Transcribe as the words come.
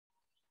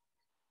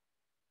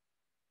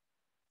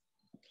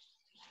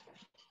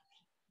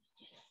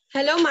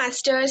Hello,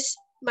 Masters,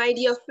 my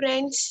dear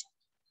friends,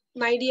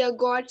 my dear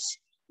gods,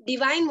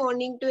 divine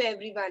morning to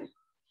everyone.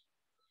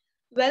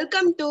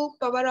 Welcome to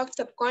Power of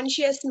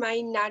Subconscious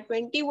Mind na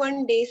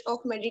 21 Days of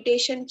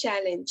Meditation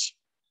Challenge.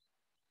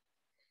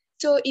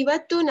 So,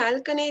 ಇವತ್ತು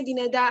 4ನೇ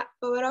ದಿನದ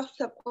power of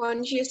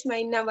subconscious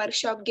mind ನ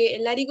ವರ್ಕ್ಶಾಪ್ಗೆ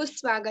ಎಲ್ಲರಿಗೂ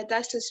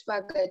ಸ್ವಾಗತ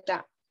ಸುಸ್ವಾಗತ.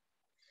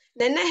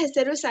 ನನ್ನ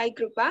ಹೆಸರು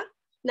ಸಾಯಿಕೃಪಾ.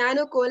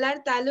 ನಾನು ಕೋಲಾರ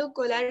ತಾಲೂಕು,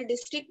 ಕೋಲಾರ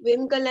ಡಿಸ್ಟ್ರಿಕ್ಟ್,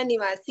 ವೇಮಗಲ್ಲ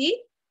ನಿವಾಸಿ.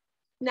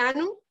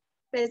 ನಾನು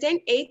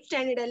ಪ್ರೆಸೆಂಟ್ 8th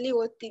ಸ್ಟ್ಯಾಂಡರ್ಡ್ ಅಲ್ಲಿ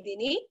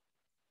ಓದ್ತಿದ್ದೀನಿ.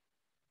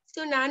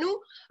 ಸೊ ನಾನು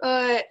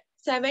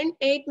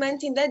 7-8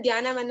 months ಇಂದ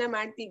ಧ್ಯಾನವನ್ನ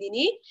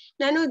ಮಾಡ್ತಿದ್ದೀನಿ.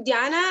 ನಾನು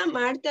ಧ್ಯಾನ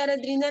ಮಾಡ್ತಾ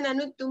ಇರೋದ್ರಿಂದ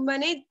ನಾನು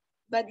ತುಂಬಾನೇ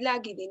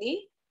ಬದಲಾಗಿದ್ದೀನಿ.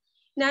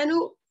 ನಾನು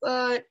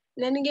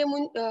ನನಗೆ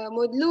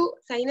ಮೊದಲು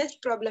ಸೈನಸ್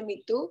ಪ್ರಾಬ್ಲಮ್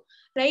ಇತ್ತು.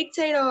 ರೈಟ್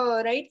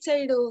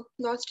ಸೈಡ್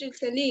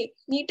ನಾಸ್ಟ್ರಿಲ್ಸ್ ಅಲ್ಲಿ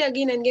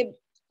ನೀಟಾಗಿ ನನಗೆ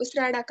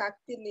ಉಸಿರಾಡಕ್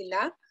ಆಗ್ತಿರ್ಲಿಲ್ಲ.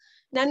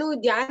 ನಾನು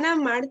ಧ್ಯಾನ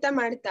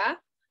ಮಾಡ್ತಾ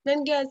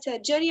ನನ್ಗೆ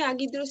ಸರ್ಜರಿ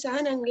ಆಗಿದ್ರು ಸಹ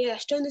ನನ್ಗೆ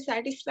ಅಷ್ಟೊಂದು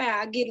ಸ್ಯಾಟಿಸ್ಫೈ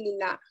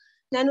ಆಗಿರ್ಲಿಲ್ಲ.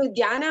 ನಾನು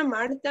ಧ್ಯಾನ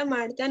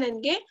ಮಾಡ್ತಾ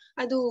ನನ್ಗೆ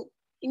ಅದು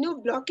ಇನ್ನು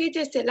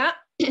ಬ್ಲಾಕೇಜಸ್ ಎಲ್ಲ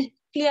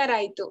ಕ್ಲಿಯರ್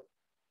ಆಯ್ತು.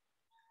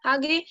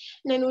 ಹಾಗೆ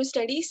ನಾನು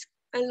ಸ್ಟಡೀಸ್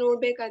ಅಲ್ಲಿ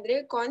ನೋಡ್ಬೇಕಾದ್ರೆ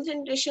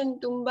ಕಾನ್ಸಂಟ್ರೇಷನ್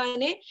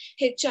ತುಂಬಾನೇ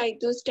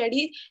ಹೆಚ್ಚಾಯ್ತು.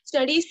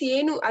 ಸ್ಟಡೀಸ್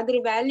ಏನು ಅದ್ರ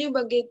ವ್ಯಾಲ್ಯೂ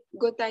ಬಗ್ಗೆ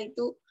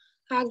ಗೊತ್ತಾಯ್ತು.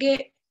 ಹಾಗೆ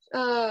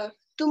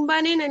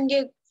ತುಂಬಾನೇ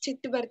ನನ್ಗೆ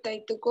ಸಿಟ್ಟು ಬರ್ತಾ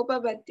ಇತ್ತು, ಕೋಪ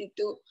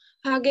ಬರ್ತಿತ್ತು.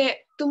 ಹಾಗೆ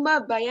ತುಂಬಾ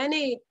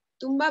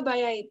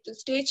ಭಯ ಇತ್ತು.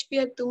 ಸ್ಟೇಜ್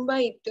ಫಿಯರ್ ತುಂಬಾ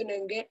ಇತ್ತು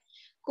ನಂಗೆ.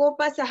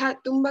 ಕೋಪ ಸಹ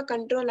ತುಂಬಾ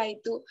ಕಂಟ್ರೋಲ್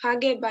ಆಯ್ತು.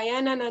 ಹಾಗೆ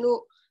ಭಯನ ನಾನು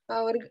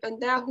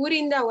ಒಂಥರ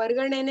ಊರಿಂದ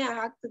ಹೊರಗಡೆನೆ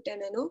ಹಾಕ್ಬಿಟ್ಟೆ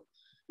ನಾನು.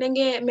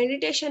 ನಂಗೆ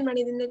ಮೆಡಿಟೇಷನ್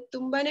ಮಾಡಿದ್ರಿಂದ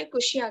ತುಂಬಾನೇ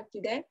ಖುಷಿ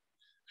ಆಗ್ತಿದೆ.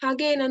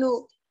 ಹಾಗೆ ನಾನು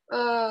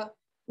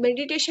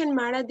ಮೆಡಿಟೇಷನ್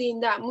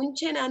ಮಾಡೋದ್ರಿಂದ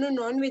ಮುಂಚೆ ನಾನು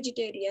ನಾನ್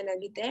ವೆಜಿಟೇರಿಯನ್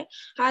ಆಗಿದ್ದೆ.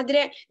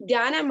 ಆದ್ರೆ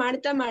ಧ್ಯಾನ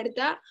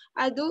ಮಾಡ್ತಾ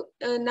ಅದು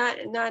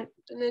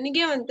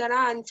ನನಗೆ ಒಂಥರ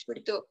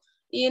ಅನ್ಸ್ಬಿಡ್ತು,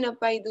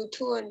 ಏನಪ್ಪಾ ಇದು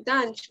ಥೂ ಅಂತ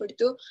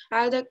ಅನ್ಸ್ಬಿಡ್ತು.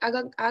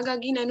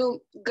 ಹಾಗಾಗಿ ನಾನು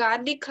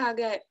ಗಾರ್ಲಿಕ್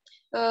ಹಾಗೆ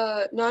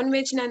ನಾನ್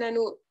ವೆಜ್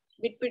ನಾನು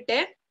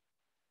ಬಿಟ್ಬಿಟ್ಟೆ.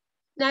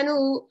 ನಾನು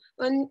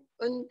ಒಂದ್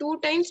 2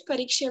 times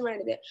ಪರೀಕ್ಷೆ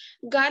ಮಾಡಿದೆ.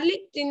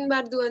 ಗಾರ್ಲಿಕ್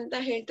ತಿನ್ಬಾರ್ದು ಅಂತ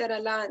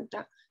ಹೇಳ್ತಾರಲ್ಲ ಅಂತ.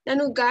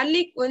 ನಾನು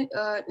ಗಾರ್ಲಿಕ್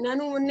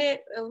ನಾನು ಮೊನ್ನೆ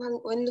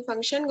ಒಂದು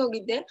ಫಂಕ್ಷನ್ಗೆ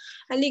ಹೋಗಿದ್ದೆ.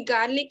 ಅಲ್ಲಿ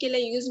ಗಾರ್ಲಿಕ್ ಎಲ್ಲ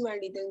ಯೂಸ್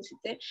ಮಾಡಿದ್ದೆ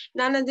ಅನ್ಸುತ್ತೆ.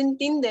 ನಾನು ಅದನ್ನ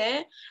ತಿಂದೆ.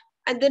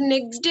 ಅದ್ರ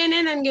ನೆಕ್ಸ್ಟ್ ಡೇನೆ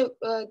ನನ್ಗೆ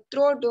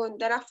ಥ್ರೋಟ್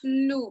ಒಂಥರ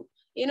ಫುಲ್ಲು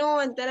ಏನೋ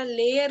ಒಂಥರ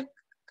ಲೇಯರ್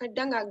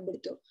ಕಡ್ಡಂಗ್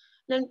ಆಗ್ಬಿಡ್ತು.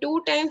 ನಾನು 2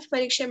 times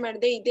ಪರೀಕ್ಷೆ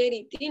ಮಾಡಿದೆ. ಇದೇ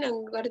ರೀತಿ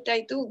ನಂಗೆ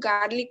ಗೊತ್ತಾಯ್ತು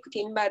ಗಾರ್ಲಿಕ್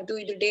ತಿನ್ಬಾರ್ದು,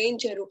 ಇದು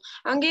ಡೇಂಜರು.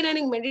 ಹಂಗೆ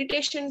ನನಗೆ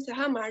ಮೆಡಿಟೇಷನ್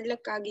ಸಹ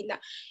ಮಾಡ್ಲಿಕ್ಕಾಗಿಲ್ಲ.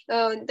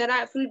 ಒಂಥರ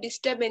ಫುಲ್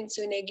ಡಿಸ್ಟರ್ಬೆನ್ಸ್,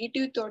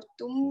 ನೆಗೆಟಿವ್ ಥಾಟ್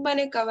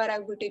ತುಂಬಾನೇ ಕವರ್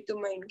ಆಗ್ಬಿಟ್ಟಿತ್ತು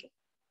ಮೈಂಡ್ಗೆ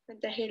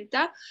ಅಂತ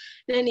ಹೇಳ್ತಾ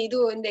ನಾನು ಇದು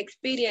ಒಂದು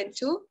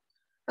ಎಕ್ಸ್ಪೀರಿಯನ್ಸು.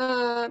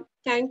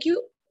 ಥ್ಯಾಂಕ್ ಯು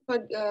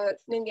ಫಾರ್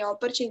ನಂಗೆ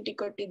ಆಪರ್ಚುನಿಟಿ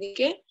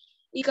ಕೊಟ್ಟಿದ್ದಕ್ಕೆ.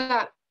 ಈಗ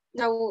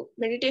ನಾವು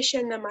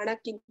ಮೆಡಿಟೇಷನ್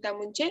ಮಾಡಕ್ಕಿಂತ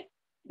ಮುಂಚೆ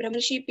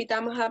ಬ್ರಹ್ಮರ್ಷಿ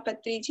ಪಿತಾಮಹ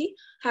ಪತ್ರಿಜಿ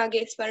ಹಾಗೆ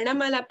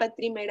ಸ್ವರ್ಣಮಾಲಾ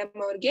ಪತ್ರಿ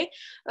ಮೇಡಮ್ ಅವ್ರಿಗೆ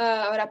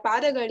ಅವರ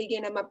ಪಾದಗಳಿಗೆ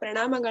ನಮ್ಮ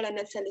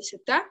ಪ್ರಣಾಮಗಳನ್ನ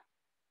ಸಲ್ಲಿಸುತ್ತಾ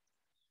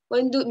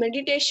ಒಂದು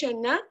ಮೆಡಿಟೇಷನ್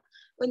ನ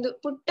ಒಂದು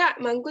ಪುಟ್ಟ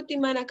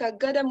ಮಂಕುತಿಮ್ಮನ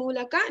ಕಗ್ಗದ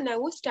ಮೂಲಕ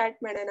ನಾವು ಸ್ಟಾರ್ಟ್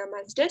ಮಾಡೋಣ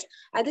ಮಾಸ್ಟರ್ಸ್.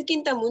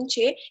 ಅದಕ್ಕಿಂತ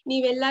ಮುಂಚೆ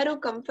ನೀವೆಲ್ಲರೂ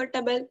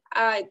ಕಂಫರ್ಟಬಲ್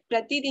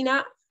ಪ್ರತಿದಿನ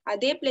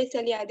ಅದೇ ಪ್ಲೇಸ್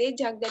ಅಲ್ಲಿ, ಅದೇ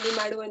ಜಾಗದಲ್ಲಿ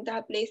ಮಾಡುವಂತಹ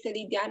ಪ್ಲೇಸ್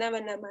ಅಲ್ಲಿ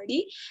ಧ್ಯಾನವನ್ನ ಮಾಡಿ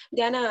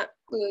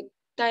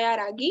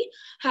ತಯಾರಾಗಿ.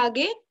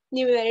 ಹಾಗೆ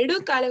ನೀವು 2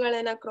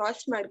 ಕಾಲುಗಳನ್ನ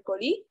ಕ್ರಾಸ್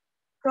ಮಾಡ್ಕೊಳ್ಳಿ.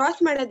 ಕ್ರಾಸ್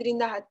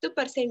ಮಾಡೋದ್ರಿಂದ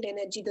 10%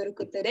 ಎನರ್ಜಿ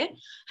ದೊರಕುತ್ತದೆ.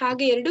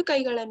 ಹಾಗೆ 2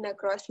 ಕೈಗಳನ್ನ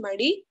ಕ್ರಾಸ್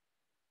ಮಾಡಿ.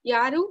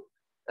 ಯಾರು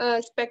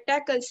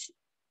ಸ್ಪೆಕ್ಟಾಕಲ್ಸ್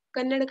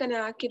ಕನ್ನಡಕನ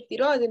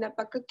ಹಾಕಿರ್ತೀರೋ ಅದನ್ನ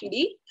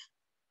ಪಕ್ಕಕ್ಕಿಡಿ.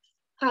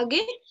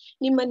 ಹಾಗೆ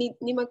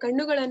ನಿಮ್ಮ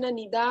ಕಣ್ಣುಗಳನ್ನ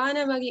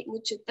ನಿಧಾನವಾಗಿ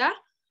ಮುಚ್ಚುತ್ತಾ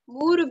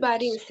 3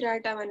 ಬಾರಿ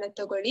ಉಸಿರಾಟವನ್ನ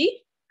ತಗೊಳ್ಳಿ.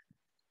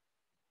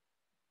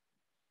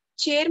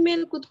 ಚೇರ್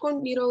ಮೇಲೆ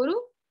ಕುತ್ಕೊಂಡಿರೋರು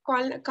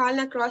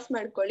ಕಾಲ್ನ ಕ್ರಾಸ್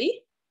ಮಾಡ್ಕೊಳ್ಳಿ.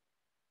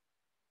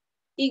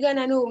 ಈಗ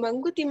ನಾನು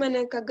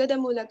ಮಂಕುತಿಮ್ಮನ ಕಗ್ಗದ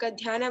ಮೂಲಕ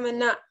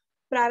ಧ್ಯಾನವನ್ನ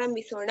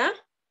ಪ್ರಾರಂಭಿಸೋಣ.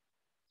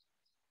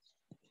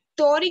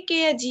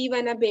 ತೋರಿಕೆಯ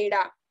ಜೀವನ ಬೇಡ,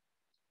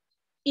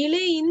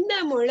 ಇಳೆಯಿಂದ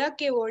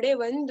ಮೊಳಕೆ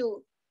ಒಡೆವಂದು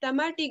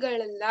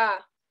ತಮಟಿಗಳಲ್ಲ,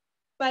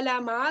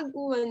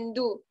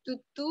 ಫಲಮಾಗುವಂದು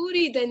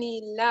ತುತ್ತೂರಿ ದನಿ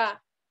ಇಲ್ಲ,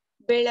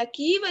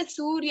 ಬೆಳಕೀವ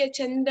ಸೂರ್ಯ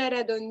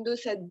ಚಂದರದೊಂದು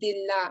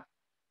ಸದ್ದಿಲ್ಲ,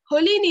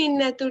 ಹೊಲಿ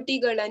ನಿನ್ನ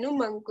ತುಟಿಗಳನ್ನು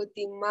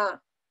ಮಂಕುತಿಮ್ಮ.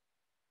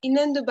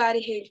 ಇನ್ನೊಂದು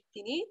ಬಾರಿ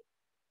ಹೇಳ್ತೀನಿ.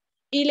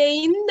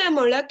 ಇಳೆಯಿಂದ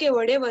ಮೊಳಕೆ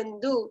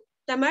ಒಡೆವಂದು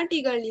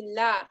ತಮಟಿಗಳಿಲ್ಲ,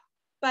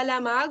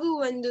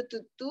 ಫಲಮಾಗುವಂದು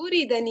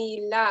ತುತ್ತೂರಿ ದನಿ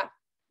ಇಲ್ಲ,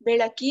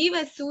 ಬೆಳಕೀವ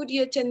ಸೂರ್ಯ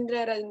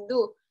ಚಂದ್ರರಂದು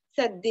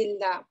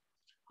ಸದ್ದಿಲ್ಲ,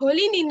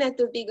 ಹೊಲಿ ನಿನ್ನ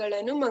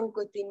ತುಟಿಗಳನ್ನು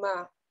ಮಂಕುತಿಮ್ಮ.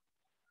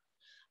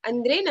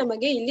 ಅಂದ್ರೆ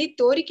ನಮಗೆ ಇಲ್ಲಿ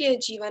ತೋರಿಕೆಯ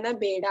ಜೀವನ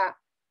ಬೇಡ.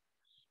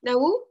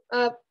 ನಾವು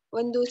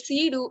ಒಂದು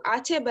ಸೀಡು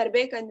ಆಚೆ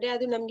ಬರ್ಬೇಕಂದ್ರೆ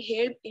ಅದು ನಮ್ಗೆ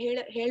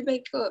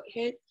ಹೇಳ್ಬೇಕು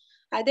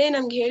ಅದೇ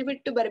ನಮ್ಗೆ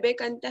ಹೇಳ್ಬಿಟ್ಟು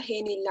ಬರ್ಬೇಕಂತ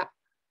ಏನಿಲ್ಲ.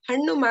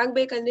 ಹಣ್ಣು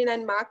ಮಾಗ್ಬೇಕಂದ್ರೆ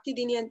ನಾನ್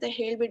ಮಾಗ್ತಿದ್ದೀನಿ ಅಂತ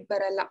ಹೇಳ್ಬಿಟ್ಟು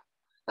ಬರಲ್ಲ,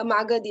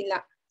 ಮಾಗೋದಿಲ್ಲ.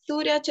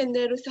 ಸೂರ್ಯ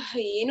ಚಂದ್ರರು ಸಹ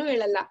ಏನು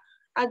ಹೇಳಲ್ಲ.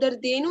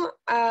 ಅದರದ್ದೇನು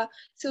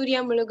ಸೂರ್ಯ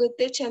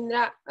ಮುಳುಗುತ್ತೆ,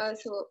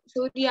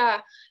 ಸೂರ್ಯ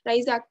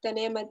ರೈಸ್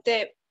ಆಗ್ತಾನೆ, ಮತ್ತೆ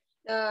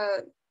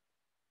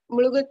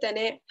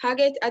ಮುಳುಗುತ್ತಾನೆ.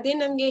 ಹಾಗೆ ಅದೇ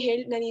ನಮ್ಗೆ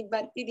ನಾನು ಈಗ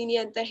ಬರ್ತಿದ್ದೀನಿ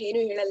ಅಂತ ಏನು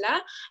ಹೇಳಲ್ಲ.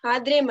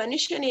 ಆದ್ರೆ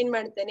ಮನುಷ್ಯನ್ ಏನ್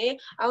ಮಾಡ್ತಾನೆ,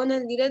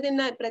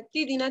 ಅವನಲ್ಲಿರೋದನ್ನ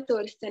ಪ್ರತಿದಿನ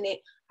ತೋರಿಸ್ತಾನೆ.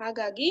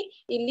 ಹಾಗಾಗಿ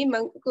ಇಲ್ಲಿ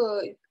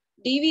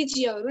DVG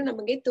ಅವರು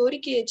ನಮಗೆ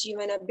ತೋರಿಕೆಯ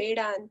ಜೀವನ ಬೇಡ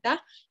ಅಂತ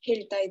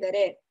ಹೇಳ್ತಾ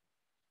ಇದ್ದಾರೆ.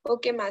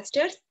 ಓಕೆ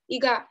ಮಾಸ್ಟರ್ಸ್,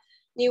 ಈಗ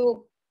ನೀವು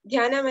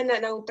ಧ್ಯಾನವನ್ನ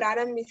ನಾವು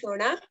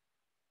ಪ್ರಾರಂಭಿಸೋಣ.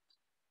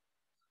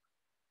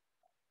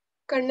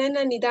 ಕಣ್ಣನ್ನ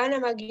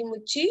ನಿಧಾನವಾಗಿ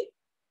ಮುಚ್ಚಿ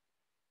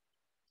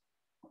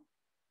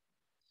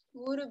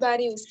 3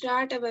 ಬಾರಿ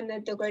ಉಸಿರಾಟವನ್ನ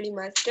ತಗೊಳ್ಳಿ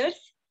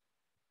ಮಾಸ್ಟರ್ಸ್.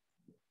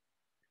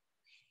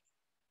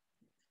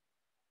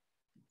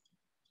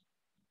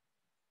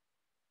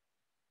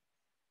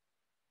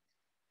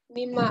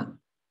 ನಿಮ್ಮ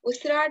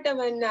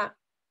ಉಸಿರಾಟವನ್ನ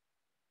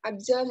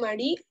ಅಬ್ಸರ್ವ್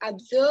ಮಾಡಿ.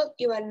 Observe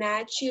your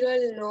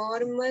natural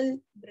normal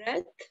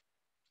breath.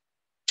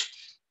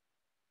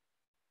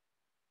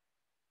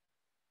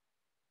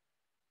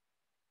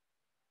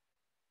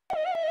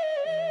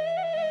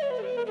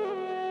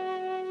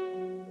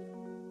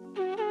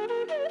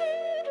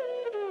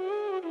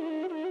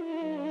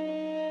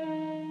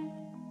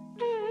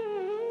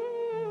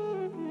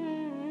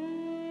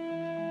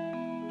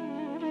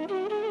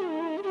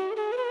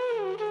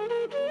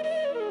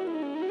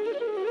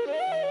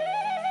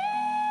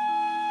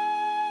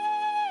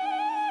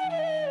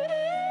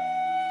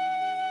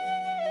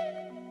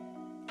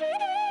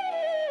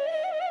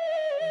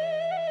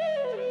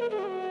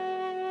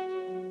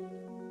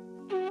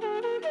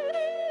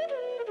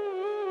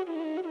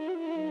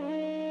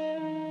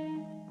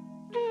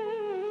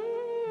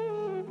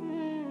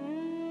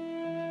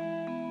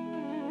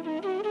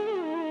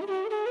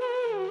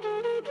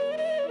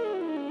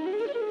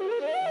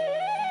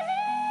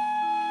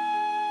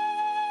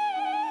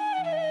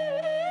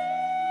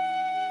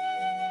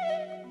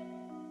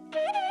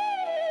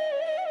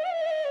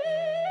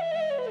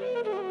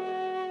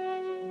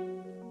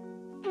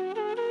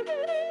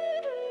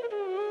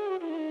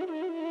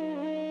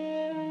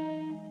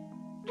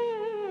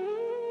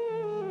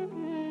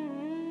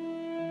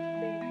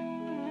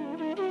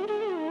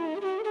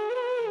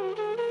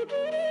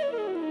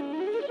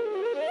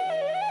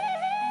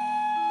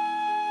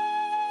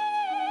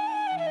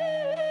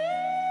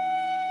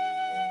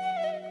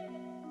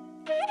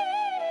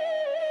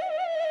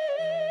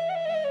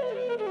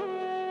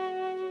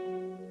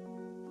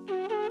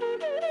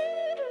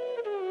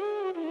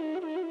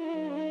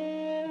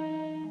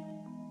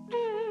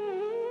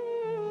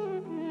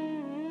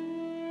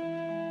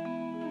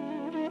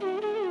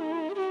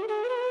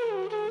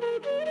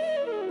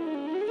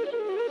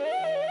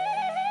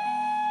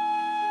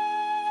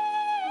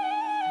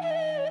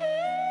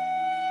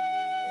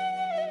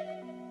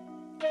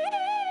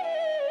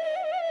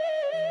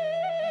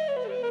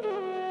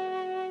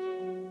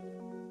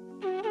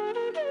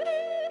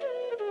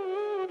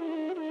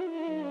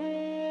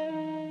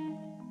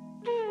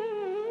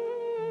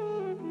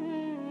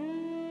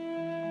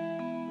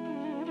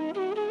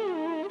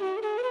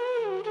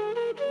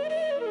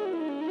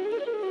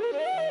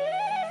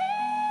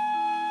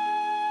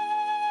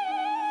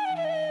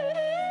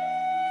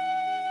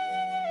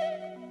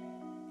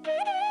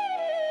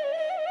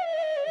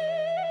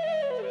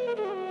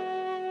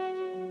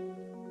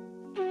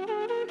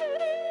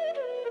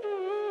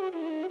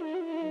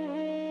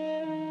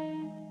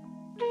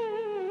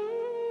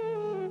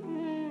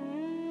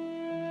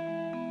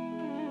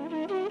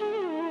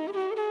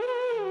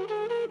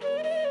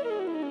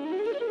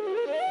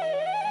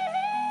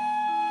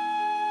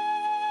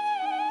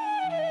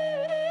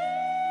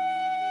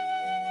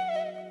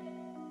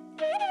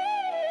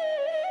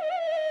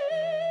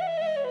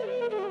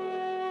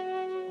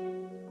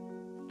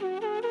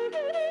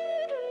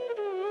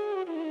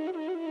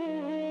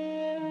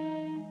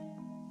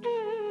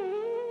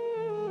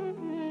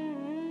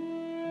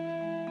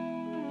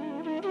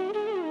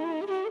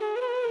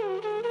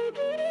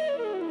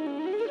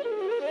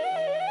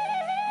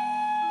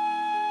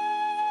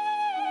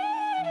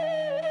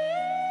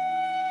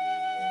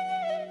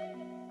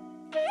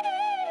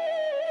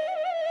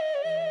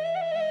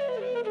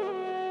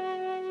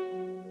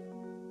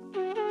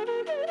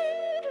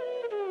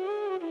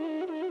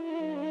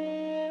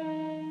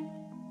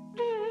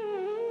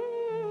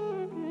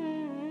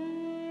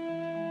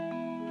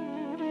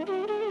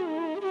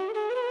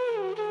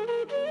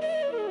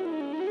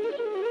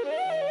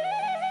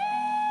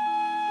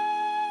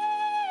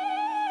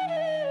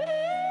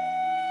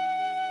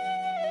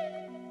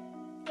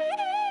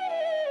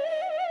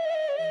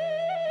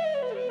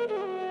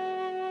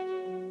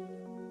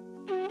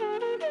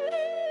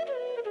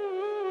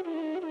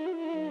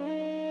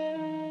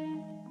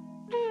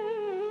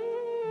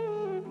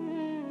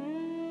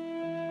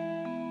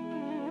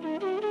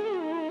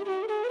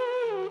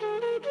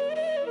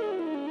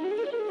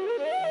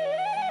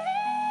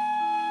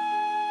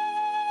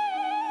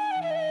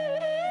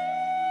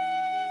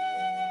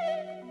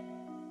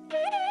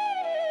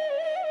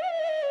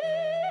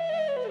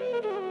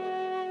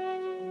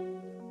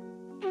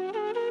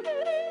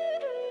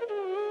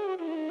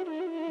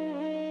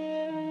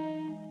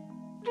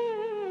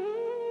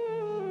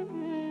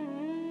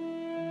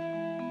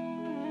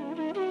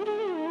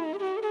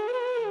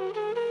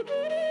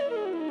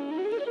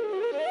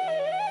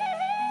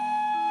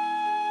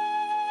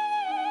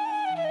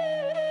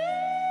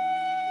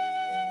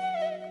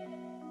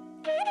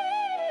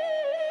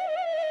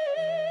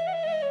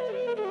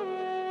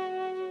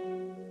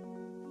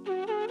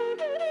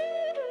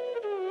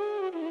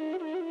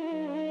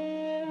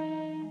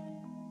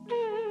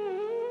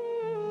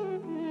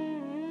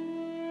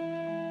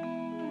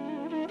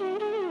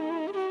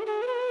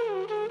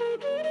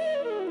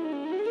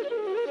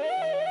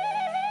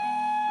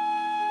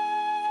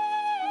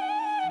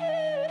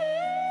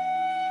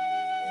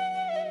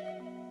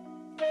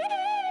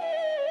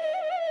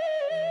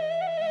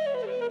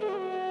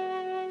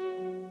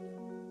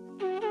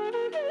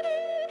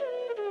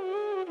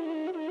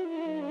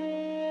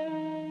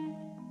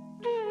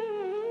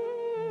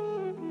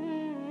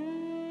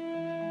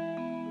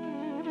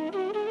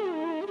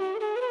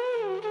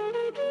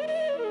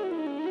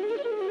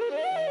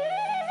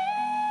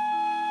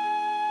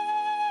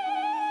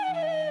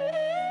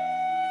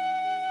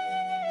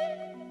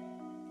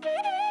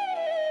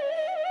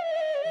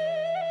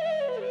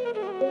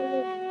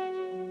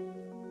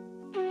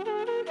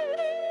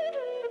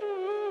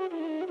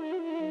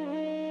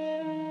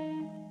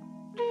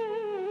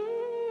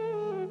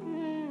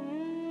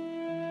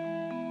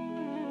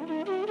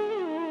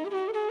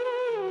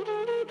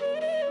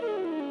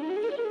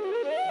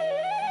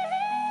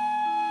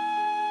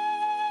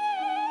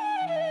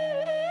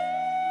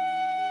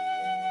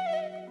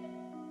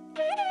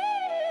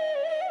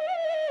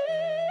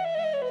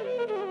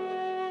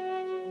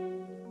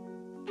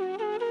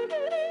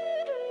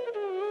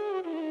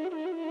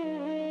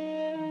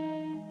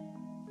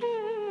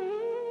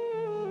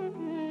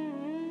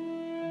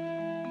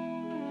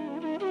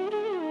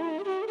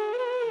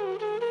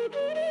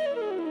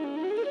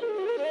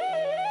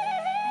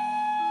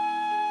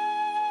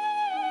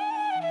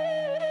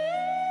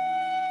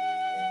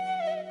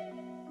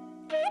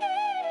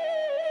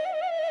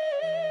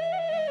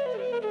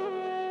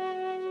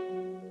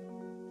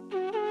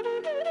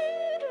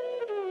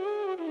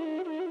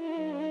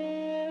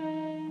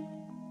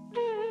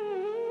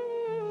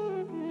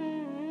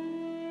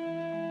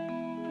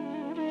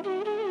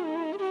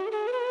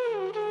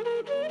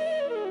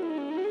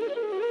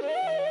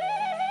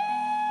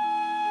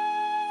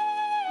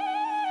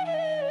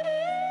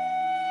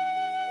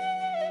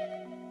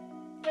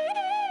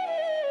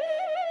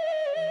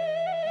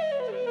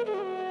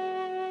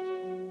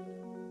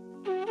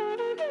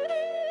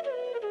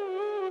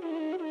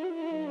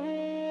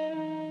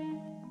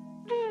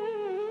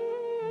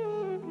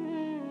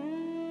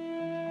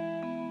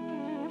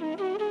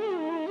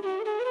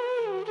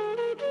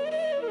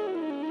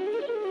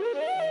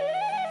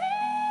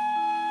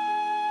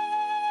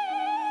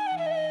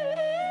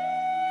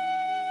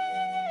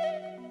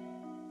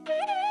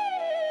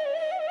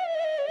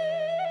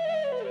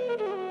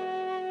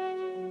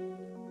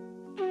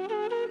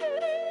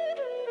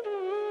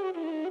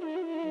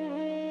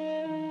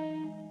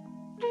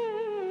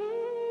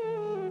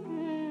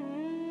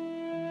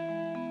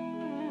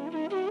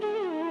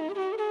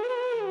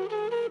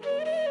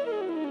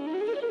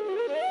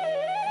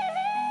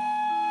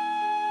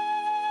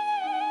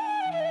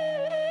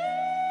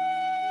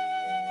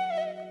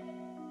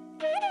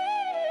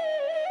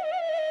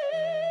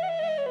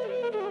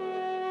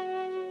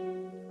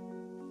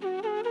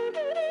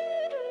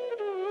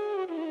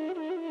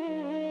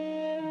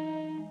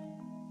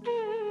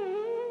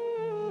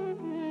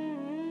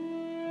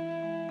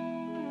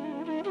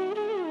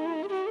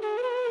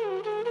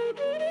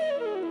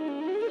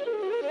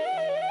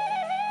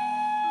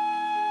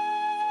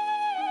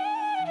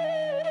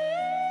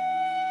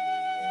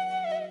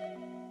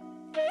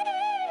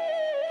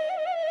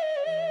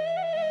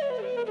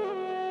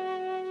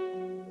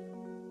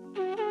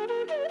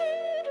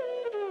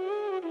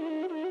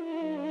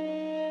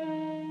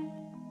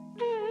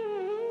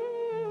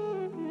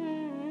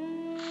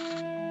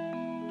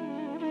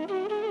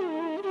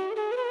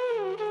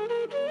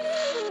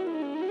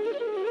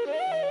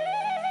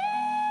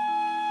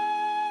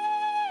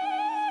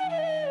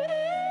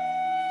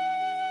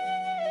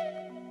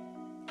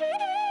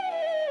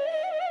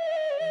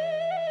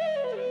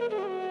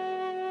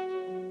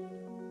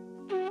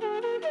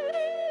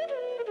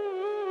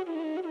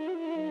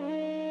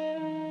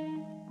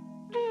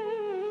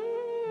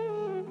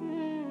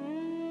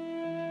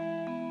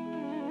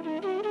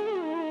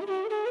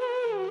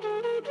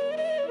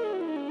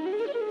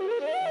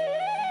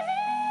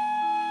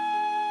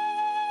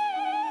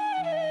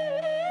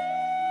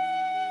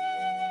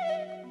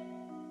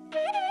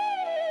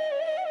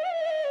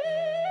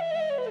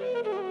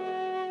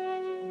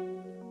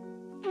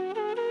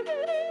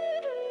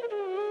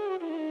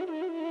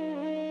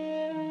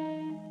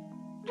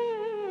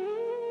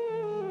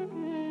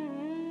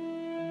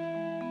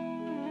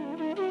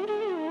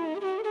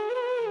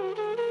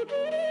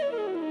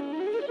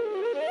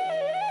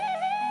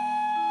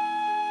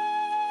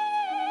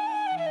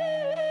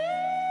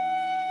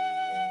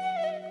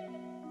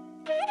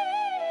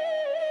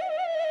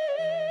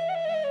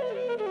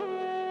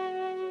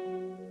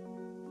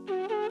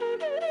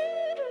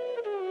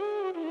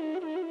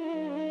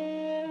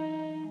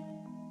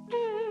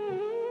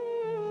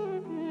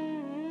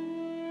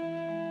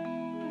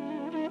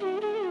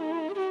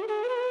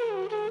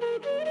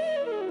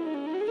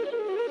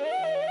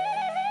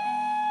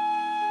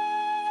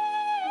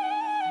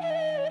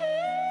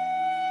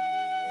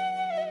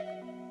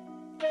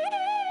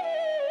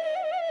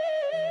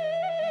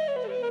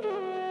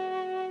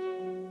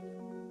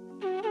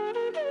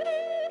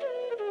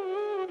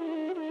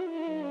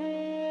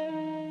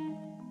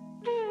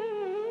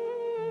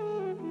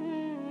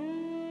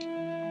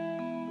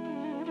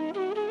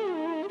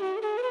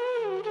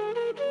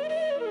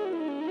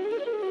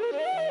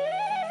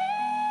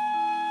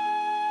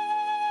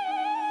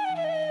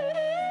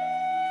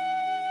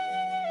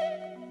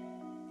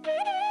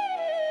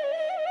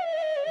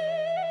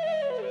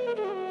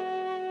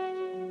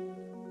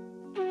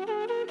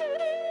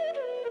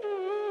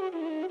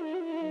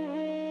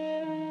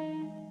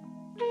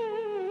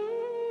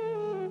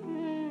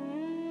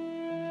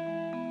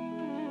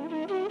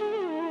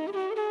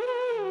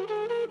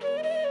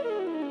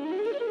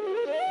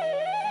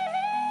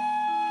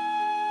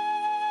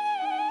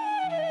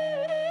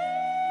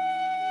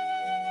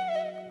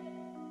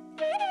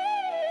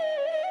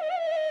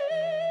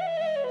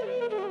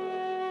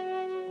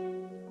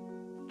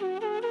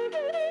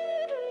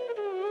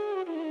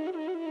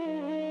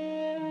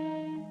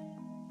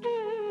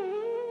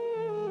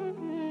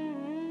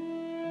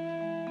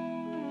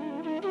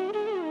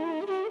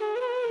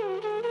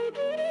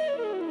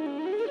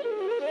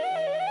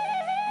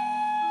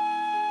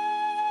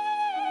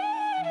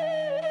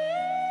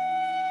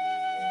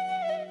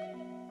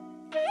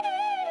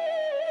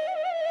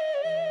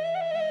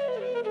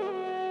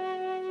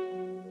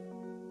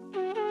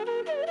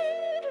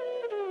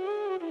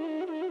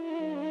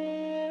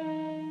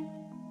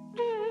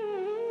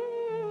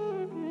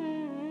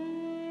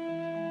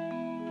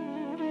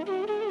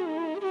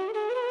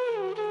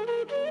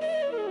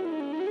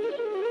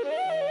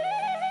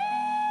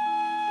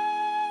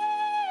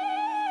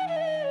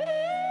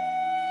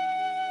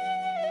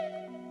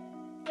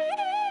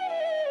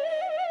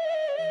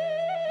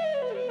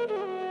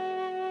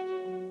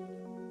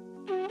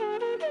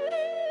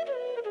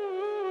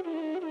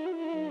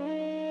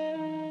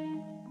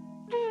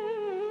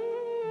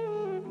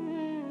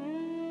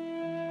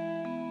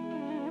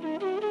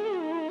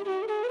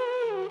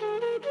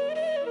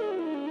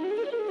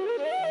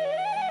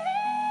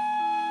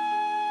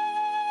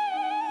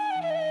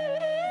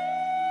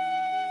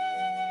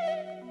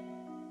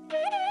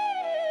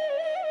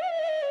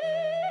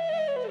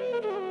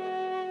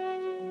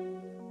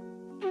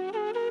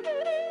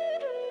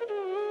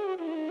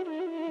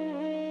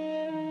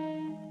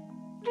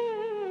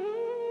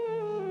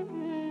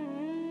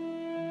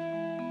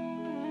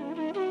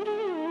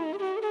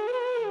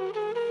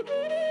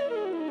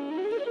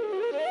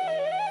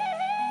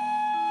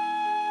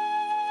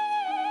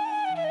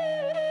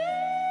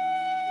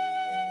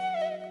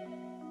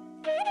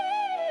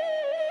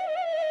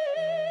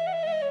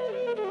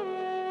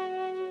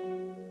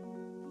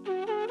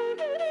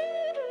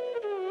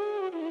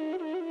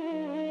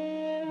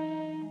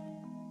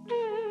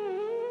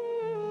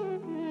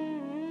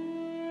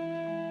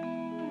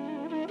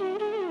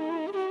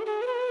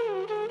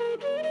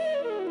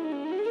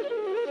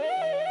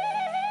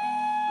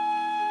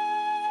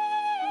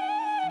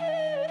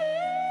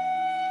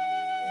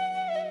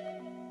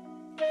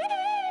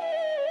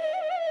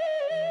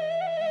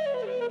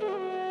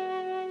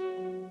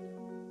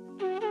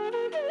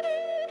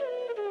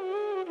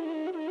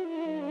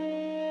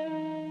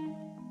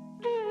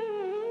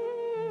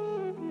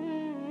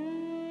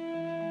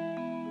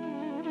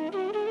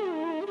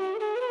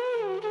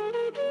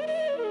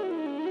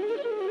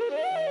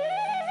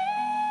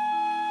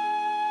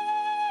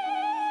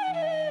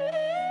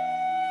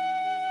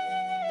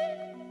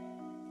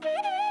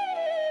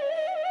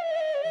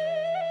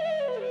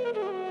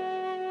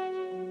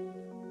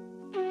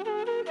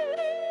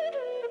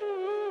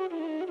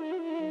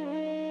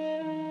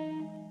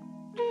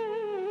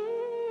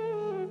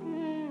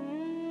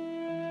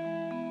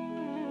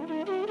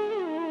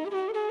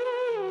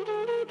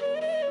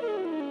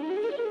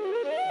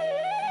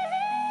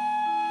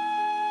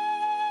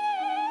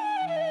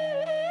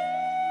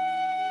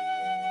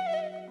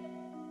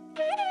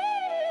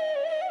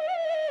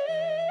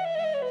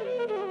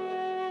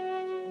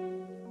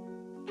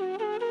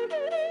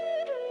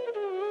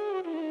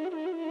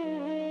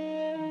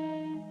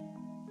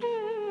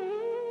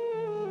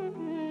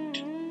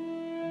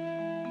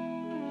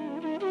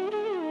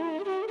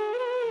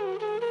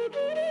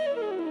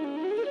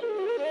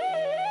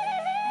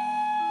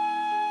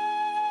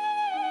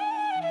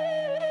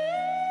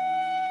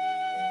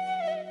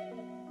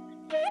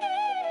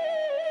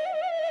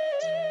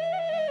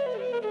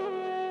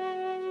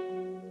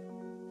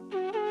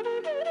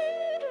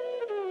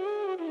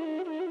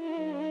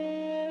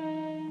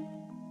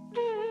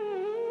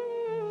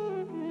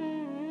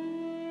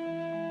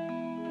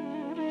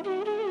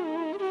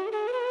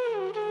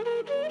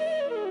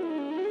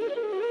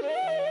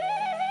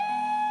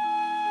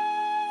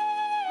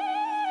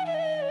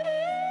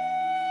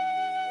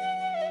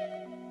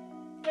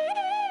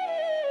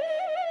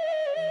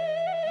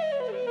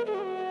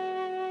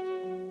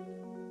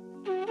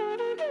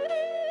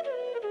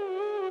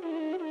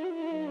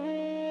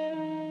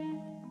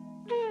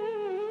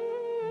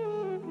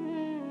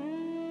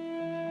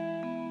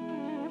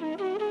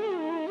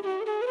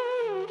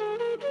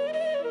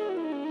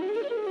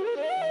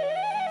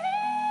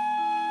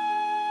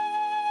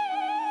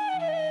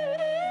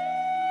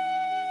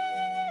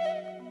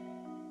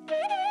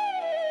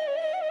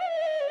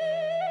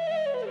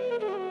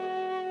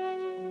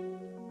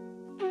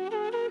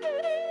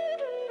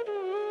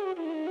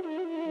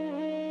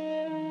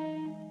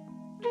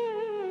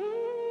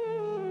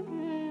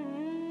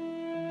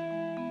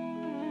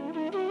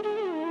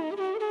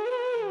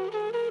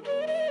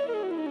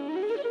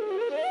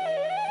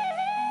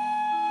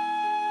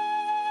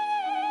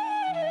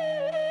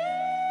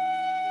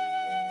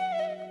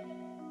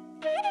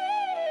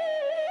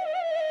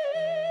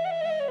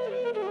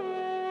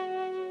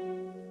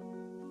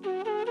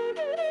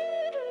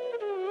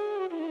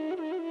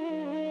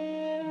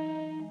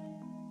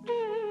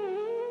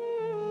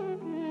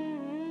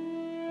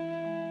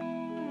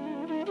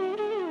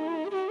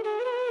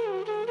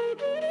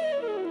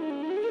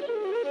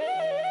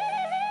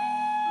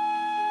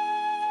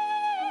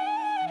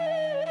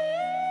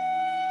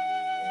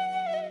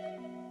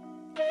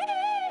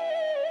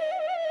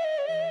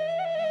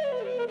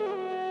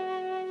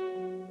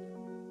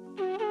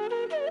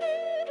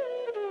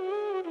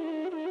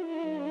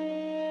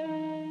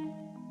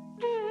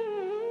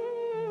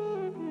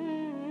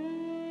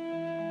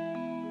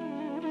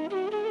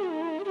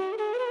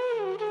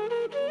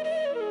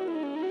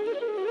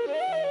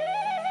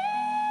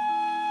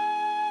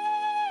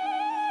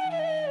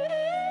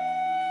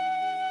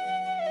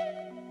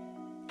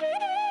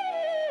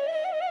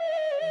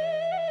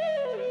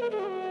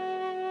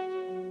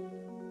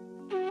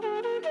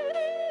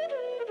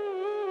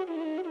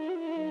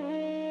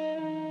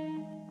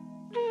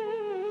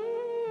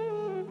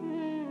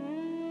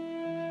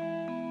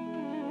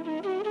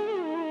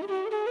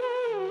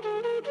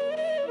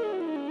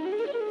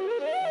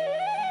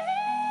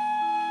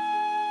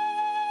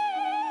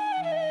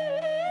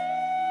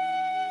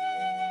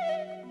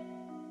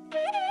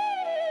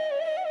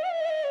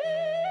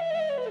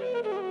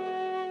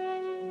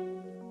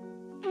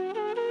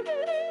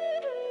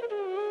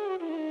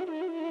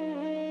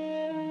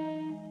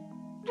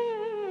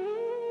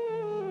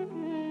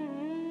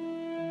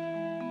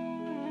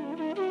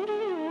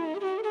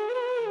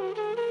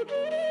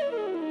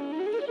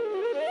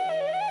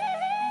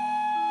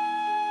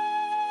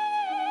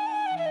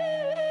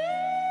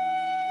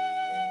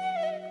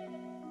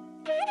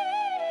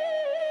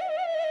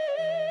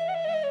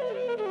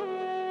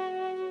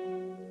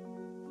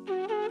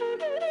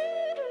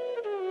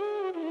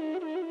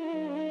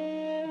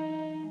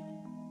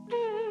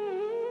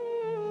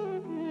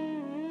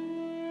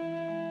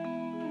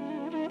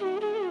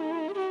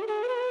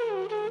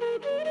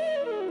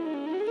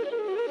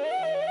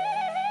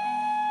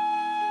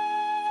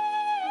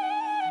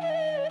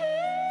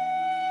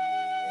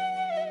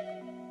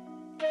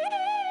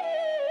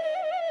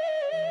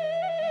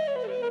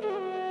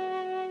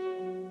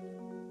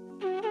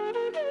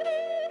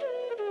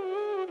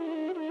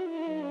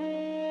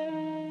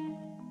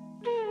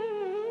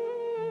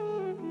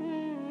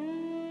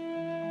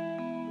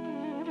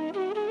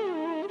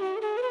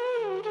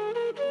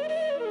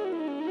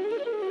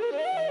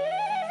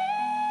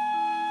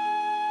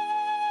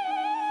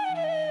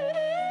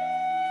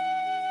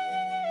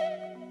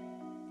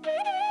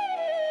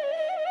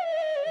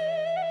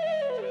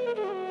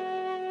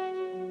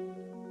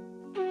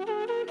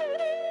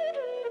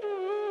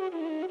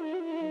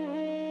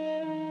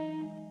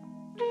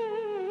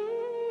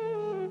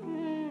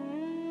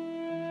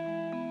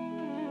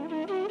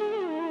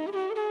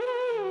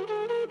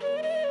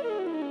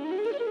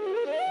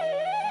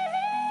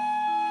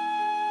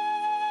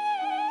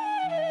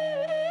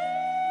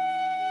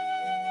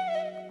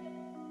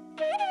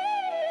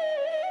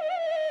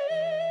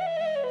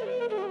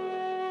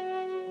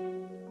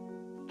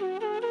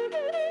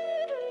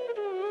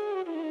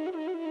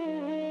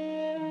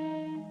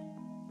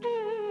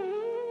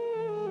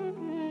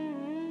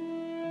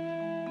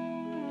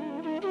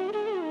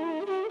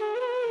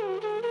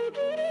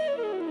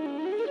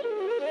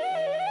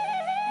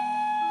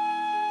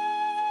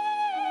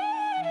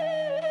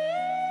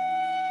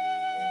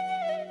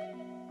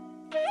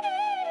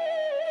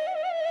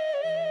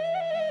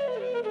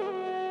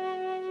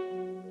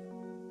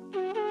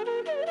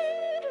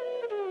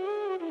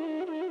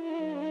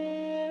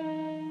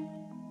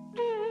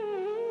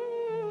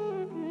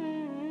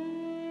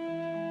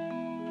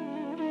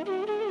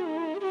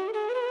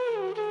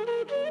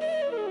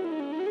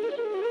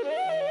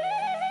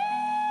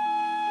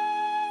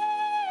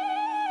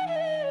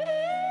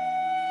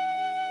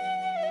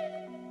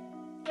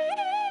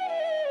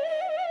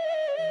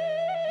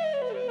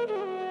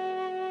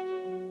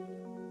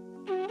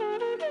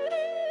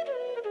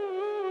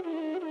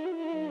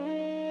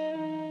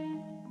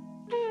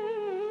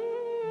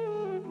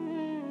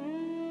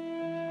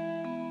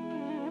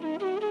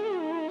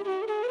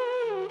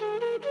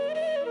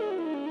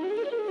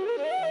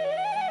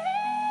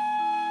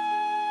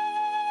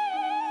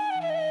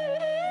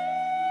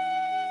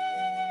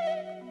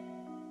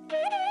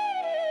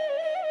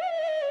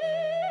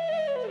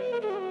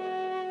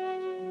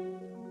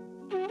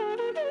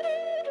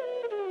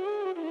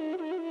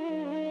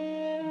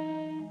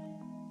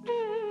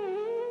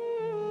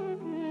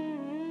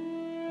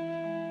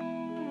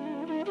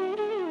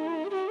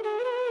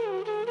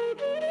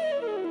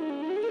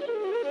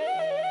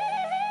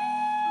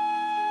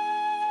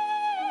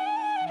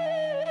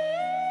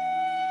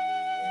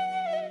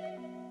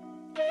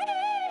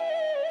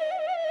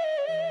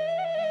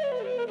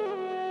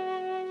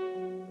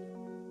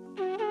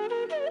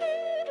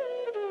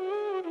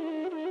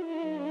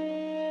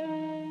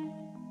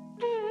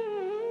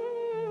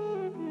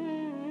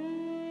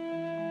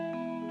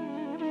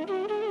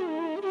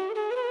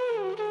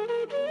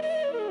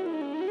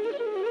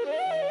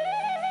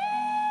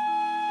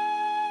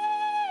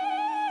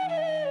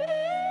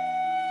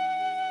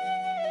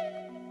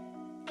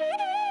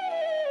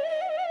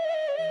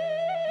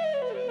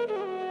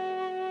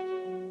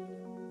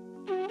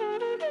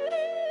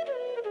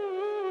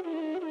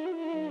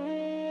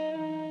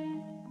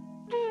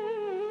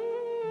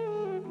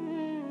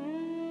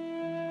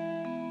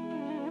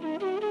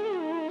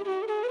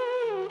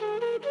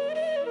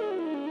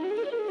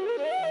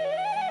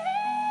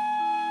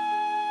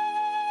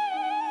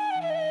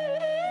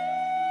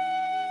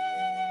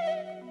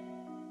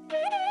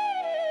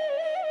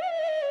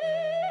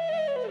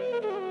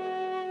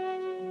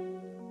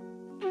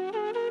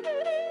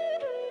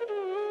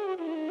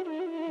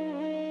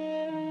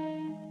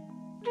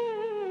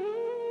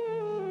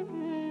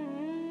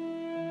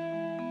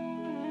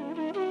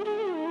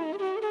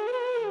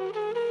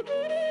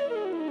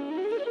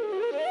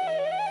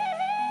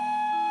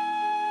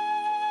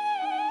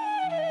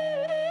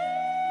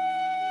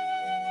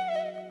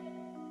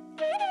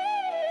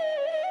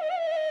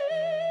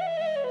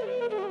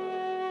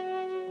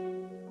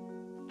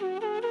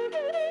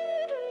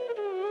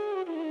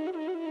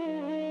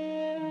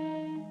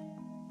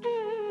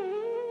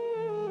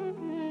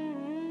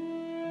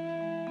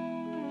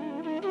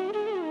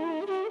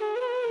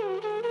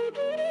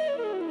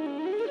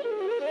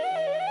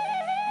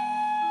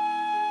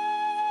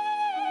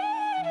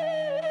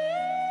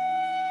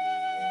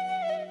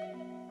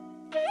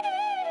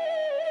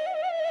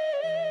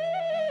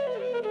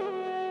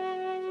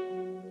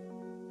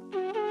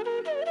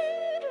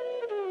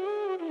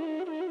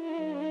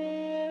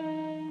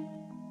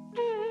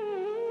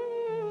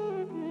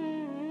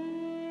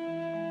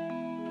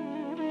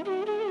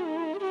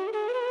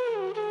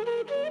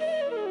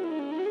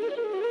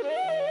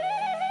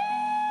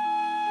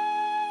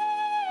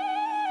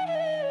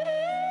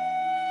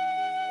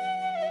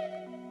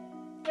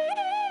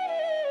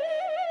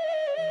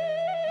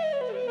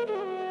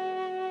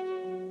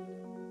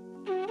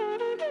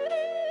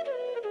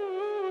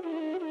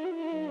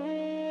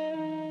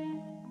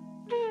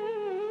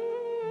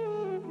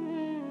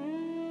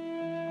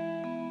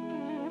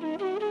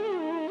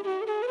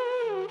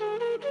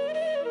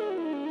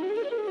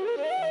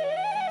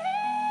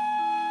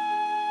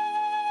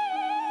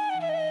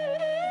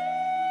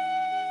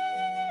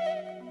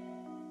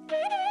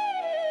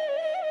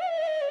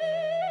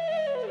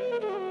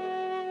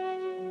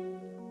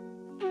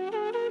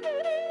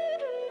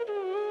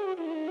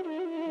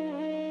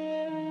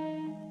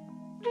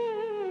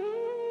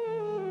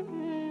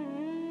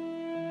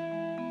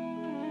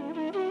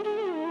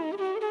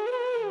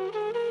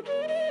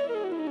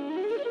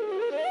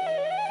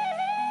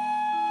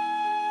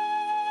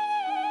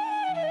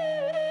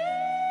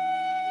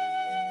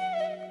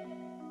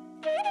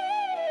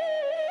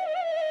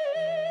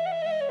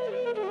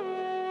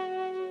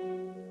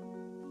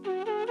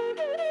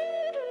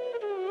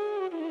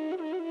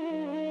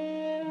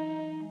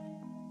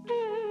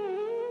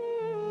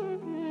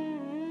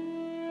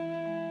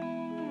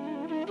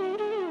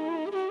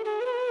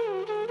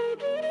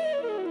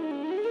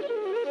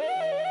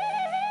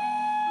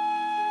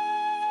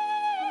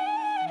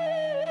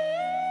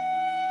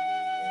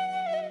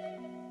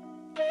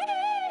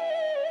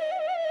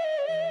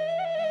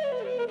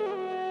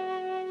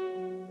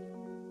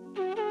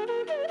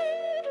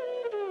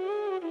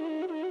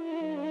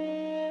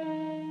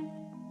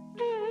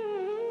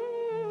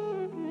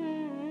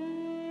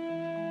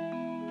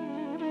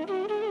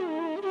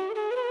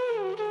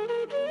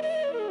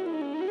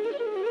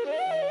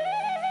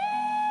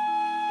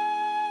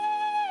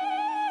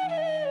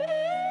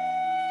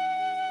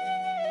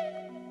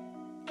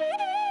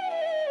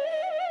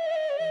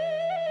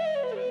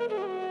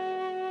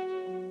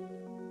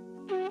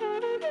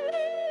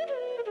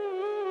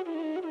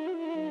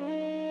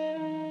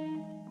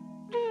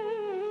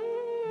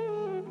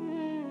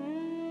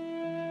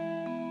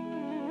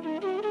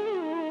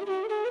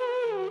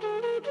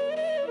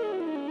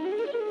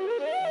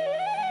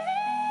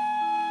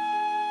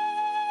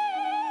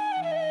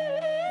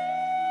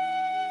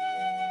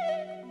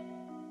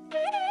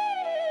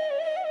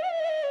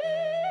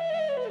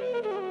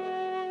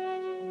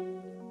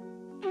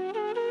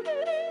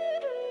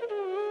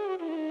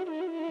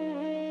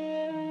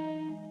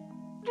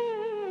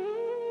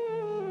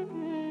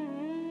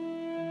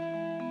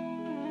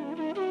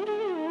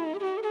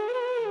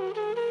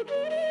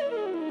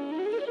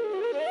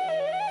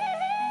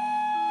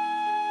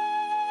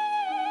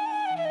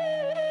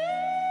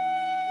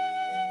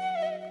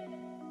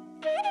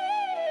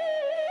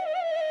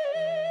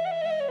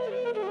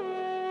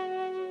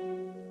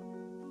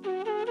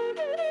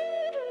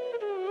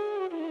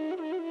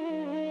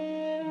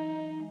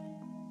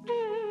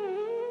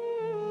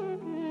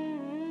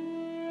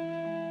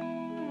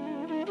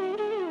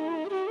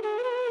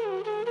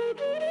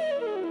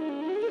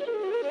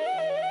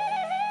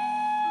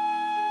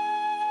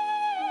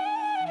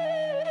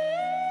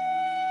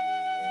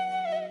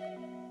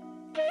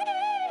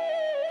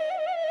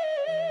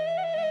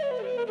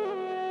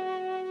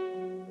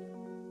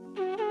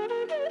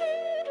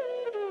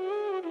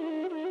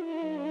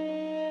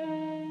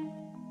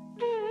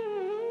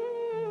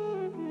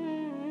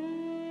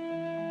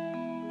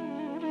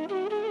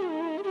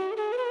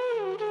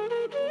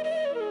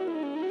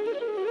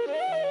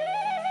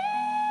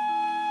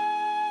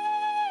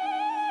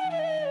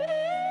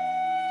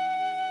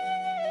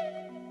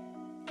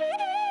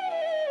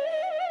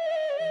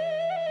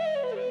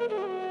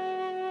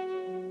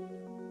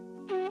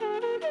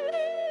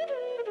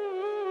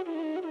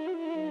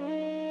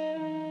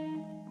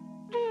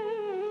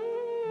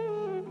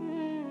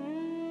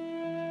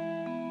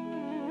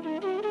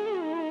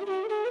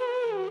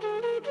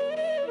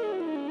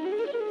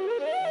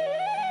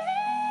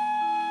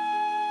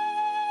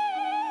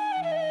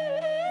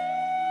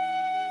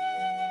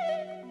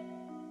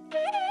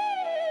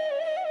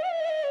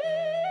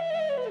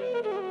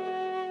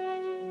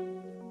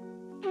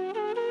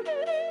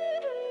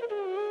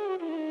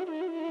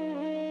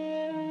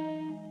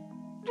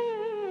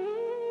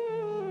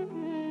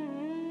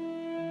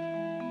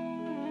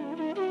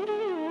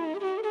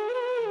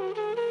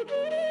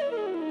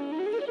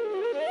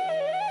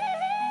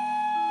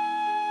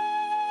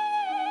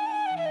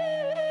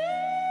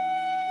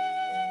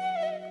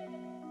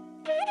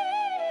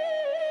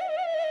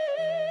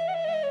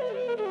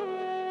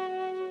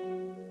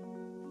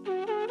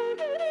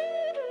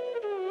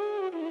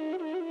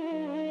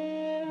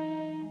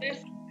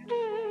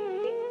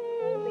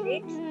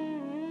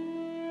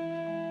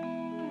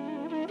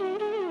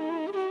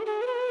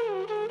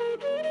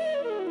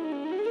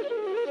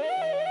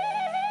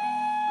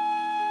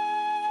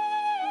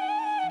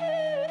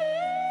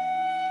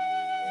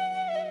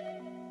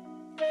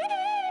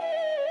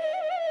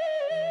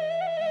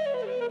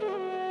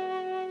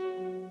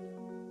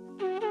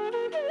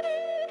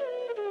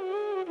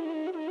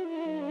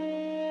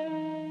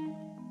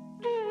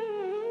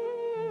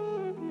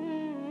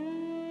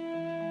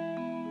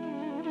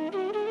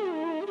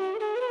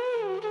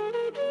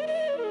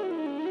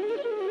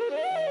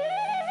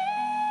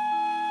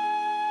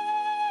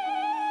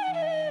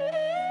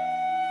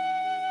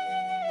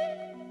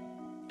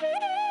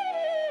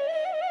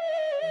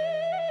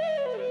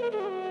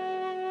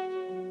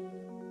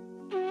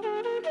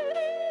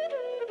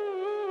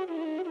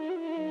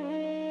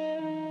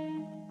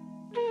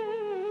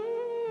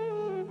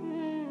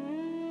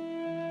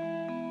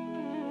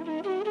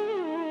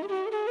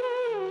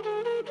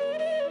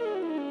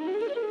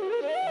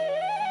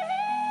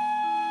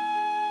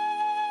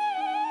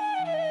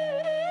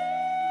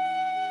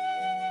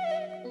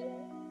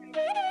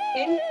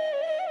 10,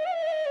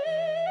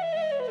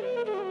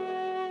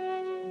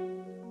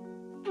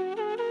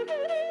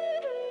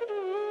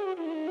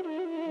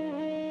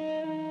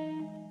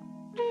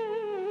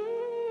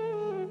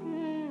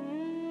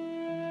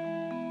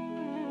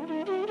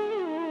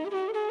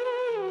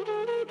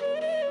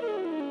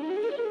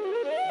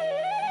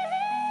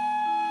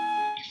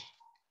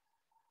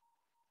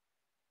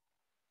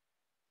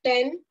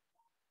 10,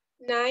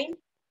 9,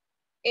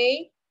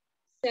 8,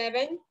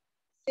 7,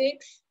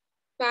 6,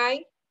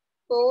 5,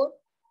 4,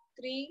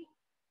 3,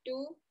 2,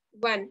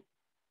 1.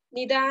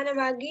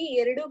 ನಿಧಾನವಾಗಿ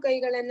ಎರಡು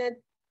ಕೈಗಳನ್ನ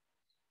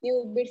ನೀವು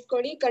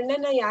ಬಿಡಿಸ್ಕೊಳ್ಳಿ.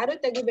 ಕಣ್ಣನ್ನ ಯಾರು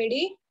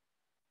ತೆಗಿಬೇಡಿ.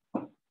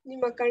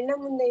 ನಿಮ್ಮ ಕಣ್ಣ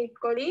ಮುಂದೆ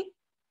ಇಟ್ಕೊಳ್ಳಿ.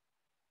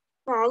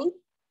 5,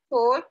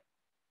 4,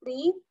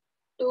 3,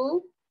 2,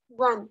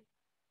 1.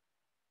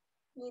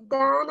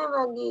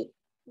 ನಿಧಾನವಾಗಿ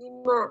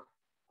ನಿಮ್ಮ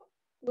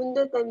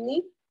ಮುಂದೆ ತನ್ನಿ.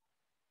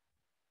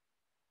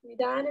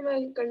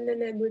 ನಿಧಾನವಾಗಿ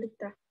ಕಣ್ಣನ್ನ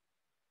ಬಿಡುತ್ತಾ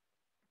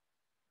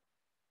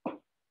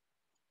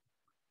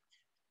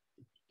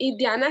ಈ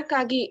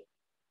ಧ್ಯಾನಕ್ಕಾಗಿ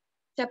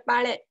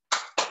ಚಪ್ಪಾಳೆ.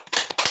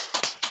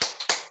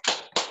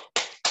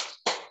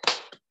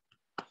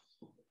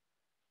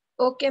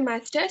 ಓಕೆ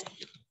ಮಾಸ್ಟರ್ಸ್,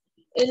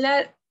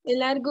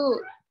 ಎಲ್ಲರಿಗೂ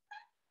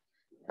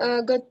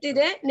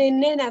ಗೊತ್ತಿದೆ.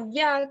 ನಿನ್ನೆ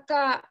ನವ್ಯ ಅಕ್ಕ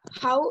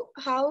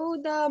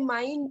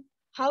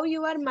ಹೌ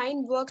ಯುವರ್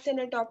ಮೈಂಡ್ ವರ್ಕ್ಸ್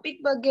ಅನ್ನೋ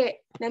ಟಾಪಿಕ್ ಬಗ್ಗೆ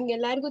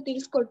ನಮ್ಗೆಲ್ಲರಿಗೂ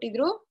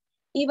ತಿಳಿಸ್ಕೊಟ್ಟಿದ್ರು.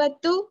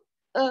 ಇವತ್ತು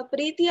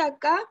ಪ್ರೀತಿ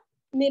ಅಕ್ಕ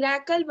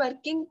miracle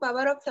working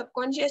power of sub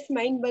conscious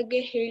mind ಬಗ್ಗೆ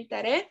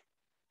ಹೇಳ್ತಾರೆ.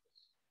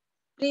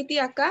 ಪ್ರೀತಿ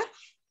ಅಕ್ಕ,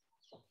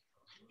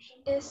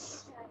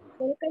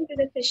 welcome to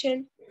the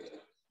session.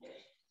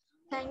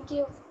 Thank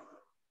you.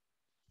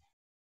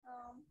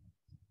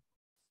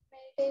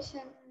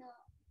 Meditation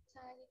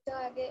ಚೆನ್ನಾಗಿತ್ತು,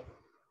 ಹಾಗೆ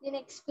ನಿನ್ನ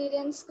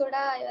ಎಕ್ಸ್ಪೀರಿಯನ್ಸ್ ಕೂಡ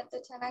ಇವತ್ತು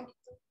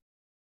ಚೆನ್ನಾಗಿತ್ತು.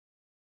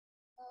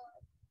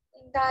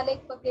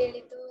 ಗಾರ್ಲಿಕ್ ಬಗ್ಗೆ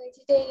ಹೇಳಿದ್ದು,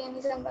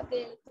 ವೆಜಿಟೇರಿಯನಿಸಮ್ ಬಗ್ಗೆ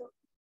ಹೇಳಿದ್ದು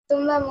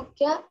ತುಂಬಾ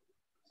ಮುಖ್ಯ.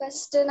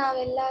 ಫಸ್ಟ್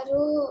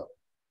ನಾವೆಲ್ಲರೂ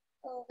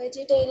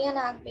ವೆಜಿಟೇರಿಯನ್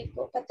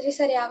ಆಗ್ಬೇಕು. ಪತ್ರಿ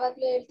ಸರ್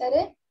ಯಾವಾಗ್ಲೂ ಹೇಳ್ತಾರೆ,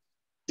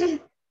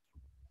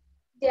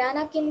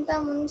 ಧ್ಯಾನಕ್ಕಿಂತ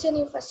ಮುಂಚೆ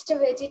ನೀವು ಫಸ್ಟ್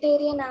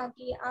ವೆಜಿಟೇರಿಯನ್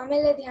ಆಗಿ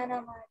ಆಮೇಲೆ ಧ್ಯಾನ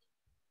ಮಾಡಿ,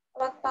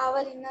 ಅವಾಗ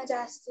ಪವರ್ ಇನ್ನ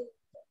ಜಾಸ್ತಿ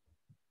ಇರುತ್ತೆ,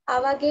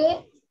 ಅವಾಗೇ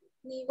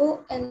ನೀವು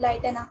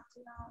ಎನ್ಲೈಟನ್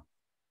ಆಗ್ತೀರಾ.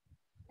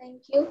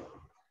 Thank you.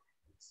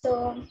 ಸೊ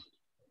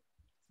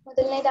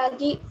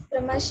ಮೊದಲನೇದಾಗಿ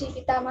ಬ್ರಹ್ಮಶ್ರೀ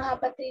ಪಿತಾಮಹ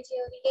ಪತ್ರಿಜಿ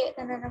ಅವರಿಗೆ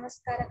ನನ್ನ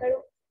ನಮಸ್ಕಾರಗಳು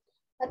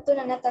ಮತ್ತು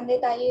ನನ್ನ ತಂದೆ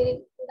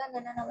ತಾಯಿಯರಿಗೂ ಕೂಡ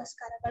ನನ್ನ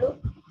ನಮಸ್ಕಾರಗಳು.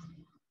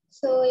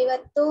 ಸೊ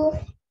ಇವತ್ತು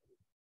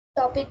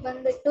ಟಾಪಿಕ್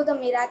ಬಂದ್ಬಿಟ್ಟು the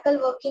miracle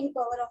working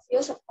power of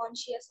your sub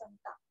conscious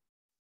ಅಂತ.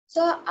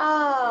 ಸೊ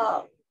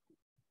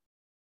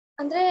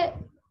ಅಂದ್ರೆ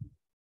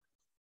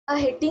ಆ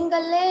ಹೆಡ್ಡಿಂಗ್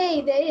ಅಲ್ಲೇ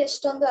ಇದೆ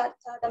ಎಷ್ಟೊಂದು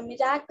ಅರ್ಥ, the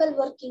miracle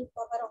working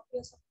power of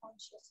your sub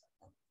conscious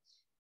ಅಂತ.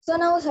 ಸೊ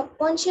ನಾವು ಸಬ್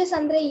ಕಾನ್ಶಿಯಸ್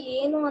ಅಂದ್ರೆ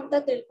ಏನು ಅಂತ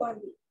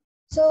ತಿಳ್ಕೊಂಡ್ವಿ.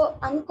 ಸೊ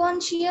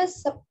ಅನ್ಕಾನ್ಶಿಯಸ್,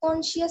 ಸಬ್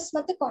ಕಾನ್ಶಿಯಸ್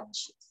ಮತ್ತೆ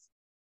ಕಾನ್ಶಿಯಸ್.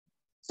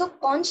 ಸೊ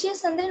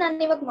ಕಾನ್ಶಿಯಸ್ ಅಂದ್ರೆ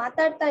ನಾನು ಇವಾಗ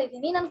ಮಾತಾಡ್ತಾ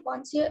ಇದ್ದೀನಿ, ನಾನು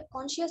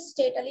ಕಾನ್ಶಿಯಸ್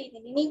ಸ್ಟೇಟ್ ಅಲ್ಲಿ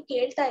ಇದ್ದೀನಿ, ನೀವು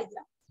ಕೇಳ್ತಾ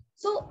ಇದ್ದೀರಾ.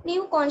 ಸೊ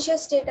ನೀವು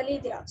ಕಾನ್ಶಿಯಸ್ ಸ್ಟೇಟ್ ಅಲ್ಲಿ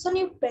ಇದ್ದೀರಾ. ಸೊ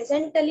ನೀವು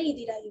ಪ್ರೆಸೆಂಟ್ ಅಲ್ಲಿ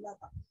ಇದ್ದೀರಾ.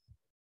 ಇವಾಗ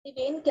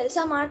ನೀವೇನ್ ಕೆಲಸ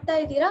ಮಾಡ್ತಾ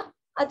ಇದ್ದೀರಾ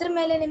ಅದ್ರ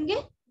ಮೇಲೆ ನಿಮ್ಗೆ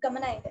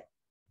ಗಮನ ಇದೆ.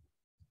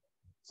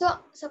 ಸೊ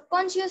ಸಬ್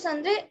ಕಾನ್ಶಿಯಸ್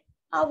ಅಂದ್ರೆ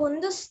ಆ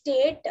ಒಂದು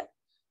ಸ್ಟೇಟ್,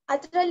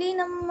 ಅದ್ರಲ್ಲಿ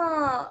ನಮ್ಮ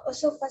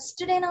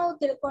ಫಸ್ಟ್ ಡೇ ನಾವು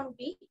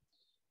ತಿಳ್ಕೊಂಡ್ವಿ,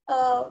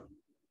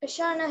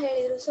 ವಿಷಯನ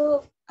ಹೇಳಿದ್ರು. ಸೊ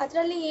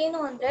ಅದ್ರಲ್ಲಿ ಏನು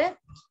ಅಂದ್ರೆ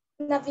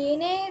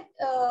ನಾವೇನೇ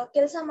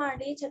ಕೆಲಸ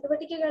ಮಾಡಿ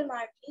ಚಟುವಟಿಕೆಗಳು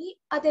ಮಾಡ್ಲಿ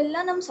ಅದೆಲ್ಲ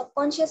ನಮ್ ಸಬ್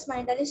ಕಾನ್ಶಿಯಸ್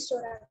ಮೈಂಡ್ ಅಲ್ಲಿ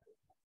ಸ್ಟೋರ್ ಆಗುತ್ತೆ.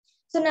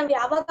 ಸೊ ನಾವ್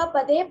ಯಾವಾಗ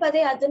ಪದೇ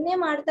ಪದೇ ಅದನ್ನೇ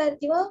ಮಾಡ್ತಾ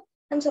ಇರ್ತೀವೋ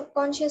ನಮ್ ಸಬ್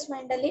ಕಾನ್ಶಿಯಸ್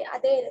ಮೈಂಡ್ ಅಲ್ಲಿ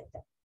ಅದೇ ಇರುತ್ತೆ.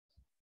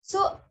 ಸೊ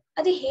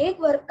ಅದು ಹೇಗ್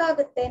ವರ್ಕ್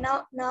ಆಗುತ್ತೆ,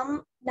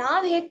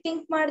 ನಾವ್ ಹೇಗ್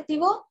ಥಿಂಕ್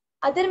ಮಾಡ್ತೀವೋ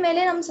ಅದ್ರ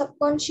ಮೇಲೆ ನಮ್ ಸಬ್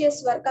ಕಾನ್ಶಿಯಸ್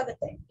ವರ್ಕ್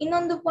ಆಗುತ್ತೆ.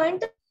 ಇನ್ನೊಂದು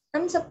ಪಾಯಿಂಟ್,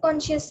 ನಮ್ ಸಬ್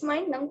ಕಾನ್ಶಿಯಸ್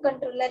ಮೈಂಡ್ ನಮ್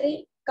ಕಂಟ್ರೋಲ್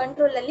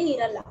ಅಲ್ಲಿ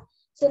ಇರಲ್ಲ.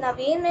 ಸೊ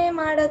ನಾವೇನೇ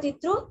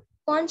ಮಾಡೋದಿದ್ರು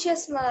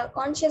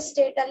ಕಾನ್ಶಿಯಸ್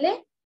ಸ್ಟೇಟ್ ಅಲ್ಲೇ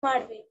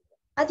ಮಾಡ್ಬೇಕು.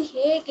 ಅದು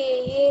ಹೇಗೆ,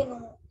 ಏನು,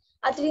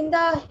 ಅದರಿಂದ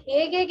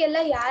ಹೇಗೆಲ್ಲ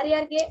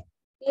ಯಾರ್ಯಾರಿಗೆ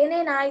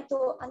ಏನೇನಾಯ್ತು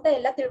ಅಂತ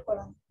ಎಲ್ಲ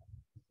ತಿಳ್ಕೊಳ್ಳೋಣ.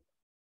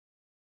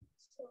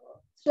 ಸೊ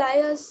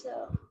ಫ್ಲೈಯರ್ಸ್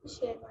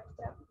ಶೇರ್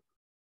ಮಾಡ್ತೀರಾ?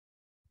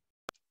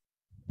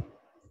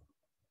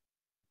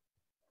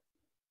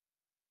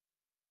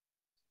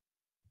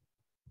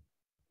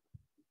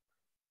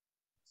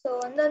 ಸೊ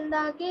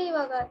ಒಂದೊಂದಾಗಿ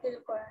ಇವಾಗ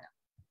ತಿಳ್ಕೊಳ್ಳೋಣ.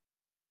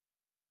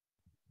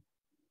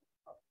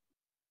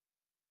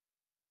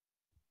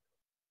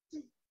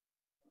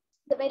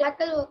 The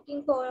miracle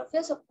working power of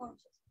your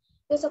subconscious.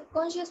 Your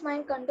subconscious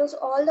mind controls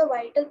all the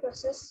vital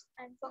process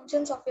and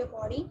functions of your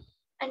body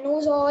and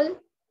knows all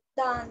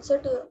the answer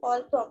to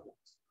all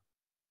problems.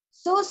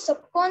 So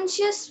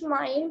subconscious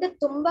mind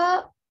ತುಂಬಾ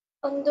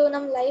ಒಂದು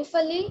ನಮ್ life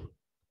ಅಲ್ಲಿ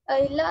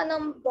ಇಲ್ಲ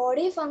ನಮ್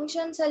body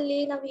functions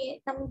ಅಲ್ಲಿ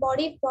ನಮ್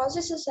body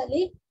processes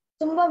ಅಲ್ಲಿ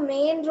ತುಂಬಾ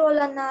ಮೇನ್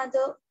ರೋಲ್ ಅನ್ನ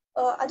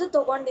ಅದು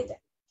ತಗೊಂಡಿದೆ.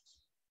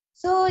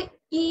 ಸೊ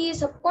ಈ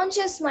ಸಬ್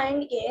ಕಾನ್ಶಿಯಸ್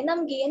ಮೈಂಡ್ಗೆ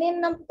ನಮ್ಗೆ ಏನೇನ್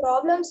ನಮ್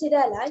ಪ್ರಾಬ್ಲಮ್ಸ್ ಇದೆ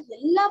ಅಲ್ಲ,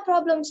 ಎಲ್ಲಾ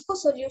ಪ್ರಾಬ್ಲಮ್ಸ್ಗೂ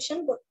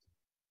ಸೊಲ್ಯೂಷನ್ ಗೊತ್ತು.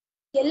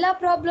 ಎಲ್ಲಾ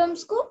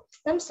ಪ್ರಾಬ್ಲಮ್ಸ್ಗೂ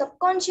ನಮ್ ಸಬ್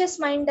ಕಾನ್ಶಿಯಸ್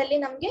ಮೈಂಡ್ ಅಲ್ಲಿ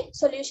ನಮ್ಗೆ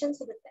ಸೊಲ್ಯೂಷನ್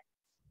ಸಿಗುತ್ತೆ.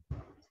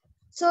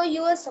 So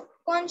your sub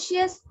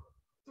conscious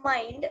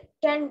mind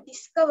can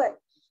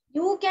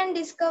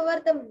discover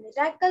the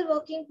miracle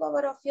working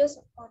power of your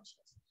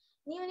subconscious.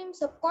 ನೀವು ನಿಮ್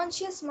ಸಬ್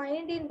ಕಾನ್ಶಿಯಸ್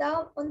ಮೈಂಡ್ ಇಂದ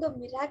ಒಂದು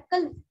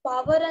ಮಿರಾಕಲ್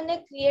ಪವರ್ ಅನ್ನೇ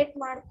ಕ್ರಿಯೇಟ್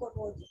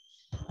ಮಾಡ್ಕೋಬಹುದು.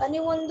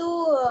 ನೀವೊಂದು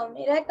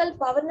ಮಿರಾಕಲ್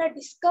ಪವರ್ ನ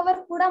ಡಿಸ್ಕವರ್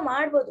ಕೂಡ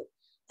ಮಾಡ್ಬೋದು.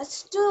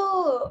 ಅಷ್ಟು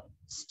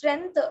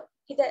ಸ್ಟ್ರೆಂತ್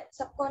ಇದೆ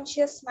ಸಬ್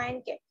ಕಾನ್ಶಿಯಸ್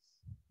ಮೈಂಡ್ಗೆ.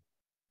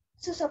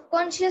 ಸೊ ಸಬ್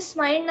ಕಾನ್ಶಿಯಸ್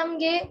ಮೈಂಡ್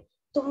ನಮ್ಗೆ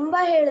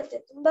ತುಂಬಾ ಹೇಳುತ್ತೆ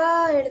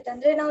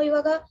ಅಂದ್ರೆ ನಾವು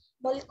ಇವಾಗ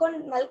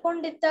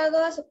ಮಲ್ಕೊಂಡಿದ್ದಾಗ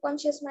ಸಬ್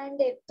ಕಾನ್ಶಿಯಸ್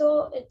ಮೈಂಡ್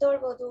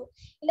ಎದ್ದೋಳ್ಬೋದು.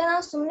 ಇಲ್ಲ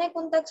ನಾವು ಸುಮ್ನೆ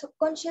ಕುಂತಾಗ ಸಬ್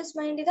ಕಾನ್ಶಿಯಸ್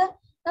ಮೈಂಡ್ ಇದ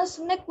ನಾವು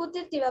ಸುಮ್ನೆ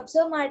ಕೂತಿರ್ತೀವಿ,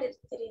 ಅಬ್ಸರ್ವ್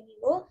ಮಾಡಿರ್ತೀರಿ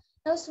ನೀವು.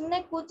 ನಾವು ಸುಮ್ನೆ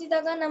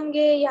ಕೂತಿದಾಗ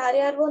ನಮ್ಗೆ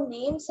ಯಾರ್ಯಾರೋ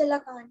ನೇಮ್ಸ್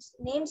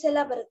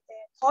ಎಲ್ಲ ಬರುತ್ತೆ,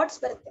 ಥಾಟ್ಸ್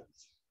ಬರುತ್ತೆ.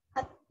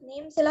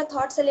 ನೇಮ್ಸ್ ಎಲ್ಲ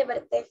ಥಾಟ್ಸ್ ಅಲ್ಲೇ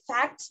ಬರುತ್ತೆ,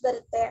 ಫ್ಯಾಕ್ಟ್ಸ್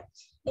ಬರುತ್ತೆ.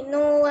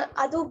 ಇನ್ನು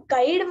ಅದು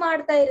ಗೈಡ್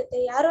ಮಾಡ್ತಾ ಇರುತ್ತೆ,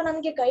 ಯಾರೋ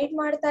ನಮ್ಗೆ ಗೈಡ್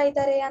ಮಾಡ್ತಾ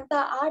ಇದ್ದಾರೆ ಅಂತ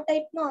ಆ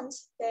ಟೈಪ್ನು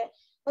ಅನ್ಸುತ್ತೆ.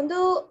 ಒಂದು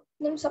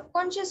ನಿಮ್ ಸಬ್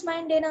ಕಾನ್ಶಿಯಸ್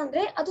ಮೈಂಡ್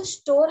ಏನಂದ್ರೆ ಅದು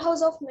ಸ್ಟೋರ್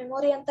ಹೌಸ್ ಆಫ್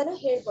ಮೆಮೊರಿ ಅಂತಾನು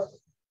ಹೇಳ್ಬೋದು.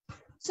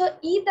 ಸೊ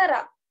ಈ ತರ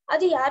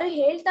ಅದು ಯಾರು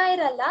ಹೇಳ್ತಾ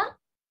ಇರಲ್ಲ,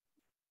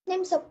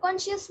 ನಿಮ್ ಸಬ್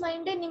ಕಾನ್ಶಿಯಸ್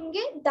ಮೈಂಡೇ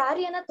ನಿಮ್ಗೆ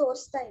ದಾರಿಯನ್ನ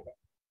ತೋರಿಸ್ತಾ ಇದೆ.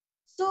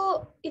 ಸೊ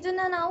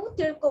ಇದನ್ನ ನಾವು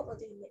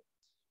ತಿಳ್ಕೊಬಹುದು ಇಲ್ಲಿ.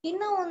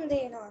 ಇನ್ನ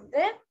ಒಂದೇನು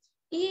ಅಂದ್ರೆ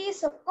ಈ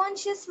ಸಬ್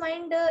ಕಾನ್ಶಿಯಸ್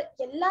ಮೈಂಡ್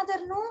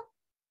ಎಲ್ಲಾದನ್ನು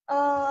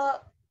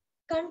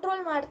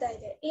ಕಂಟ್ರೋಲ್ ಮಾಡ್ತಾ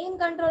ಇದೆ. ಏನ್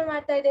ಕಂಟ್ರೋಲ್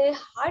ಮಾಡ್ತಾ ಇದೆ?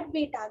 ಹಾರ್ಟ್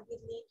ಬೀಟ್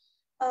ಆಗಿರ್ಲಿ,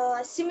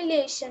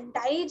 ಅಸಿಮಿಲೇಷನ್,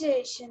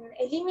 ಡೈಜೆಷನ್,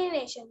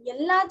 ಎಲಿಮಿನೇಷನ್,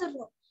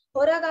 ಎಲ್ಲಾದ್ರೂ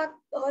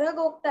ಹೊರಗ್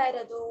ಹೋಗ್ತಾ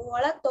ಇರೋದು,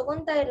 ಒಳಗ್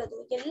ತಗೊಂತಾ ಇರೋದು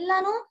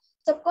ಎಲ್ಲಾನು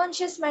ಸಬ್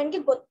ಕಾನ್ಶಿಯಸ್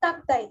ಮೈಂಡ್ಗೆ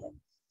ಗೊತ್ತಾಗ್ತಾ ಇದೆ.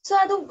 ಸೊ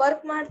ಅದು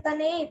ವರ್ಕ್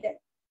ಮಾಡ್ತಾನೇ ಇದೆ.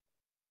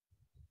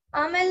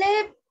 ಆಮೇಲೆ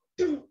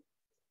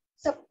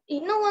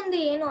ಇನ್ನೂ ಒಂದು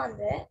ಏನು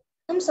ಅಂದ್ರೆ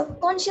ನಮ್ ಸಬ್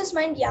ಕಾನ್ಶಿಯಸ್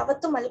ಮೈಂಡ್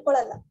ಯಾವತ್ತೂ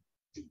ಮಲ್ಕೊಳಲ್ಲ,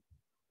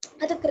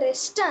 ಅದಕ್ಕೆ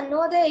ರೆಸ್ಟ್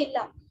ಅನ್ನೋದೇ ಇಲ್ಲ.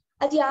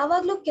 ಅದ್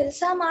ಯಾವಾಗ್ಲೂ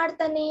ಕೆಲ್ಸ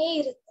ಮಾಡ್ತಾನೇ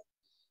ಇರುತ್ತೆ.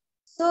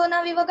 ಸೊ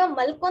ನಾವ್ ಇವಾಗ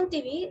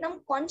ಮಲ್ಕೊಂತೀವಿ, ನಮ್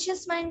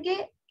ಕಾನ್ಶಿಯಸ್ ಮೈಂಡ್ಗೆ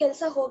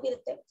ಕೆಲ್ಸ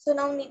ಹೋಗಿರುತ್ತೆ. ಸೊ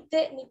ನಾವ್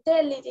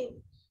ನಿದ್ದೆಯಲ್ಲಿದ್ದೀವಿ,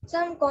 ಸೊ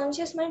ನಮ್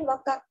ಕಾನ್ಶಿಯಸ್ ಮೈಂಡ್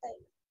ವರ್ಕ್ ಆಗ್ತಾ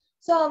ಇಲ್ಲ.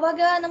 ಸೊ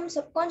ಅವಾಗ ನಮ್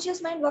ಸಬ್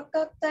ಕಾನ್ಶಿಯಸ್ ಮೈಂಡ್ ವರ್ಕ್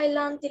ಆಗ್ತಾ ಇಲ್ಲ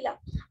ಅಂತಿಲ್ಲ,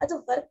 ಅದು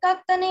ವರ್ಕ್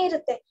ಆಗ್ತಾನೆ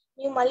ಇರುತ್ತೆ.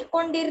 ನೀವ್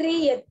ಮಲ್ಕೊಂಡಿರ್ರಿ,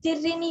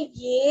 ಎದ್ದಿರ್ರಿ, ನೀವ್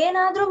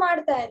ಏನಾದ್ರೂ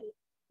ಮಾಡ್ತಾ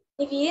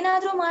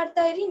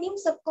ಇರಿ, ನಿಮ್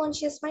ಸಬ್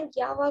ಕಾನ್ಶಿಯಸ್ ಮೈಂಡ್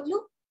ಯಾವಾಗ್ಲೂ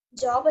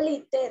ಜಾಬ್ ಅಲ್ಲಿ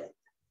ಇದ್ದೇ ಇರುತ್ತೆ.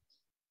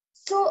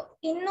 ಸೊ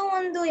ಇನ್ನೂ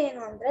ಒಂದು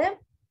ಏನು ಅಂದ್ರೆ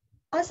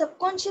ಆ ಸಬ್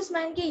ಕಾನ್ಶಿಯಸ್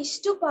ಮೈಂಡ್ಗೆ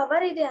ಇಷ್ಟು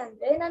ಪವರ್ ಇದೆ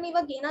ಅಂದ್ರೆ, ನಾನು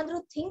ಇವಾಗ ಏನಾದ್ರೂ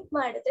ಥಿಂಕ್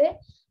ಮಾಡಿದ್ರೆ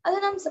ಅದು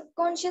ನಮ್ ಸಬ್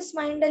ಕಾನ್ಶಿಯಸ್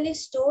ಮೈಂಡ್ ಅಲ್ಲಿ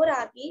ಸ್ಟೋರ್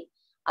ಆಗಿ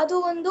ಅದು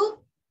ಒಂದು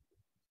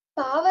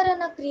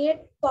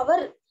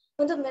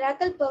ಒಂದು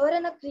ಮಿರಾಕಲ್ ಪವರ್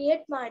ಅನ್ನ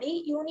ಕ್ರಿಯೇಟ್ ಮಾಡಿ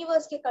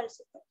ಯೂನಿವರ್ಸ್ಗೆ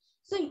ಕಳ್ಸುತ್ತೆ.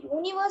 ಸೊ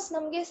ಯೂನಿವರ್ಸ್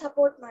ನಮ್ಗೆ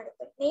ಸಪೋರ್ಟ್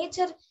ಮಾಡುತ್ತೆ.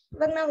 ನೇಚರ್,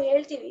 ಇವಾಗ ನಾವು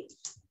ಹೇಳ್ತೀವಿ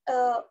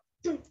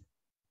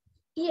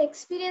ಈ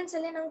ಎಕ್ಸ್ಪೀರಿಯನ್ಸ್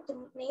ಅಲ್ಲಿ ನಂಗೆ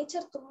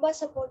ನೇಚರ್ ತುಂಬಾ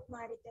ಸಪೋರ್ಟ್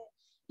ಮಾಡಿದೆ,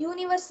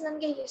 ಯೂನಿವರ್ಸ್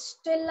ನನ್ಗೆ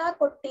ಎಷ್ಟೆಲ್ಲಾ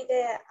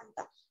ಕೊಟ್ಟಿದೆ ಅಂತ.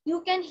 You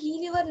can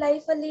heal your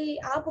life ಅಲ್ಲಿ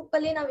ಆ ಬುಕ್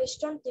ಅಲ್ಲಿ ನಾವ್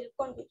ಎಷ್ಟೊಂದು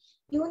ತಿಳ್ಕೊಂಡ್ವಿ.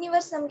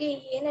 ಯೂನಿವರ್ಸ್ ನಮ್ಗೆ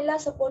ಏನೆಲ್ಲಾ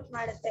ಸಪೋರ್ಟ್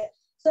ಮಾಡುತ್ತೆ.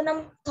 ಸೊ ನಮ್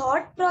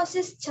ಥಾಟ್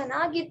ಪ್ರಾಸೆಸ್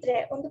ಚೆನ್ನಾಗಿದ್ರೆ,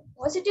 ಒಂದು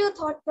ಪಾಸಿಟಿವ್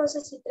ಥಾಟ್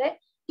ಪ್ರಾಸೆಸ್ ಇದ್ರೆ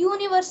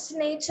ಯೂನಿವರ್ಸ್,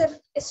 ನೇಚರ್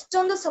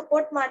ಎಷ್ಟೊಂದು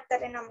ಸಪೋರ್ಟ್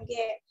ಮಾಡ್ತಾರೆ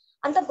ನಮ್ಗೆ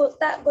ಅಂತ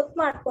ಗೊತ್ತು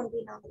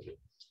ಮಾಡ್ಕೊಂಡ್ವಿ ನಾವು.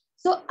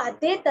 ಸೊ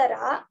ಅದೇ ತರ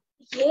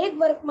ಹೇಗ್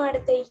ವರ್ಕ್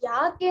ಮಾಡುತ್ತೆ,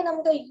 ಯಾಕೆ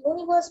ನಮ್ಗೆ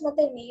ಯೂನಿವರ್ಸ್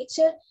ಮತ್ತೆ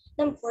ನೇಚರ್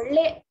ನಮ್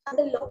ಒಳ್ಳೆ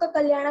ಅಂದ್ರೆ ಲೋಕ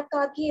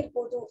ಕಲ್ಯಾಣಕ್ಕಾಗಿ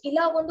ಇರ್ಬೋದು, ಇಲ್ಲ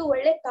ಒಂದು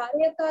ಒಳ್ಳೆ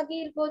ಕಾರ್ಯಕ್ಕಾಗಿ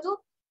ಇರ್ಬೋದು,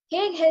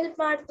 ಹೇಗ್ ಹೆಲ್ಪ್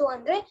ಮಾಡ್ತು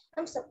ಅಂದ್ರೆ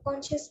ನಮ್ ಸಬ್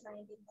ಕಾನ್ಶಿಯಸ್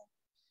ಮೈಂಡ್ ಇಂದ.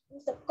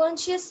 ಸಬ್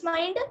ಕಾನ್ಶಿಯಸ್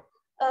ಮೈಂಡ್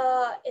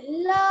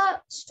ಎಲ್ಲಾ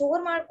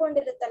ಸ್ಟೋರ್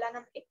ಮಾಡ್ಕೊಂಡಿರುತ್ತಲ್ಲ,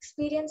 ನಮ್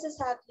ಎಕ್ಸ್ಪೀರಿಯನ್ಸಸ್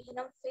ಆಗ್ಲಿ,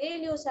 ನಮ್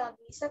ಫೇಲ್ಯೂರ್ಸ್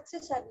ಆಗ್ಲಿ,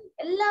 ಸಕ್ಸಸ್ ಆಗ್ಲಿ,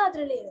 ಎಲ್ಲಾ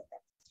ಅದ್ರಲ್ಲಿ ಇರುತ್ತೆ.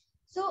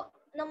 ಸೊ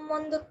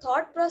ನಮ್ಮೊಂದು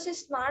ಥಾಟ್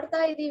ಪ್ರೊಸೆಸ್ ಮಾಡ್ತಾ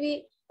ಇದೀವಿ,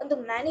 ಒಂದು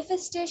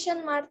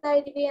ಮ್ಯಾನಿಫೆಸ್ಟೇಷನ್ ಮಾಡ್ತಾ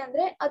ಇದೀವಿ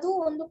ಅಂದ್ರೆ ಅದು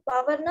ಒಂದು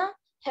ಪವರ್ನ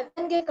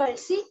ಹೆವನ್ಗೆ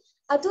ಕಳ್ಸಿ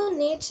ಅದು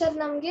ನೇಚರ್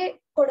ನಮ್ಗೆ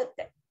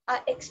ಕೊಡುತ್ತೆ, ಆ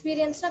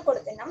ಎಕ್ಸ್ಪೀರಿಯನ್ಸ್ ನ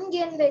ಕೊಡುತ್ತೆ. ನಮ್ಗೆ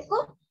ಏನ್ ಬೇಕೋ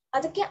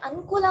ಅದಕ್ಕೆ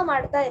ಅನುಕೂಲ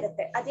ಮಾಡ್ತಾ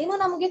ಇರುತ್ತೆ. ಅದೇನು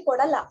ನಮ್ಗೆ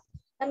ಕೊಡಲ್ಲ,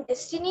 ನಮ್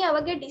ಡೆಸ್ಟಿನಿ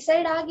ಅವಾಗೆ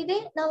ಡಿಸೈಡ್ ಆಗಿದೆ,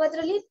 ನಾವ್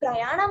ಅದ್ರಲ್ಲಿ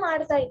ಪ್ರಯಾಣ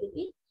ಮಾಡ್ತಾ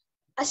ಇದೀವಿ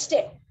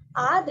ಅಷ್ಟೇ.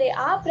 ಆದ್ರೆ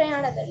ಆ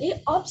ಪ್ರಯಾಣದಲ್ಲಿ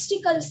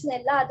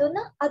ಆಬ್ಸ್ಟಿಕಲ್ಸ್ನೆಲ್ಲ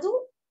ಅದು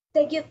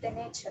ತೆಗೆಯುತ್ತೆ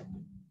ನೇಚರ್.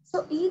 ಸೊ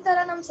ಈ ತರ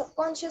ನಮ್ ಸಬ್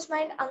ಕಾನ್ಶಿಯಸ್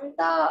ಮೈಂಡ್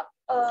ಅಂತ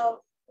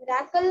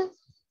ಮಿರಾಕಲ್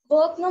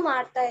ವರ್ಕ್ನು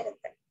ಮಾಡ್ತಾ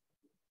ಇರುತ್ತೆ.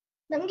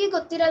 ನಮ್ಗೆ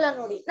ಗೊತ್ತಿರಲ್ಲ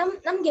ನೋಡಿ,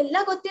 ನಮ್ಗೆಲ್ಲ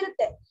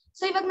ಗೊತ್ತಿರುತ್ತೆ.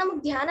 ಸೊ ಇವಾಗ ನಮ್ಗ್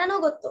ಧ್ಯಾನನೂ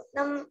ಗೊತ್ತು.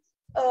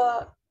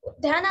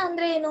 ಧ್ಯಾನ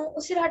ಅಂದ್ರೆ ಏನು?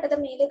 ಉಸಿರಾಟದ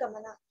ಮೇಲೆ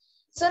ಗಮನ.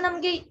 ಸೊ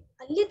ನಮ್ಗೆ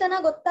ಅಲ್ಲಿ ತನ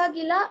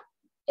ಗೊತ್ತಾಗಿಲ್ಲ,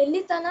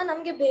 ಎಲ್ಲಿ ತನ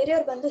ನಮ್ಗೆ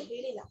ಬೇರೆಯವ್ರು ಬಂದು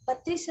ಹೇಳಿಲ್ಲ.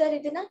 ಪತ್ರಿ ಸರ್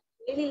ಇದನ್ನ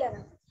ಹೇಳಿಲ್ಲ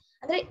ನಮ್ಗೆ,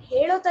 ಅಂದ್ರೆ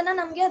ಹೇಳೋ ತನ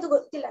ನಮ್ಗೆ ಅದು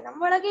ಗೊತ್ತಿಲ್ಲ,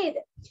 ನಮ್ಮೊಳಗೆ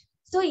ಇದೆ.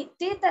 ಸೊ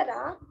ಇದೇ ತರ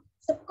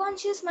ಸಬ್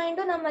ಕಾನ್ಶಿಯಸ್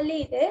ಮೈಂಡು ನಮ್ಮಲ್ಲಿ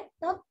ಇದೆ.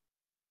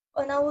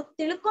 ನಾವು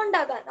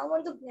ತಿಳ್ಕೊಂಡಾಗ,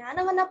 ನಾವೊಂದು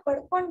ಜ್ಞಾನವನ್ನ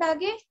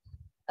ಪಡ್ಕೊಂಡಾಗೆ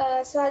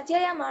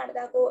ಸ್ವಾಧ್ಯಾಯ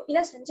ಮಾಡಿದಾಗೋ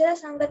ಇಲ್ಲ ಸಂಚಾರ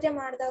ಸಾಂಗತ್ಯ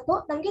ಮಾಡಿದಾಗೋ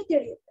ನಮ್ಗೆ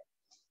ತಿಳಿಯುತ್ತೆ.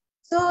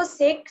 ಸೊ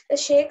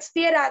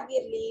ಶೇಕ್ಸ್ಪಿಯರ್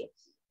ಆಗಿರ್ಲಿ,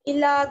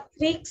 ಇಲ್ಲ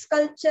ಗ್ರೀಕ್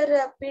ಸ್ಕಲ್ಪ್ಚರ್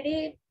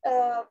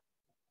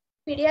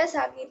ಪಿಡಿಯಾಸ್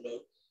ಆಗಿರ್ಲಿ,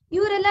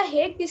 ಇವರೆಲ್ಲ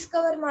ಹೇಗ್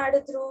ಡಿಸ್ಕವರ್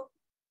ಮಾಡಿದ್ರು?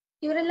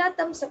 ಇವರೆಲ್ಲ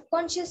ತಮ್ಮ ಸಬ್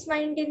ಕಾನ್ಶಿಯಸ್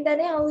ಮೈಂಡ್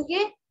ಇಂದಾನೆ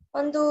ಅವ್ರಿಗೆ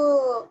ಒಂದು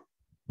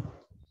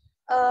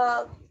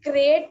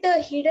ಗ್ರೇಟ್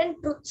ಹಿಡನ್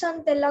ಟ್ರುತ್ಸ್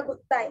ಅಂತೆಲ್ಲ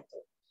ಗೊತ್ತಾಯ್ತು.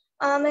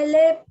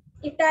 ಆಮೇಲೆ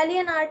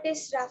ಇಟಾಲಿಯನ್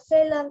ಆರ್ಟಿಸ್ಟ್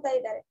ರಾಫೆಲ್ ಅಂತ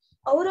ಇದ್ದಾರೆ,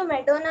 ಅವರು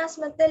ಮೆಡೋನಾಸ್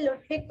ಮತ್ತೆ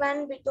ಲುಡ್ವಿಗ್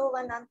ವ್ಯಾನ್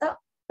ಬಿಟೋವನ್ ಅಂತ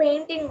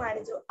ಪೇಂಟಿಂಗ್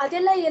ಮಾಡಿದ್ರು.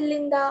 ಅದೆಲ್ಲ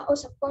ಎಲ್ಲಿಂದ? ಅವ್ರ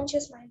ಸಬ್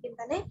ಕಾನ್ಶಿಯಸ್ ಮೈಂಡ್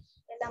ಇಂದಾನೆ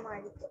ಎಲ್ಲ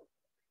ಮಾಡಿದ್ರು.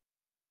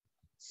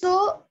 ಸೊ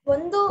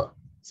ಒಂದು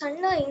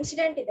ಸಣ್ಣ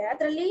ಇನ್ಸಿಡೆಂಟ್ ಇದೆ,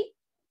 ಅದ್ರಲ್ಲಿ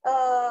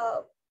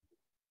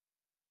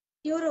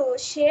ಇವರು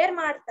ಶೇರ್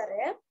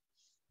ಮಾಡ್ತಾರೆ.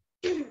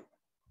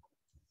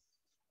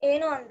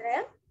 ಏನು ಅಂದ್ರೆ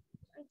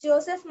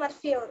ಜೋಸೆಫ್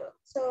ಮರ್ಫಿ ಅವರು.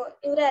 ಸೊ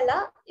ಇವರೆಲ್ಲ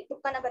ಈ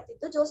ಬುಕ್ಕನ್ನ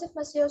ಬರ್ತಿದ್ದು ಜೋಸೆಫ್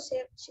ಮರ್ಫಿ ಅವರು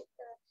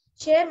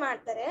ಶೇರ್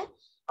ಮಾಡ್ತಾರೆ.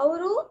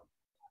 ಅವರು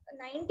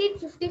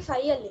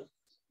 1955 ಅಲ್ಲಿ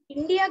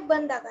ಇಂಡಿಯಾಗ್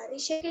ಬಂದಾಗ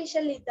ರಿಷಿಕೇಶ್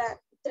ಅಲ್ಲಿ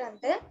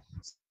ಇದ್ರಂತೆ.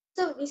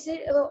 ಸೊ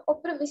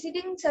ಒಬ್ರು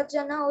ವಿಸಿಟಿಂಗ್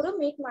ಸರ್ಜನ್ ಅವರು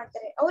ಮೀಟ್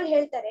ಮಾಡ್ತಾರೆ. ಅವ್ರು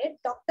ಹೇಳ್ತಾರೆ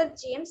ಡಾಕ್ಟರ್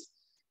ಜೇಮ್ಸ್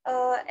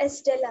ಎಸ್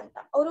ಡೆಲ್ ಅಂತ.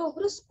 ಅವರು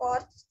ಒಬ್ರು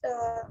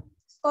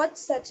ಸ್ಕಾಚ್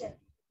ಸರ್ಜನ್,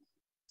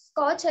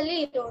 ಸ್ಕಾಚ್ ಅಲ್ಲಿ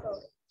ಇರೋರು.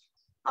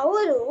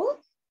 ಅವರು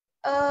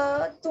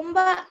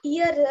ತುಂಬಾ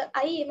ಇಯರ್,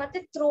 ಐ ಮತ್ತೆ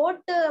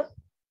ಥ್ರೋಟ್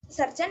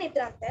ಸರ್ಜನ್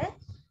ಇದ್ರಂತೆ.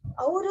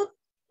 ಅವರು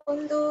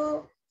ಒಂದು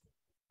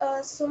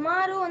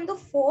ಸುಮಾರು ಒಂದು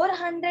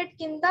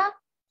 400ಕ್ಕಿಂತ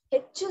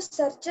ಹೆಚ್ಚು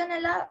ಸರ್ಜನ್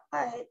ಎಲ್ಲ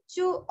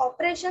ಹೆಚ್ಚು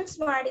ಆಪರೇಷನ್ಸ್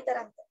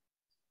ಮಾಡಿದಾರಂತೆ.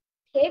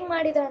 ಹೇಗ್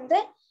ಮಾಡಿದಾರಂದ್ರೆ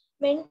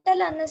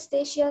ಮೆಂಟಲ್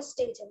ಅನಸ್ತೇಷಿಯಾ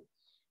ಸ್ಟೇಜ್ ಅಲ್ಲಿ.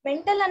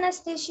 ಮೆಂಟಲ್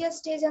ಅನಸ್ತೇಷಿಯಾ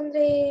ಸ್ಟೇಜ್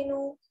ಅಂದ್ರೆ ಏನು?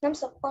 ನಮ್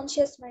ಸಬ್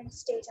ಕಾನ್ಶಿಯಸ್ ಮೈಂಡ್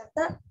ಸ್ಟೇಜ್ ಅಂತ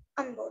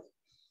ಅನ್ಬೋದು.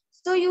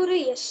 ಸೊ ಇವರು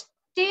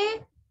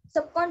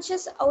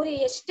ಅವ್ರು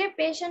ಎಷ್ಟು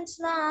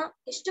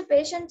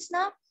ಪೇಷಂಟ್ಸ್ ನ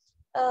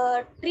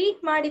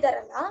ಟ್ರೀಟ್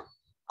ಮಾಡಿದಾರಲ್ಲ,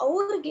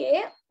 ಅವ್ರಿಗೆ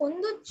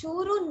ಒಂದು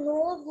ಚೂರು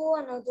ನೋವು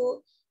ಅನ್ನೋದು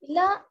ಇಲ್ಲ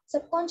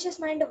ಸಬ್ ಕಾನ್ಶಿಯಸ್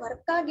ಮೈಂಡ್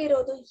ವರ್ಕ್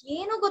ಆಗಿರೋದು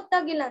ಏನು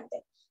ಗೊತ್ತಾಗಿಲ್ಲ ಅಂತೆ.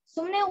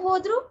 ಸುಮ್ನೆ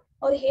ಹೋದ್ರು,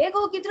 ಅವ್ರು ಹೇಗ್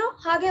ಹೋಗಿದ್ರು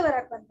ಹಾಗೆ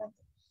ಹೊರಗ್ ಬಂದಂತೆ.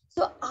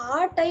 ಸೊ ಆ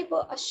ಟೈಪ್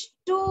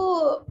ಅಷ್ಟು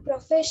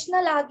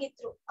ಪ್ರೊಫೆಷನಲ್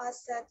ಆಗಿದ್ರು ಆ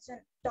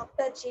ಸರ್ಜನ್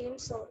ಡಾಕ್ಟರ್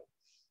ಜೇಮ್ಸ್ ಅವರು.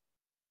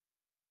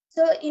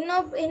 ಸೊ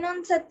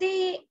ಇನ್ನೊಂದ್ಸತಿ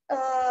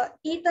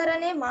ಈ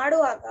ತರನೇ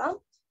ಮಾಡುವಾಗ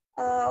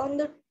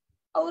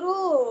ಅವರು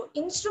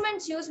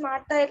ಇನ್ಸ್ಟ್ರೂಮೆಂಟ್ಸ್ ಯೂಸ್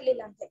ಮಾಡ್ತಾ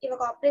ಇರ್ಲಿಲ್ಲ ಅಂತೆ.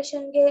 ಇವಾಗ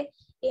ಆಪರೇಷನ್ಗೆ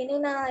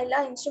ಏನೇನ ಎಲ್ಲ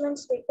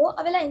ಇನ್ಸ್ಟ್ರೂಮೆಂಟ್ಸ್ ಬೇಕು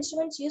ಅವೆಲ್ಲ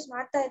ಇನ್ಸ್ಟ್ರೂಮೆಂಟ್ಸ್ ಯೂಸ್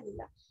ಮಾಡ್ತಾ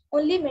ಇರ್ಲಿಲ್ಲ.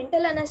 ಓನ್ಲಿ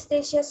ಮೆಂಟಲ್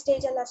ಅನಸ್ತೇಷಿಯಾ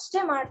ಸ್ಟೇಜ್ ಅಲ್ಲಿ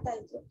ಅಷ್ಟೇ ಮಾಡ್ತಾ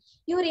ಇದ್ರು.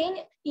 ಇವ್ರು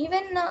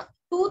ಈವನ್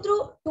 2 to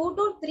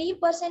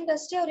 3%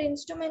 ಅಷ್ಟೇ ಅವ್ರು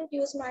ಇನ್ಸ್ಟ್ರೂಮೆಂಟ್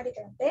ಯೂಸ್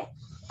ಮಾಡಿದ್ರಂತೆ.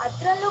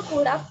 ಅದ್ರಲ್ಲೂ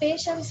ಕೂಡ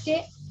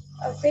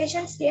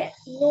ಪೇಷಂಟ್ಸ್ಗೆ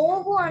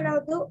ನೋವು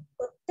ಅನ್ನೋದು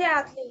ಗೊತ್ತೇ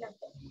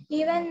ಆಗ್ಲಿಲ್ಲಂತೆ.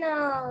 ಈವನ್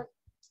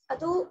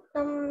ಅದು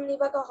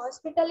ಇವಾಗ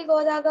ಹಾಸ್ಪಿಟಲ್ಗೆ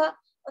ಹೋದಾಗ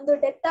ಒಂದು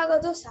ಡೆತ್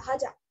ಆಗೋದು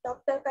ಸಹಜ,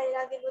 ಡಾಕ್ಟರ್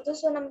ಕೈಲಾಗಿರ್ಬೋದು.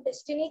 ಸೊ ನಮ್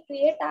ಡೆಸ್ಟಿನಿ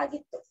ಕ್ರಿಯೇಟ್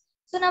ಆಗಿತ್ತು,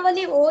 ಸೊ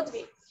ನಾವಲ್ಲಿ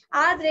ಹೋದ್ವಿ.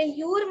 ಆದ್ರೆ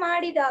ಇವ್ರು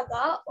ಮಾಡಿದಾಗ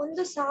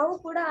ಒಂದು ಸಾವು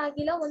ಕೂಡ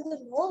ಆಗಿಲ್ಲ, ಒಂದು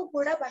ನೋವು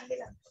ಕೂಡ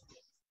ಬಂದಿಲ್ಲ ಅಂತ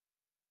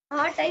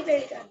ಆ ಟೈಪ್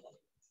ಹೇಳಿದ್ರಂತೆ.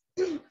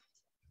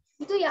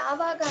 ಇದು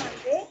ಯಾವಾಗ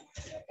ಅಂದ್ರೆ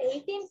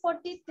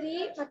 1843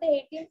 ಮತ್ತೆ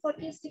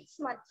 1846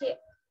 ಮಧ್ಯೆ.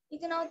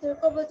 ಇದು ನಾವು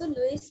ತಿಳ್ಕೊಬಹುದು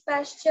ಲೂಯಿಸ್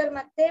ಪ್ಯಾಶ್ಚರ್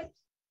ಮತ್ತೆ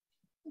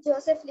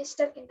ಜೋಸೆಫ್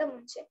ಲಿಸ್ಟರ್ಗಿಂತ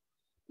ಮುಂಚೆ.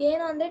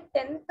 ಏನು ಅಂದ್ರೆ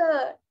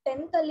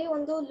 10th ಅಲ್ಲಿ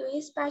ಒಂದು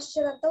ಲೂಯಿಸ್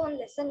ಪ್ಯಾಶ್ಚರ್ ಅಂತ ಒಂದು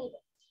ಲೆಸನ್ ಇದೆ.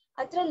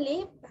 ಅದ್ರಲ್ಲಿ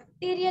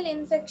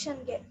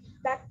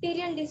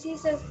ಬ್ಯಾಕ್ಟೀರಿಯಲ್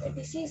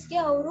ಡಿಸೀಸ್ಗೆ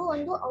ಅವರು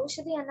ಒಂದು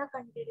ಔಷಧಿಯನ್ನ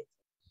ಕಂಡುಹಿಡಿದ್ರು.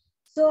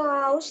 ಸೊ ಆ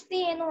ಔಷಧಿ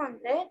ಏನು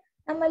ಅಂದ್ರೆ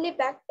ನಮ್ಮಲ್ಲಿ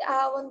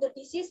ಒಂದು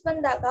ಡಿಸೀಸ್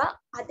ಬಂದಾಗ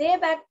ಅದೇ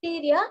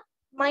ಬ್ಯಾಕ್ಟೀರಿಯಾ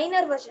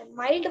ಮೈಲ್ಡ್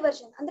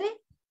ವರ್ಷನ್ ಅಂದ್ರೆ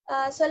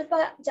ಸ್ವಲ್ಪ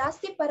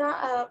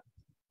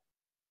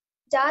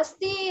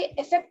ಜಾಸ್ತಿ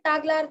ಎಫೆಕ್ಟ್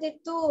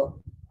ಆಗ್ಲಾರ್ದಿತ್ತು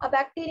ಆ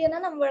ಬ್ಯಾಕ್ಟೀರಿಯಾನ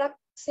ನಮ್ ಒಳಗ್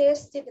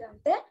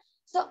ಸೇರಿಸ್ತಿದ್ರಂತೆ.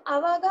 ಸೊ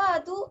ಅವಾಗ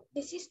ಅದು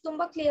ಡಿಸೀಸ್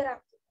ತುಂಬಾ ಕ್ಲಿಯರ್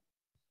ಆಗ್ತಿತ್ತು.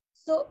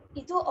 ಸೊ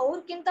ಇದು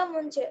ಅವ್ರಕ್ಕಿಂತ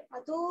ಮುಂಚೆ,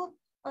 ಅದು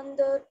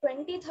ಒಂದು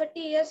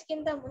 20-30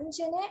 ಇಯರ್ಸ್ಗಿಂತ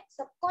ಮುಂಚೆನೆ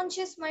ಸಬ್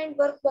ಕಾನ್ಶಿಯಸ್ ಮೈಂಡ್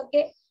ವರ್ಕ್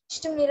ಬಗ್ಗೆ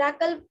ಇಷ್ಟು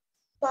ಮಿರಾಕಲ್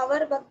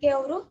ಪವರ್ ಬಗ್ಗೆ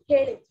ಅವರು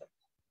ಹೇಳಿದ್ರು.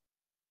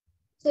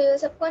 So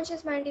sub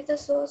conscious mind is the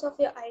source of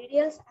your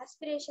ideals,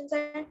 aspirations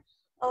and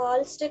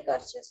ಆಲ್ಸ್ಟಿಕ್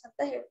ಅರ್ಚಸ್ ಅಂತ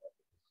ಹೇಳ್ಬೋದು.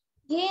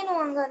 ಏನು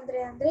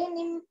ಹಂಗಂದ್ರೆ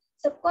ನಿಮ್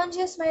ಸಬ್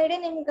ಕಾನ್ಶಿಯಸ್ ಮೈಂಡ್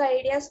ನಿಮ್ಗೆ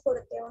ಐಡಿಯಾಸ್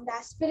ಕೊಡುತ್ತೆ, ಒಂದು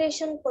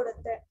ಆಸ್ಪಿರೇಷನ್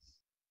ಕೊಡುತ್ತೆ,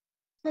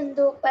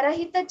 ಒಂದು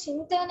ಪರಹಿತ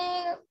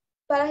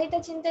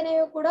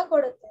ಚಿಂತನೆಯು ಕೂಡ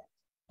ಕೊಡುತ್ತೆ.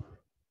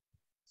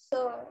 So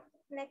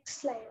next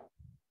slide.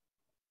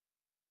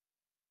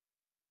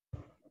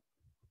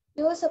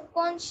 Your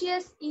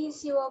subconscious is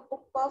your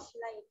book of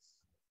life.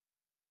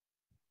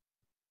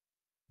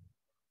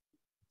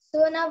 So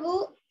ನಾವು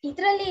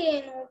ಇದ್ರಲ್ಲಿ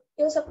ಏನು,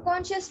 your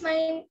subconscious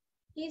mind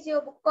is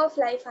your book of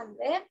life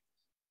ಅಂದ್ರೆ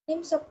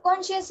ನಿಮ್ ಸಬ್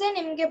ಕಾನ್ಶಿಯಸ್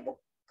ನಿಮ್ಗೆ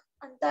ಬುಕ್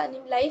ಅಂತ,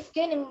 ನಿಮ್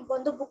ಲೈಫ್ಗೆ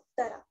ಒಂದು ಬುಕ್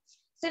ತರ.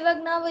 ಸೊ ಇವಾಗ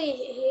ನಾವು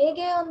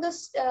ಹೇಗೆ ಒಂದು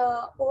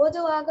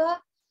ಓದುವಾಗ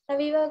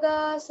ನಾವಿವಾಗ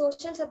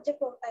ಸೋಷಿಯಲ್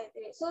ಸಬ್ಜೆಕ್ಟ್ ಓದ್ತಾ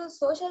ಇದ್ದೀವಿ. ಸೊ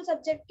ಸೋಷಿಯಲ್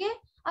ಸಬ್ಜೆಕ್ಟ್ಗೆ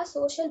ಆ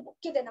ಸೋಷಿಯಲ್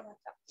ಬುಕ್ ಇದೆ ನಮ್ಮ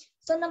ಹತ್ರ.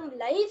 ಸೊ ನಮ್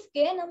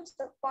ಲೈಫ್ಗೆ ನಮ್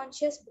ಸಬ್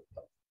ಕಾನ್ಶಿಯಸ್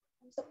ಬುಕ್,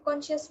 ಸಬ್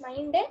ಕಾನ್ಶಿಯಸ್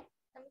ಮೈಂಡೇ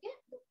ನಮ್ಗೆ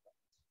ಬುಕ್.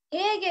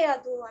 ಹೇಗೆ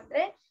ಅದು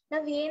ಅಂದ್ರೆ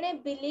ನಾವ್ ಏನೇ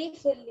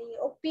ಬಿಲೀಫ್ ಇರ್ಲಿ,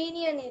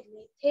 ಒಪಿನಿಯನ್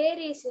ಇರ್ಲಿ,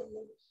 ಥೇರೀಸ್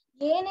ಇರ್ಲಿ,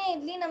 ಏನೇ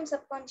ಇರ್ಲಿ ನಮ್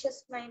ಸಬ್ ಕಾನ್ಶಿಯಸ್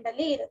ಮೈಂಡ್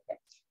ಅಲ್ಲಿ ಇರುತ್ತೆ.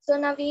 ಸೊ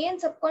ನಾವ್ ಏನ್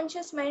ಸಬ್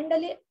ಕಾನ್ಶಿಯಸ್ ಮೈಂಡ್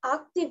ಅಲ್ಲಿ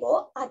ಆಗ್ತೀವೋ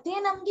ಅದೇ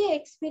ನಮ್ಗೆ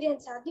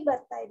ಎಕ್ಸ್ಪೀರಿಯನ್ಸ್ ಆಗಿ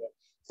ಬರ್ತಾ ಇದೆ.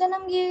 ಸೊ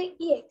ನಮ್ಗೆ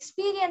ಈ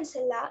ಎಕ್ಸ್ಪೀರಿಯನ್ಸ್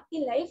ಎಲ್ಲ ಈ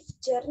ಲೈಫ್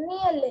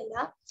ಜರ್ನಿಯಲ್ಲೆಲ್ಲ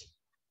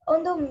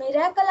ಒಂದು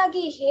ಮಿರಾಕಲ್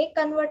ಆಗಿ ಹೇಗ್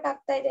ಕನ್ವರ್ಟ್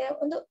ಆಗ್ತಾ ಇದೆ.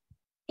 ಒಂದು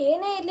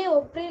ಏನೇ ಇರ್ಲಿ,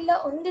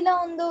 ಒಂದಿಲ್ಲ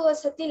ಒಂದು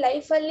ಸತಿ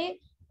ಲೈಫ್ ಅಲ್ಲಿ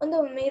ಒಂದು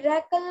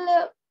ಮಿರಾಕಲ್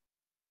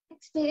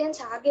ಎಕ್ಸ್ಪೀರಿಯನ್ಸ್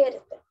ಆಗೇ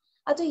ಇರುತ್ತೆ.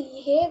 ಅದು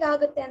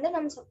ಹೇಗಾಗುತ್ತೆ ಅಂದ್ರೆ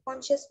ನಮ್ ಸಬ್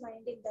ಕಾನ್ಶಿಯಸ್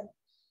ಮೈಂಡ್ ಇಂದಾನೆ.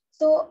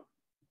 So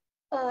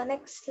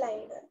next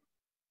slide.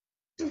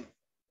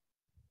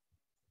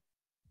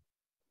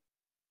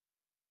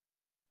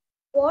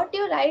 What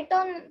you right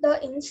on the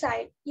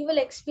inside you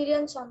will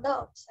experience on the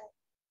outside.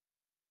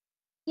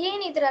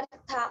 ಏನಿದ್ರ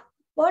ಅರ್ಥ?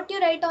 What you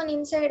right on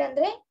inside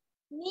ಅಂದ್ರೆ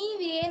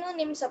ನೀವೇನು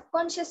ನಿಮ್ ಸಬ್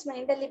ಕಾನ್ಶಿಯಸ್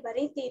ಮೈಂಡ್ ಅಲ್ಲಿ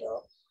ಬರೀತೀರೋ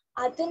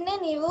ಅದನ್ನೇ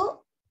ನೀವು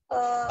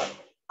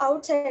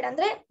ಔಟ್ಸೈಡ್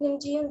ಅಂದ್ರೆ ನಿಮ್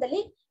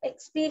ಜೀವನದಲ್ಲಿ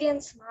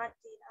ಎಕ್ಸ್ಪೀರಿಯನ್ಸ್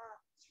ಮಾಡ್ತೀರಾ.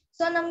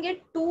 ಸೊ ನಮ್ಗೆ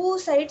 2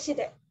 ಸೈಡ್ಸ್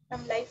ಇದೆ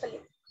ನಮ್ ಲೈಫ್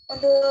ಅಲ್ಲಿ.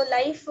 ಒಂದು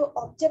ಲೈಫ್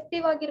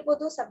ಆಬ್ಜೆಕ್ಟಿವ್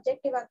ಆಗಿರ್ಬೋದು,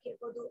 ಸಬ್ಜೆಕ್ಟಿವ್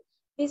ಆಗಿರ್ಬೋದು,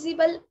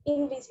 visible,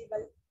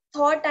 invisible,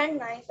 thought and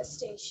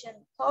manifestation,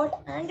 thought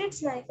and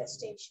it's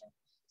manifestation.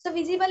 So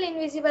visible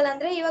invisible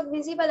ಅಂದ್ರೆ, ಇವಾಗ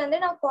ವಿಸಿಬಲ್ ಅಂದ್ರೆ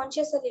ನಾವು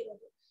ಕಾನ್ಶಿಯಸ್ ಅಲ್ಲಿ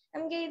ಇರೋದು,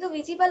 ನಮ್ಗೆ ಇದು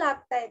ವಿಸಿಬಲ್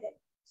ಆಗ್ತಾ ಇದೆ,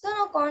 ಸೊ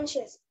ನಾವು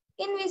ಕಾನ್ಶಿಯಸ್.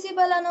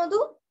 ಇನ್ವಿಸಿಬಲ್ ಅನ್ನೋದು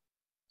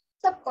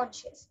ಸಬ್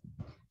ಕಾನ್ಶಿಯಸ್.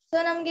 ಸೊ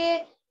ನಮ್ಗೆ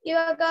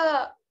ಇವಾಗ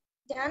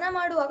ಧ್ಯಾನ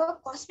ಮಾಡುವಾಗ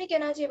ಕಾಸ್ಮಿಕ್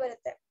ಎನರ್ಜಿ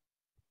ಬರುತ್ತೆ,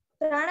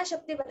 ಪ್ರಾಣ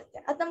ಶಕ್ತಿ ಬರುತ್ತೆ,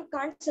 ಅದ್ ನಮ್ಗೆ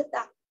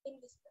ಕಾಣಿಸುತ್ತಾ?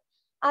 ಇನ್ವಿಸಿಬಲ್.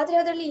 ಆದ್ರೆ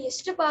ಅದ್ರಲ್ಲಿ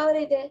ಎಷ್ಟು ಪವರ್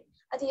ಇದೆ,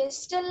 ಅದು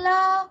ಎಷ್ಟೆಲ್ಲ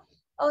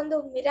ಒಂದು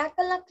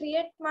ಮಿರಾಕಲ್ ನ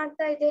ಕ್ರಿಯೇಟ್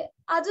ಮಾಡ್ತಾ ಇದೆ,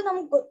 ಅದು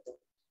ನಮ್ಗೆ ಗೊತ್ತು.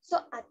 ಸೊ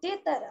ಅದೇ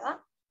ತರ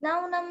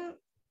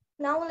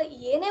ನಾವು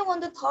ಏನೇ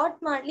ಒಂದು ಥಾಟ್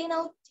ಮಾಡ್ಲಿ,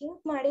 ನಾವು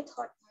ಥಿಂಕ್ ಮಾಡಿ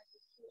ಥಾಟ್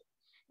ಮಾಡ್ತೀವಿ.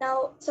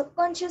 ನಾವು ಸಬ್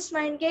ಕಾನ್ಶಿಯಸ್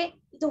ಮೈಂಡ್ಗೆ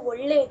ಇದು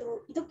ಒಳ್ಳೇದು,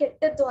 ಇದು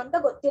ಕೆಟ್ಟದ್ದು ಅಂತ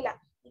ಗೊತ್ತಿಲ್ಲ.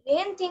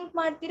 ನೀವೇನ್ ಥಿಂಕ್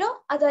ಮಾಡ್ತೀರೋ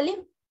ಅದಲ್ಲಿ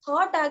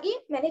ಥಾಟ್ ಆಗಿ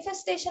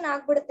ಮ್ಯಾನಿಫೆಸ್ಟೇಷನ್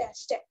ಆಗ್ಬಿಡುತ್ತೆ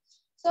ಅಷ್ಟೇ.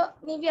 ಸೊ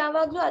ನೀವ್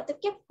ಯಾವಾಗ್ಲೂ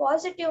ಅದಕ್ಕೆ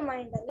ಪಾಸಿಟಿವ್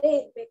ಮೈಂಡ್ ಅಲ್ಲೇ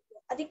ಇರ್ಬೇಕು.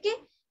 ಅದಕ್ಕೆ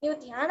ನೀವು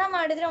ಧ್ಯಾನ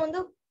ಮಾಡಿದ್ರೆ ಒಂದು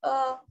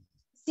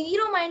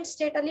ಝೀರೋ ಮೈಂಡ್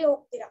ಸ್ಟೇಟ್ ಅಲ್ಲಿ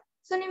ಹೋಗ್ತೀರಾ.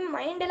 ಸೊ ನಿಮ್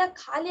ಮೈಂಡ್ ಎಲ್ಲ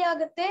ಖಾಲಿ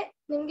ಆಗುತ್ತೆ,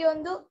 ನಿಮ್ಗೆ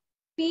ಒಂದು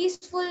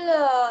ಪೀಸ್ಫುಲ್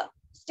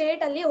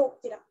ಸ್ಟೇಟ್ ಅಲ್ಲಿ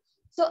ಹೋಗ್ತೀರಾ.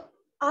 ಸೊ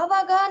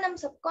ಆವಾಗ ನಮ್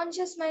ಸಬ್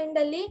ಕಾನ್ಶಿಯಸ್ ಮೈಂಡ್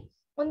ಅಲ್ಲಿ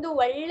ಒಂದು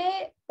ಒಳ್ಳೆ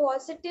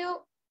ಪಾಸಿಟಿವ್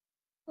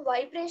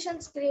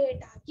ವೈಬ್ರೇಷನ್ಸ್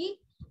ಕ್ರಿಯೇಟ್ ಆಗಿ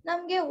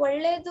ನಮ್ಗೆ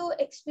ಒಳ್ಳೇದು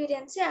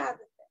ಎಕ್ಸ್ಪೀರಿಯನ್ಸೇ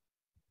ಆಗುತ್ತೆ.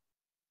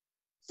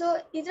 ಸೊ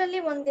ಇದರಲ್ಲಿ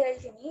ಒಂದ್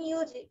ಹೇಳ್ತೀನಿ,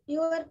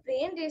 your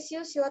brain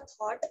receives your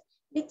thought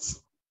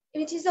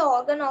which is the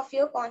organ of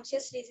your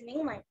conscious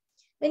reasoning mind.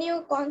 When your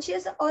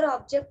conscious or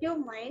objective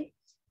mind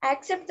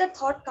accept the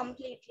thought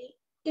completely,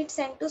 it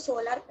sent to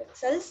solar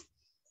plexus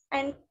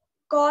and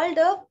called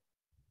the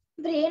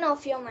brain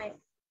of your mind.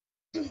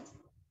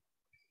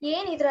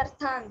 ಏನ್ ಇದ್ರ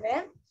ಅರ್ಥ ಅಂದ್ರೆ,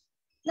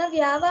 ನಾವ್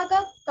ಯಾವಾಗ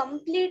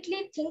completely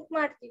think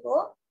ಮಾಡ್ತೀವೋ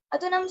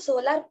ಅದು ನಮ್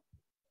solar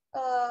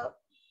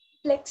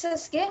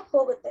ಪ್ಲೆಕ್ಸಸ್ಗೆ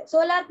ಹೋಗುತ್ತೆ.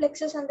 ಸೋಲಾರ್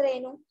ಪ್ಲೆಕ್ಸಸ್ ಅಂದ್ರೆ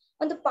ಏನು?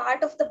 ಒಂದು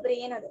ಪಾರ್ಟ್ ಆಫ್ ದ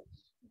ಬ್ರೈನ್. ಅದು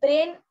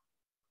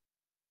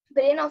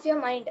ಬ್ರೈನ್ ಆಫ್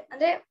ಯೋರ್ ಮೈಂಡ್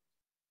ಅಂದ್ರೆ,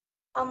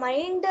 ಆ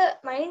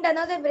ಮೈಂಡ್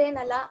ಅನ್ನೋದೇ ಬ್ರೈನ್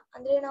ಅಲ್ಲ,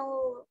 ಅಂದ್ರೆ ನಾವು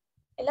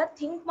ಎಲ್ಲ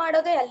ಥಿಂಕ್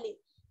ಮಾಡೋದೇ ಅಲ್ಲಿ.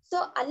 ಸೊ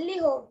ಅಲ್ಲಿ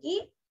ಹೋಗಿ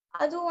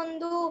ಅದು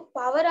ಒಂದು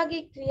ಪವರ್ ಆಗಿ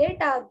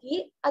ಕ್ರಿಯೇಟ್ ಆಗಿ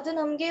ಅದು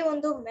ನಮ್ಗೆ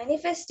ಒಂದು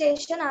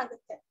ಮ್ಯಾನಿಫೆಸ್ಟೇಷನ್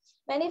ಆಗುತ್ತೆ.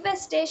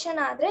 ಮ್ಯಾನಿಫೆಸ್ಟೇಷನ್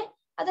ಆದ್ರೆ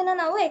ಅದನ್ನ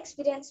ನಾವು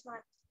ಎಕ್ಸ್ಪೀರಿಯನ್ಸ್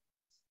ಮಾಡ್ತೀವಿ.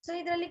 ಸೊ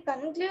ಇದರಲ್ಲಿ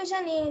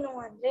ಕನ್ಕ್ಲೂಷನ್ ಏನು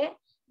ಅಂದ್ರೆ,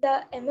 the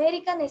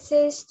American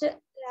ಎಸೇಯಿಸ್ಟ್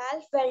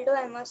Ralph Waldo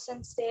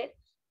Emerson said,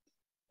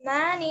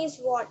 man is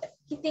what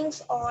he thinks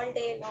all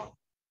day long.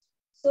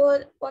 So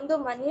ಒಂದು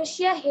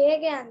ಮನುಷ್ಯ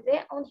ಹೇಗೆ ಅಂದ್ರೆ,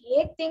 ಅವ್ನು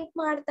ಹೇಗ್ ಥಿಂಕ್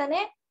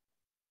ಮಾಡ್ತಾನೆ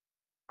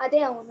ಅದೇ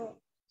ಅವನು.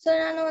 ಸೊ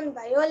ನಾನು ಒಂದು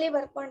ಬಯೋಲಿ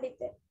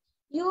ಬರ್ಕೊಂಡಿದ್ದೆ,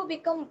 you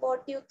become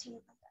what you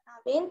think ಅಂತ.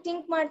 ನಾವೇನ್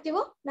ಥಿಂಕ್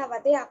ಮಾಡ್ತೀವೋ ನಾವ್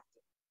ಅದೇ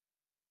ಆಗ್ತೀವಿ.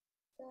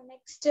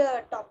 Next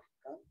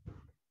topic,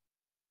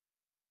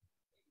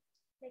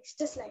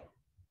 next slide.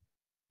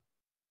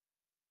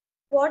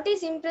 What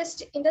is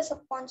impressed in the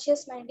sub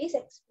conscious mind is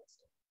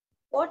expressed.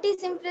 What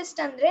is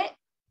impressed ಅಂದ್ರೆ,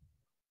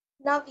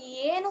 ನಾವ್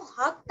ಏನು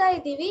ಹಾಕ್ತಾ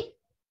ಇದೀವಿ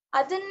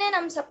ಅದನ್ನೇ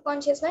ನಮ್ ಸಬ್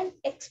ಕಾನ್ಶಿಯಸ್ ಮೈಂಡ್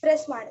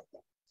ಎಕ್ಸ್ಪ್ರೆಸ್ ಮಾಡುತ್ತೆ.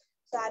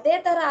 ಸೊ ಅದೇ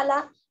ತರ ಅಲ್ಲ,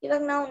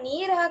 ಇವಾಗ ನಾವು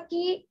ನೀರ್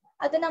ಹಾಕಿ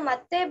ಅದನ್ನ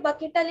ಮತ್ತೆ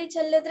ಬಕೆಟ್ ಅಲ್ಲಿ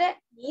ಚೆಲ್ಲಿದ್ರೆ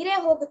ನೀರೇ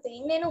ಹೋಗುತ್ತೆ,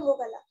 ಇನ್ನೇನು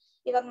ಹೋಗಲ್ಲ.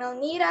 ಇವಾಗ ನಾವು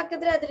ನೀರ್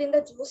ಹಾಕಿದ್ರೆ ಅದರಿಂದ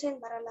ಜ್ಯೂಸ್ ಏನ್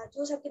ಬರಲ್ಲ,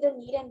 ಜ್ಯೂಸ್ ಹಾಕಿದ್ರೆ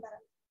ನೀರೇನ್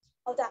ಬರಲ್ಲ,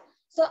 ಹೌದಾ?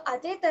 ಸೊ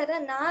ಅದೇ ತರ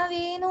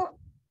ನಾವೇನು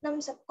ನಮ್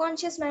ಸಬ್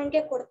ಕಾನ್ಶಿಯಸ್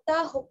ಮೈಂಡ್ಗೆ ಕೊಡ್ತಾ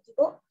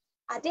ಹೋಗ್ತೀವೋ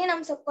ಅದೇ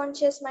ನಮ್ ಸಬ್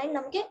ಕಾನ್ಶಿಯಸ್ ಮೈಂಡ್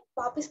ನಮ್ಗೆ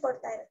ವಾಪಸ್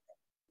ಕೊಡ್ತಾ ಇರುತ್ತೆ.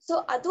 ಸೊ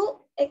ಅದು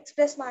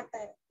ಎಕ್ಸ್ಪ್ರೆಸ್ ಮಾಡ್ತಾ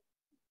ಇರುತ್ತೆ.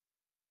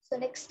 So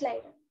next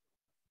slide.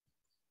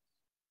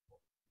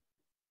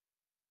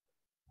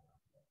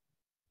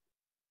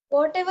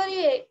 Whatever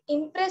you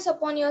impress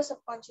upon your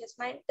subconscious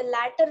mind, the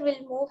latter will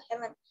move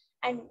heaven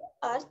and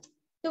earth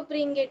to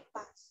bring it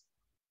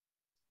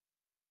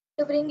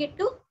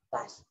to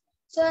pass.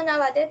 So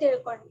ನಾವ್ ಅದೇ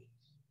ತಿಳ್ಕೊಂಡ್ವಿ,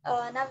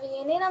 ನಾವ್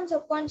ಏನೇ ನಮ್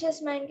ಸಬ್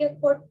ಕಾನ್ಶಿಯಸ್ ಮೈಂಡ್ಗೆ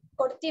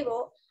ಕೊಡ್ತೀವೋ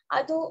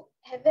ಅದು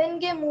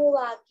ಹೆವೆನ್ಗೆ ಮೂವ್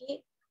ಆಗಿ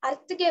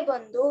ಅರ್ಥ್ಗೆ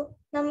ಬಂದು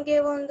ನಮ್ಗೆ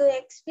ಒಂದು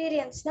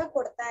ಎಕ್ಸ್ಪೀರಿಯನ್ಸ್ ನ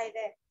ಕೊಡ್ತಾ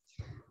ಇದೆ.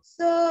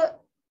 So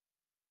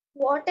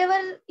what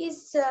ever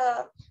is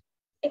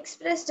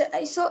expressed,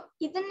 so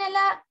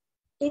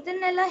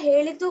ಇದನ್ನೆಲ್ಲ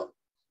ಹೇಳಿದ್ದು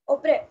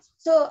ಒಬ್ರೆ.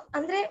 ಸೊ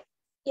ಅಂದ್ರೆ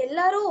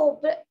ಎಲ್ಲಾರು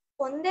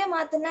ಒಂದೇ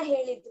ಮಾತನ್ನ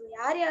ಹೇಳಿದ್ರು.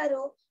 ಯಾರ್ಯಾರು?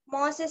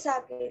 ಮಾಸೆಸ್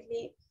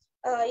ಆಗಿರ್ಲಿ,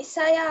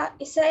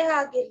 ಇಸಾಯ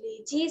ಆಗಿರ್ಲಿ,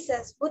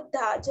 ಜೀಸಸ್, ಬುದ್ಧ,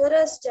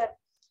 ಜೊರಾಸ್ಟರ್,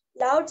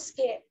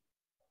 ಲಾರ್ಡ್ಸ್ಗೆ,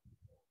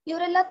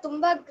 ಇವರೆಲ್ಲ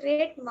ತುಂಬಾ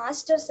ಗ್ರೇಟ್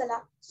ಮಾಸ್ಟರ್ಸ್ ಅಲ್ಲ.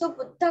 ಸೊ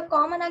ಬುದ್ಧ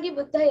ಕಾಮನ್ ಆಗಿ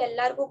ಬುದ್ಧ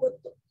ಎಲ್ಲಾರ್ಗೂ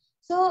ಗೊತ್ತು.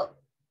 ಸೊ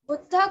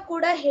ಬುದ್ಧ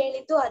ಕೂಡ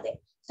ಹೇಳಿದ್ದು ಅದೇ.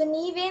 ಸೊ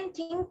ನೀವೇನ್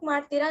ಥಿಂಕ್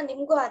ಮಾಡ್ತೀರಾ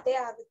ನಿಮ್ಗೂ ಅದೇ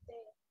ಆಗುತ್ತೆ.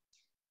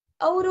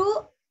 ಅವರು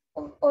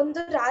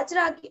ಒಂದು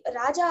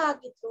ರಾಜ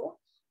ಆಗಿದ್ರು,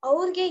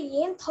 ಅವ್ರಿಗೆ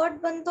ಏನ್ ಥಾಟ್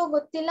ಬಂತೋ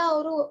ಗೊತ್ತಿಲ್ಲ,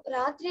 ಅವರು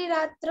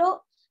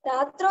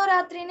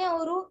ರಾತ್ರಿನೇ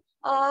ಅವರು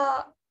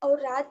ಅವ್ರ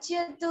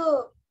ರಾಜ್ಯದ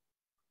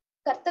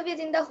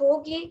ಕರ್ತವ್ಯದಿಂದ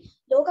ಹೋಗಿ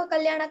ಲೋಕ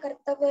ಕಲ್ಯಾಣ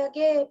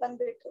ಕರ್ತವ್ಯಗೆ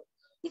ಬಂದ್ಬಿಟ್ರು.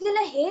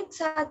 ಇದೆಲ್ಲ ಹೇಗ್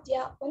ಸಾಧ್ಯ?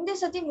 ಒಂದೇ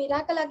ಸತಿ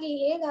ಮಿರಾಕಲ್ ಆಗಿ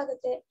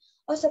ಹೇಗಾಗುತ್ತೆ?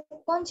 ಅವ್ರ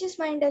ಸಬ್ ಕಾನ್ಶಿಯಸ್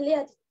ಮೈಂಡ್ ಅಲ್ಲಿ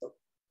ಅದಿತ್ತು.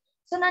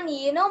 ಸೊ ನಾನು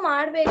ಏನೋ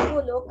ಮಾಡ್ಬೇಕು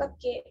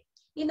ಲೋಕಕ್ಕೆ,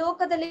 ಈ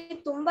ಲೋಕದಲ್ಲಿ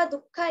ತುಂಬಾ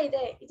ದುಃಖ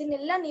ಇದೆ,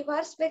 ಇದನ್ನೆಲ್ಲ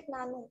ನಿವಾರಿಸ್ಬೇಕು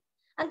ನಾನು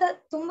ಅಂತ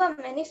ತುಂಬಾ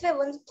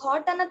ಒಂದು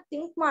ಥಾಟ್ ಅನ್ನ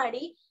ಥಿಂಕ್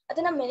ಮಾಡಿ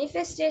ಅದನ್ನ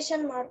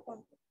ಮ್ಯಾನಿಫೆಸ್ಟೇಷನ್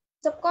ಮಾಡ್ಕೊಂಡು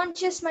ಸಬ್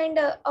ಕಾನ್ಶಿಯಸ್ ಮೈಂಡ್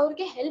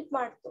ಅವ್ರಿಗೆ ಹೆಲ್ಪ್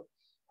ಮಾಡ್ತು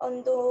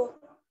ಒಂದು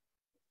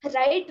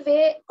ರೈಟ್ ವೇ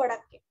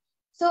ಕೊಡಕ್ಕೆ.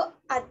 ಸೊ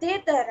ಅದೇ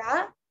ತರ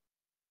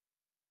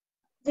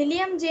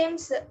William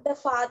James, the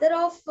father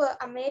of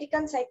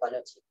American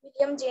psychology,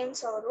 William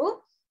James ಅವರು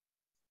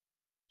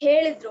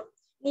ಹೇಳಿದ್ರು,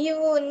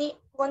 ನೀವು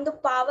ಒಂದು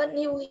ಪವರ್,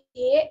 ನೀವು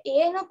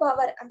ಏನು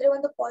ಪವರ್ ಅಂದ್ರೆ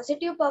ಒಂದು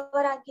ಪಾಸಿಟಿವ್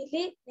ಪವರ್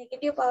ಆಗಿರ್ಲಿ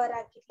ನೆಗೆಟಿವ್ ಪವರ್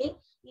ಆಗಿರ್ಲಿ,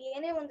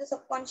 ಏನೇ ಒಂದು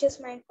ಸಬ್ ಕಾನ್ಶಿಯಸ್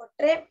ಮೈಂಡ್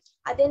ಕೊಟ್ರೆ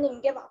ಅದೇ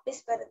ನಿಮ್ಗೆ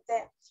ವಾಪಸ್ ಬರುತ್ತೆ.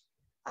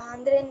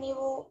 ಅಂದ್ರೆ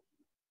ನೀವು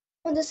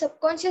ಒಂದು ಸಬ್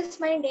ಕಾನ್ಶಿಯಸ್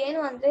ಮೈಂಡ್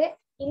ಏನು ಅಂದ್ರೆ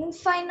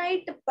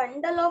ಇನ್ಫೈನೈಟ್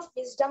ಬಂಡಲ್ ಆಫ್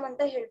ವಿಸ್ಡಮ್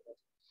ಅಂತ ಹೇಳ್ಬೋದು.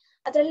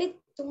 ಅದರಲ್ಲಿ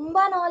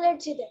ತುಂಬಾ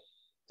ನಾಲೆಡ್ಜ್ ಇದೆ,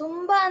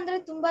 ತುಂಬಾ ಅಂದ್ರೆ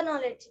ತುಂಬಾ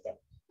ನಾಲೆಡ್ಜ್ ಇದೆ.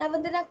 ನಾವ್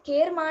ಅದನ್ನ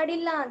ಕೇರ್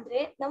ಮಾಡಿಲ್ಲ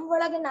ಅಂದ್ರೆ ನಮ್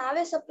ಒಳಗೆ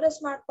ನಾವೇ ಸಪ್ರೆಸ್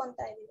ಮಾಡ್ಕೊಂತ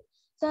ಇದೀವಿ.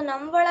 ಸೊ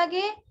ನಮ್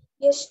ಒಳಗೆ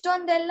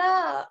ಎಷ್ಟೊಂದೆಲ್ಲ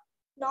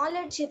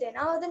ನಾಲೆಡ್ಜ್ ಇದೆ,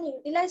 ನಾವು ಅದನ್ನ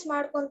ಯುಟಿಲೈಸ್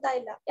ಮಾಡ್ಕೊಂತ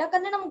ಇಲ್ಲ,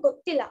 ಯಾಕಂದ್ರೆ ನಮ್ಗೆ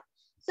ಗೊತ್ತಿಲ್ಲ.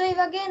 ಸೊ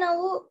ಇವಾಗ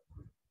ನಾವು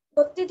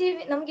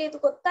ಗೊತ್ತಿದೀವಿ, ನಮ್ಗೆ ಇದು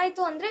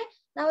ಗೊತ್ತಾಯ್ತು ಅಂದ್ರೆ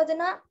ನಾವ್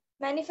ಅದನ್ನ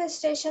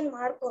ಮ್ಯಾನಿಫೆಸ್ಟೇಷನ್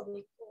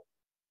ಮಾಡ್ಕೋಬೇಕು.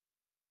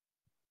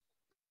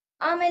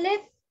 ಆಮೇಲೆ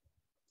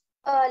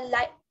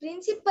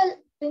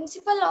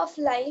ಪ್ರಿನ್ಸಿಪಲ್ ಆಫ್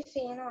ಲೈಫ್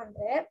ಏನು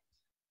ಅಂದ್ರೆ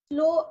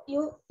flow,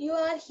 you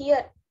are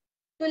here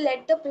to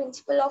let the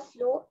principle of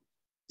flow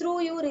through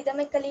you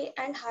rhythmically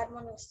and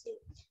harmoniously.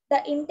 The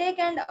intake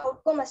and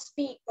outcome must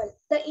be equal.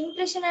 The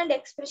impression and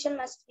expression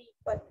must be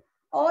equal.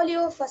 All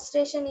your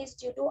frustration is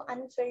due to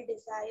unfilled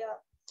desire.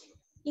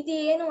 ಇದು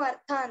ಏನು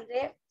ಅರ್ಥ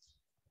ಅಂದ್ರೆ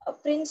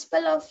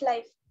principle of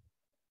life.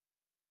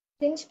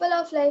 Principle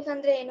of life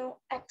ಅಂದ್ರೆ ಏನು?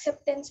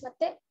 Acceptance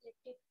ಮತ್ತೆ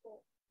let it go.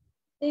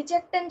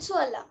 ರಿಜೆಕ್ಟೆನ್ಸು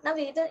ಅಲ್ಲ, ನಾವ್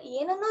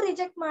ಏನನ್ನೂ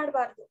ರಿಜೆಕ್ಟ್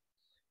ಮಾಡಬಾರ್ದು.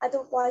 ಅದು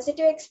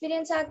ಪಾಸಿಟಿವ್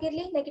ಎಕ್ಸ್ಪೀರಿಯನ್ಸ್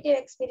ಆಗಿರ್ಲಿ ನೆಗೆಟಿವ್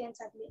ಎಕ್ಸ್ಪೀರಿಯನ್ಸ್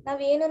ಆಗ್ಲಿ, ನಾವ್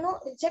ಏನನ್ನು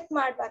ರಿಜೆಕ್ಟ್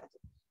ಮಾಡಬಾರ್ದು,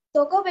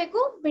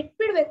 ತಗೋಬೇಕು,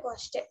 ಬಿಟ್ಬಿಡ್ಬೇಕು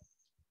ಅಷ್ಟೇ.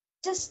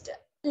 Just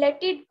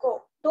let it go,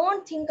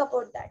 don't think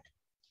about that.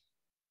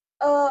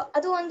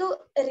 ಅದು ಒಂದು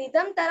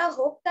ರಿದಮ್ ತರ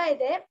ಹೋಗ್ತಾ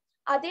ಇದೆ,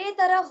 ಅದೇ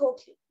ತರ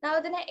ಹೋಗ್ಲಿ, ನಾವ್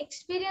ಅದನ್ನ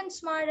ಎಕ್ಸ್ಪೀರಿಯನ್ಸ್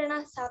ಮಾಡೋಣ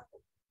ಸಾಕು,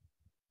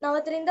 ನಾವ್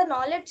ಅದರಿಂದ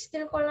ನಾಲೆಡ್ಜ್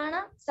ತಿಳ್ಕೊಳ್ಳೋಣ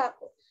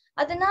ಸಾಕು.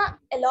 ಅದನ್ನ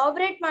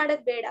ಎಲಾಬ್ರೇಟ್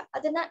ಮಾಡೋದ್ ಬೇಡ,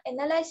 ಅದನ್ನ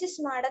ಎನಲೈಸಿಸ್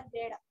ಮಾಡೋದ್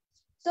ಬೇಡ.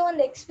 ಸೊ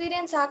ಒಂದ್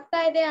ಎಕ್ಸ್ಪೀರಿಯನ್ಸ್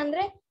ಆಗ್ತಾ ಇದೆ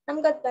ಅಂದ್ರೆ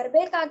ನಮ್ಗೆ ಅದ್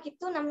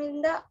ಬರ್ಬೇಕಾಗಿತ್ತು,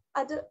 ನಮ್ಮಿಂದ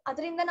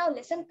ಅದರಿಂದ ನಾವು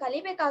ಲೆಸನ್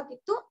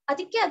ಕಲಿಬೇಕಾಗಿತ್ತು,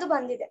 ಅದಕ್ಕೆ ಅದು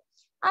ಬಂದಿದೆ.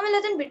 ಆಮೇಲೆ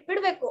ಅದನ್ನ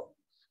ಬಿಟ್ಬಿಡ್ಬೇಕು,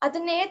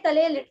 ಅದನ್ನೇ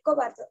ತಲೆಯಲ್ಲಿ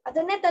ಇಟ್ಕೋಬಾರ್ದು.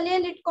 ಅದನ್ನೇ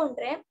ತಲೆಯಲ್ಲಿ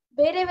ಇಟ್ಕೊಂಡ್ರೆ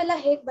ಬೇರೆವೆಲ್ಲ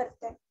ಹೇಗ್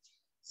ಬರುತ್ತೆ?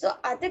 ಸೊ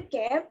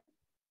ಅದಕ್ಕೆ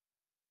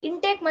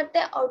ಇಂಟೇಕ್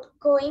ಮತ್ತೆ ಔಟ್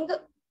ಗೋಯಿಂಗ್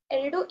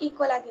ಎರಡು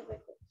ಈಕ್ವಲ್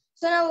ಆಗಿರ್ಬೇಕು.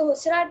 ಸೊ ನಾವು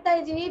ಉಸಿರಾಡ್ತಾ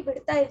ಇದೀವಿ,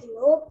 ಬಿಡ್ತಾ ಇದೀವಿ,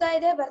 ಹೋಗ್ತಾ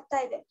ಇದೆ, ಬರ್ತಾ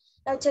ಇದೆ.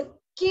 ನಾವು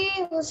ಜಗ್ಗಿ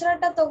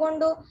ಉಸಿರಾಟ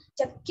ತಗೊಂಡು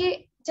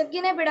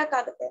ಜಗ್ಗಿನೇ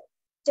ಬಿಡಕ್ಕಾಗುತ್ತೆ,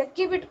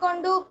 ಜಗ್ಗಿ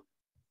ಬಿಟ್ಕೊಂಡು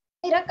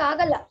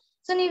ಇರಕ್ಕಾಗಲ್ಲ.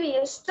 ಸೊ ನೀವ್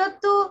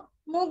ಎಷ್ಟೊತ್ತು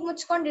ಮೂಗ್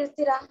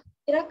ಮುಚ್ಕೊಂಡಿರ್ತೀರಾ?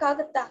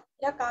 ಇರಕ್ಕಾಗತ್ತಾ?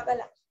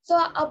 ಇರಕ್ಕಾಗಲ್ಲ. ಸೊ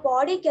ಆ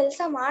ಬಾಡಿ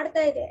ಕೆಲ್ಸ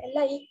ಮಾಡ್ತಾ ಇದೆ ಎಲ್ಲ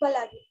ಈಕ್ವಲ್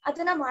ಆಗಿ,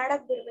 ಅದನ್ನ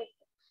ಮಾಡಕ್ ಬಿಡ್ಬೇಕು.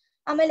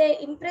 ಆಮೇಲೆ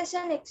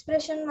impression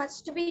expression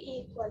must be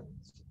equal.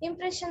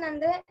 Impression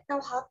ಅಂದ್ರೆ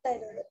ನಾವು ಹಾಕ್ತಾ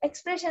ಇರೋದು,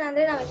 ಎಕ್ಸ್ಪ್ರೆಷನ್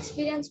ಅಂದ್ರೆ ನಾವು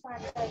ಎಕ್ಸ್ಪೀರಿಯನ್ಸ್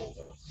ಮಾಡ್ತಾ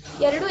ಇರೋದು,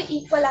 ಎರಡು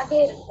ಈಕ್ವಲ್ ಆಗೇ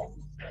ಇರುತ್ತೆ.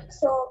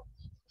 ಸೊ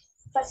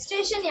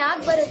ಫ್ರಸ್ಟ್ರೇಷನ್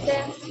ಯಾಕೆ ಬರುತ್ತೆ?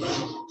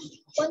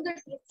 ಒಂದು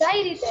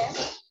ಡಿಸೈರ್ ಇದೆ,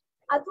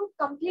 ಅದು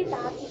ಕಂಪ್ಲೀಟ್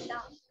ಆಗಿಲ್ಲ.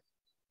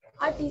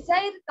 ಆ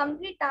ಡಿಸೈರ್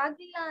ಕಂಪ್ಲೀಟ್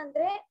ಆಗಿಲ್ಲ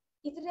ಅಂದ್ರೆ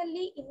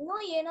ಇದರಲ್ಲಿ ಇನ್ನೂ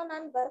ಏನೋ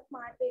ನಾನು ವರ್ಕ್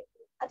ಮಾಡ್ಬೇಕು,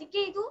 ಅದಕ್ಕೆ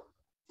ಇದು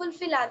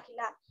ಫುಲ್ಫಿಲ್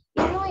ಆಗಿಲ್ಲ,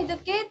 ಇನ್ನೂ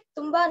ಇದಕ್ಕೆ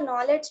ತುಂಬಾ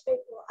ನಾಲೆಡ್ಜ್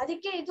ಬೇಕು,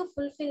 ಅದಕ್ಕೆ ಇದು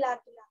ಫುಲ್ಫಿಲ್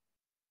ಆಗಿಲ್ಲ.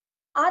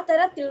 ಆ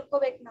ತರ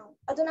ತಿಳ್ಕೊಬೇಕು ನಾವು.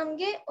 ಅದು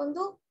ನಮ್ಗೆ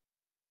ಒಂದು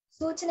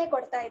ಸೂಚನೆ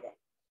ಕೊಡ್ತಾ ಇದೆ,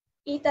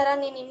 ಈ ತರ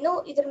ನೀನ್ ಇನ್ನೂ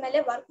ಇದ್ರ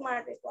ಮೇಲೆ ವರ್ಕ್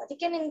ಮಾಡ್ಬೇಕು,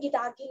 ಅದಕ್ಕೆ ನಿನ್ಗೆ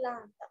ಇದಾಗಿಲ್ಲ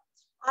ಅಂತ.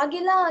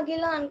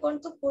 ಆಗಿಲ್ಲ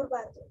ಅನ್ಕೊಂತು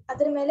ಕೂಡ್ಬಾರ್ದು,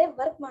 ಅದ್ರ ಮೇಲೆ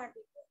ವರ್ಕ್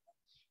ಮಾಡ್ಬೇಕು.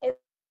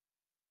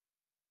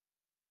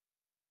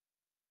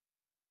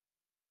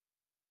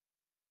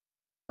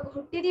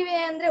 ಹುಟ್ಟಿದೀವಿ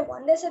ಅಂದ್ರೆ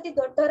ಒಂದೇ ಸತಿ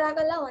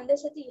ದೊಡ್ಡವರಾಗಲ್ಲ, ಒಂದೇ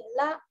ಸತಿ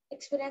ಎಲ್ಲಾ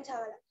ಎಕ್ಸ್ಪೀರಿಯನ್ಸ್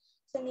ಆಗಲ್ಲ.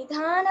 ಸೊ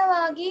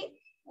ನಿಧಾನವಾಗಿ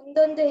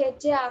ಒಂದೊಂದು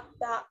ಹೆಜ್ಜೆ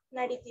ಆಗ್ತಾ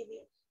ನಡಿತೀವಿ,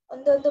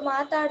 ಒಂದೊಂದು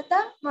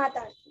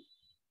ಮಾತಾಡ್ತೀವಿ.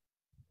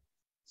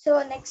 So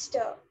next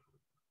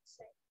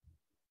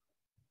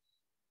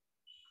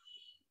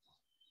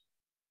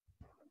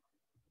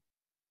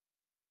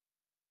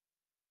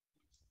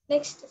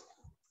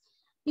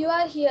you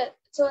are here.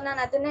 So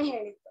ನಾನು ಅದನ್ನೇ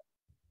ಹೇಳಿದ್ದು.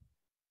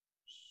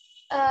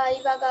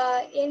 ಇವಾಗ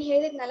ಏನ್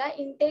ಹೇಳಿದ್ನಲ್ಲ,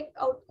 intake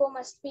ಔಟ್ಕೋ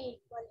must be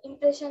equal,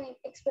 impression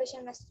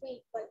expression must be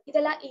equal,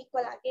 ಇದೆಲ್ಲ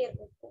ಈಕ್ವಲ್ ಆಗೇ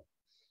ಇರ್ಬೇಕು.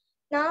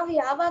 ನಾವ್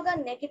ಯಾವಾಗ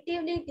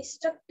ನೆಗೆಟಿವ್ಲಿ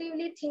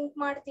ಡಿಸ್ಟ್ರಕ್ಟಿವ್ಲಿ ಥಿಂಕ್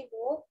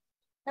ಮಾಡ್ತೀವೋ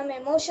ನಮ್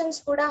ಎಮೋಷನ್ಸ್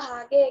ಕೂಡ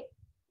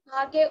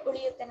ಹಾಗೆ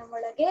ಉಳಿಯುತ್ತೆ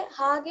ನಮ್ಮೊಳಗೆ,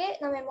 ಹಾಗೆ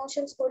ನಮ್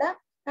ಎಮೋಷನ್ಸ್ ಕೂಡ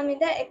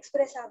ನಮ್ಮಿಂದ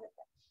ಎಕ್ಸ್ಪ್ರೆಸ್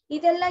ಆಗುತ್ತೆ.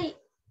 ಇದೆಲ್ಲ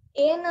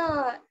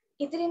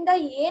ಇದರಿಂದ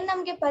ಏನ್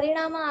ನಮ್ಗೆ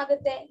ಪರಿಣಾಮ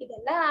ಆಗುತ್ತೆ?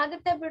 ಇದೆಲ್ಲ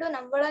ಆಗುತ್ತೆ ಬಿಡು,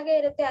 ನಮ್ಮೊಳಗೆ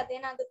ಇರುತ್ತೆ,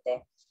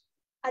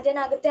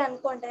 ಅದೇನಾಗುತ್ತೆ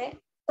ಅನ್ಕೊಂಡ್ರೆ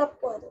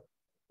ತಪ್ಪು. ಅದು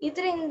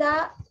ಇದರಿಂದ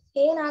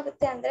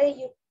ಏನಾಗುತ್ತೆ ಅಂದ್ರೆ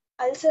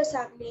ಅಲ್ಸರ್ಸ್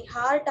ಆಗ್ಲಿ,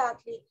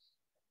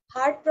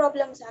 ಹಾರ್ಟ್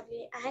ಪ್ರಾಬ್ಲಮ್ಸ್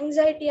ಆಗ್ಲಿ,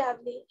 ಆಂಗ್ಸೈಟಿ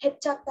ಆಗ್ಲಿ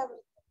ಹೆಚ್ಚಾಗ್ತಾ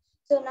ಬರುತ್ತೆ.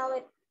 ಸೊ ನಾವು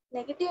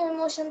ನೆಗೆಟಿವ್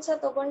ಎಮೋಷನ್ಸ್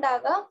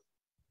ತಗೊಂಡಾಗ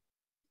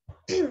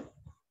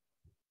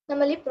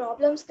ನಮ್ಮಲ್ಲಿ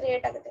ಪ್ರಾಬ್ಲಮ್ಸ್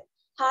ಕ್ರಿಯೇಟ್ ಆಗುತ್ತೆ.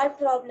 ಹಾರ್ಟ್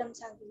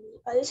ಪ್ರಾಬ್ಲಮ್ಸ್ ಆಗಿರ್ಲಿ,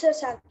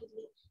 ಅಲ್ಸರ್ಸ್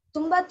ಆಗಿರ್ಲಿ,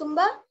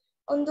 ತುಂಬಾ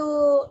ಒಂದು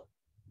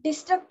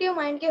ಡಿಸ್ಟ್ರಕ್ಟಿವ್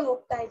ಮೈಂಡ್ಗೆ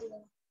ಹೋಗ್ತಾ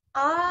ಇದೀವಿ.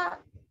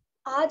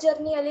 ಆ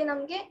ಜರ್ನಿಯಲ್ಲಿ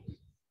ನಮ್ಗೆ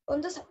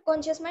ಒಂದು ಸಬ್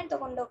ಕಾನ್ಶಿಯಸ್ ಮೈಂಡ್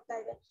ತಗೊಂಡೋಗ್ತಾ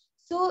ಇದೆ.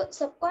 ಸೊ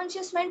ಸಬ್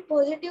ಕಾನ್ಶಿಯಸ್ ಮೈಂಡ್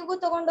ಪಾಸಿಟಿವ್ಗೂ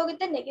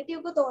ತಗೊಂಡೋಗುತ್ತೆ,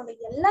 ನೆಗೆಟಿವ್ಗೂ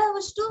ತಗೊಂಡೋಗಿ,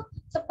 ಎಲ್ಲವಷ್ಟು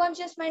ಸಬ್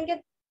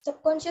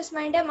ಕಾನ್ಶಿಯಸ್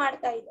ಮೈಂಡೇ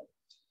ಮಾಡ್ತಾ ಇದೆ.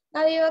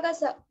 ನಾವ್ ಇವಾಗ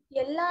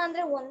ಎಲ್ಲ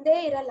ಅಂದ್ರೆ ಒಂದೇ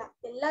ಇರಲ್ಲ,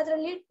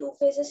 ಎಲ್ಲದ್ರಲ್ಲಿ 2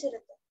 ಫೇಸಸ್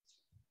ಇರುತ್ತೆ.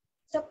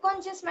 ಸಬ್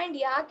ಕಾನ್ಶಿಯಸ್ ಮೈಂಡ್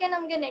ಯಾಕೆ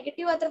ನಮ್ಗೆ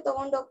ನೆಗೆಟಿವ್ ಹತ್ರ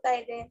ತಗೊಂಡೋಗ್ತಾ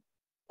ಇದೆ,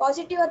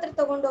 ಪಾಸಿಟಿವ್ ಹತ್ರ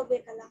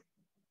ತಗೊಂಡೋಗ್ಬೇಕಲ್ಲ?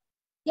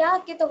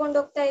 ಯಾಕೆ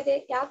ತಗೊಂಡೋಗ್ತಾ ಇದೆ?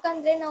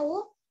 ಯಾಕಂದ್ರೆ ನಾವು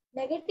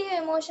ನೆಗೆಟಿವ್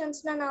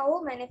ಎಮೋಷನ್ಸ್ ನಾವು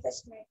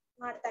ಮ್ಯಾನಿಫೆಸ್ಟ್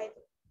ಮಾಡ್ತಾ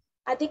ಇದ್ವಿ.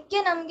 ಅದಕ್ಕೆ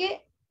ನಮ್ಗೆ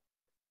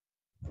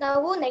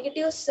ನಾವು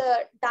ನೆಗೆಟಿವ್ಸ್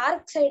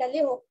ಡಾರ್ಕ್ ಸೈಡ್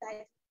ಅಲ್ಲಿ ಹೋಗ್ತಾ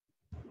ಇದ್ವಿ,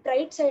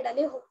 ಬ್ರೈಟ್ ಸೈಡ್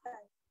ಅಲ್ಲಿ ಹೋಗ್ತಾ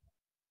ಇದ್ವಿ.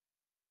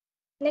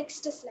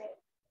 Next slide.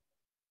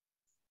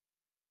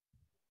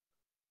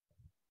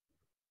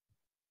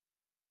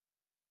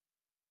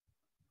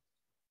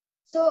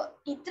 ಸೊ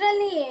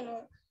ಇದ್ರಲ್ಲಿ ಏನು,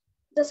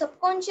 the sub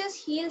conscious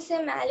heels A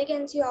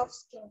malignancy of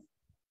skin.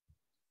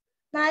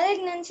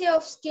 Malignancy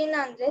of skin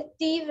ಅಂದ್ರೆ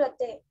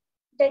ತೀವ್ರತೆ,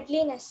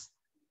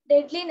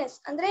 ಡೆಡ್ಲಿನೆಸ್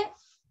ಅಂದ್ರೆ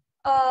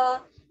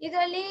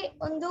ಇದರಲ್ಲಿ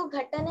ಒಂದು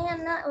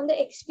ಘಟನೆಯನ್ನ, ಒಂದು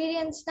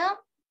ಎಕ್ಸ್ಪೀರಿಯನ್ಸ್ ನ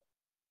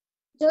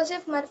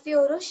ಜೋಸೆಫ್ ಮರ್ಫಿ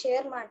ಅವರು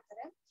ಶೇರ್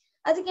ಮಾಡ್ತಾರೆ.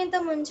 ಅದಕ್ಕಿಂತ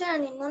ಮುಂಚೆ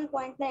ನಾನು ಇನ್ನೊಂದು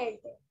ಪಾಯಿಂಟ್ ನ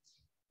ಹೇಳ್ತೇನೆ.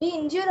 V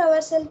ಇಂಜ್ಯೂರ್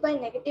our self by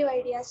negative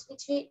ideas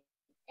which we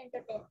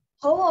entertain.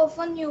 How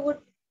often you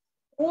would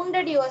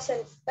wounded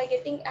yourself by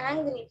getting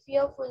angry,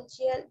 fearful,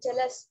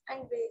 jealous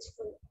and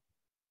rageful.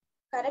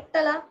 Correct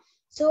ಅಲ್ಲ?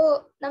 ಸೊ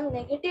ನಮ್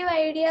ನೆಗೆಟಿವ್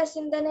ಐಡಿಯಾಸ್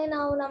ಇಂದನೇ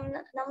ನಾವು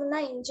ನಮ್ಮನ್ನ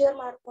ಇಂಜೂರ್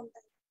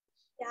ಮಾಡ್ಕೊಂತಾರೆ.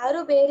 ಯಾರು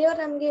ಬೇರೆಯವ್ರು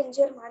ನಮ್ಗೆ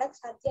ಇಂಜೂರ್ ಮಾಡಕ್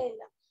ಸಾಧ್ಯ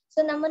ಇಲ್ಲ.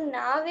 ಸೊ ನಮ್ಮನ್ನ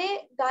ನಾವೇ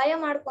ಗಾಯ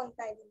ಮಾಡ್ಕೊಂತ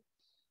ಇದೀವಿ.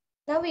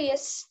 ನಾವು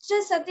ಎಷ್ಟು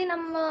ಸತಿ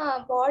ನಮ್ಮ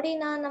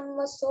ಬಾಡಿನ,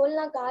 ನಮ್ಮ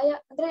ಸೋಲ್ನ ಗಾಯ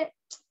ಅಂದ್ರೆ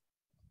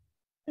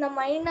ನಮ್ಮ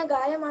ಮೈಂಡ್ ನ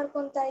ಗಾಯ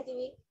ಮಾಡ್ಕೊಂತ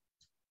ಇದೀವಿ.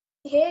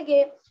 ಹೇಗೆ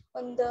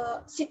ಒಂದು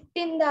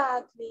ಸಿಟ್ಟಿಂದ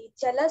ಆಗ್ಲಿ,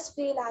 ಜಲಸ್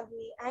ಫೀಲ್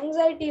ಆಗ್ಲಿ,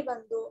 ಆಂಗ್ಸೈಟಿ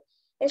ಬಂದು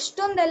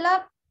ಎಷ್ಟೊಂದೆಲ್ಲ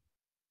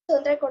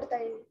ತೊಂದರೆ ಕೊಡ್ತಾ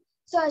ಇದೀವಿ.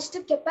 ಸೊ ಅಷ್ಟು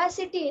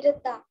ಕೆಪಾಸಿಟಿ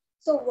ಇರುತ್ತಾ?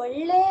 ಸೊ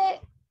ಒಳ್ಳೆ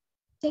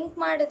ಥಿಂಕ್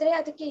ಮಾಡಿದ್ರೆ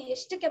ಅದಕ್ಕೆ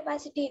ಎಷ್ಟು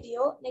ಕೆಪಾಸಿಟಿ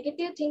ಇದೆಯೋ,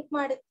 ನೆಗೆಟಿವ್ ಥಿಂಕ್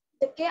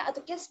ಮಾಡೋದಕ್ಕೆ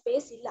ಅದಕ್ಕೆ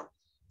ಸ್ಪೇಸ್ ಇಲ್ಲ.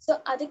 ಸೊ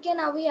ಅದಕ್ಕೆ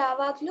ನಾವು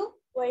ಯಾವಾಗ್ಲೂ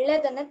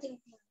ಒಳ್ಳೇದನ್ನ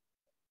ಥಿಂಕ್ ಮಾಡಿ.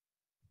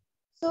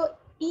 ಸೊ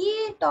ಈ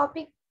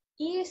ಟಾಪಿಕ್,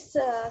 ಈ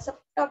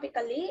ಸಬ್ ಟಾಪಿಕ್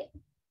ಅಲ್ಲಿ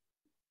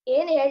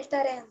ಏನ್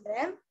ಹೇಳ್ತಾರೆ ಅಂದ್ರೆ,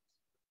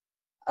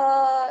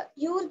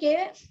 ಇವ್ರಿಗೆ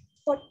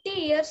 40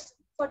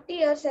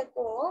 years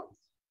ago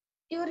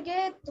ಇವ್ರಿಗೆ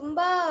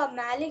ತುಂಬಾ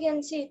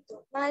ಮ್ಯಾಲಿಗ್ನೆನ್ಸಿ ಇತ್ತು.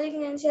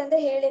 ಮ್ಯಾಲಿಗ್ನೆನ್ಸಿ ಅಂದ್ರೆ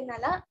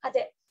ಹೇಳಿದ್ನಲ್ಲ,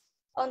 ಅದೇ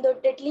ಒಂದು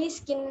ಡೆಡ್ಲಿ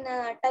ಸ್ಕಿನ್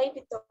ಟೈಪ್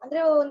ಇತ್ತು,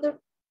 ಅಂದ್ರೆ ಒಂದು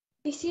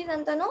ಡಿಸೀಸ್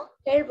ಅಂತಾನು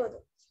ಹೇಳ್ಬೋದು.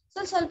 ಸೊ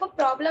ಸ್ವಲ್ಪ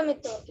ಪ್ರಾಬ್ಲಮ್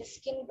ಇತ್ತು ಅವ್ರಿಗೆ,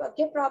 ಸ್ಕಿನ್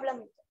ಬಗ್ಗೆ ಪ್ರಾಬ್ಲಮ್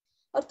ಇತ್ತು.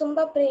 ಅವ್ರು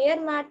ತುಂಬಾ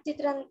ಪ್ರೇಯರ್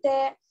ಮಾಡ್ತಿದ್ರಂತೆ,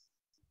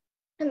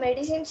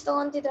 ಮೆಡಿಸಿನ್ಸ್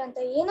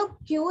ತಗೊಂತಿದ್ರಂತೆ, ಏನು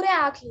ಕ್ಯೂರೇ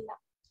ಆಗ್ಲಿಲ್ಲ.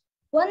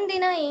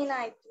 ಒಂದಿನ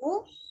ಏನಾಯ್ತು,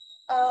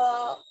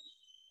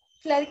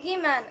 ಕ್ಲರ್ಗಿ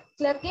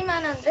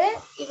ಮ್ಯಾನ್ ಅಂದ್ರೆ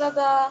ಇವಾಗ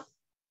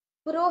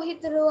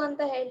ಪುರೋಹಿತರು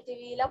ಅಂತ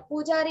ಹೇಳ್ತೀವಿ, ಇಲ್ಲ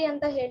ಪೂಜಾರಿ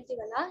ಅಂತ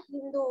ಹೇಳ್ತೀವಲ್ಲ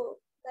ಹಿಂದೂ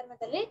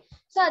ಧರ್ಮದಲ್ಲಿ.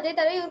 ಸೊ ಅದೇ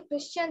ತರ ಇವ್ರು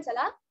ಕ್ರಿಶ್ಚಿಯನ್ಸ್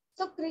ಅಲ್ಲ.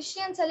 ಸೊ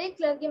ಕ್ರಿಶ್ಚಿಯನ್ಸ್ ಅಲ್ಲಿ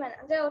ಕ್ಲರ್ಗಿ ಮ್ಯಾನ್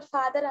ಅಂದ್ರೆ ಅವ್ರ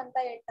ಫಾದರ್ ಅಂತ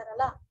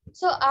ಹೇಳ್ತಾರಲ್ಲ,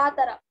 ಸೊ ಆ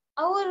ತರ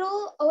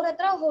ಅವ್ರ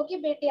ಹತ್ರ ಹೋಗಿ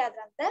ಭೇಟಿ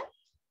ಆದ್ರಂತೆ.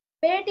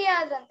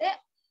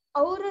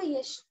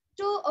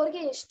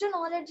 ಅವ್ರಿಗೆ ಎಷ್ಟು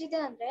ನಾಲೆಡ್ಜ್ ಇದೆ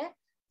ಅಂದ್ರೆ,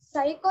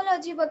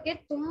 ಸೈಕಾಲಜಿ ಬಗ್ಗೆ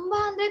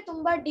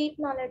ತುಂಬಾ ಡೀಪ್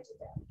ನಾಲೆಡ್ಜ್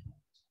ಇದೆ.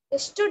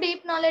 ಎಷ್ಟು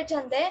ಡೀಪ್ ನಾಲೆಡ್ಜ್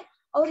ಅಂದ್ರೆ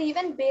ಅವ್ರು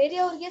ಈವನ್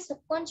ಬೇರೆಯವ್ರಿಗೆ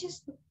ಸಬ್ ಕಾನ್ಶಿಯಸ್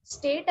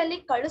ಸ್ಟೇಟ್ ಅಲ್ಲಿ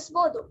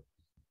ಕಳಿಸ್ಬೋದು.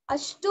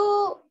 ಅಷ್ಟು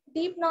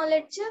ಡೀಪ್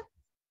ನಾಲೆಡ್ಜ್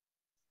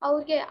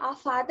ಅವ್ರಿಗೆ, ಆ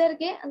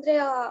ಫಾದರ್ಗೆ ಅಂದ್ರೆ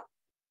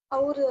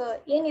ಅವ್ರು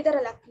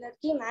ಏನಿದಾರಲ್ಲ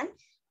ಕ್ಲರ್ಗಿ ಮ್ಯಾನ್,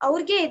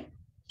 ಅವ್ರಿಗೆ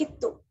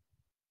ಇತ್ತು.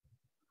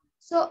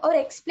 ಸೊ ಅವ್ರು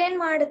ಎಕ್ಸ್ಪ್ಲೇನ್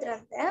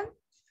ಮಾಡಿದ್ರಂತೆ.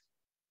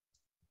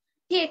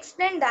 He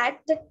explained that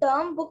the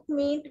term book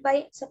meant by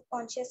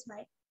subconscious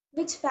mind,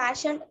 which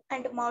fashioned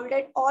and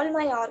molded all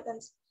my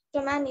organs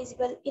from an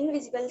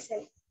invisible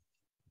self.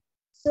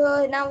 So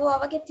ನಾವು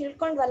ಅವಾಗ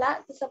ತಿಳ್ಕೊಂಡ್ವಲ್ಲ,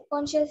 ಸಬ್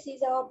ಕಾನ್ಶಿಯಸ್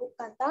ಈಸ್ ಅವರ್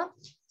ಬುಕ್ ಅಂತ.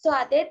 ಸೊ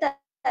ಅದೇ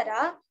ತರ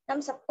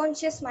ನಮ್ ಸಬ್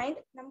ಕಾನ್ಶಿಯಸ್ ಮೈಂಡ್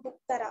ನಮ್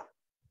book ತರ.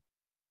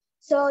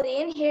 So ಅವ್ರು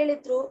ಏನ್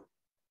ಹೇಳಿದ್ರು,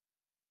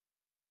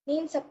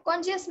 ನೀನ್ ಸಬ್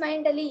ಕಾನ್ಶಿಯಸ್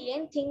ಮೈಂಡ್ ಅಲ್ಲಿ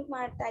ಏನ್ ಥಿಂಕ್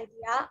ಮಾಡ್ತಾ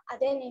ಇದೀಯಾ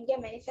ಅದೇ ನಿನ್ಗೆ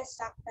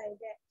ಮ್ಯಾನಿಫೆಸ್ಟ್ ಆಗ್ತಾ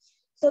ಇದೆ.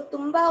 ಸೊ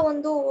ತುಂಬಾ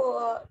ಒಂದು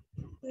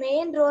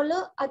ಮೇನ್ ರೋಲ್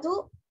ಅದು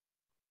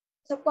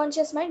ಸಬ್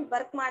ಕಾನ್ಶಿಯಸ್ ಮೈಂಡ್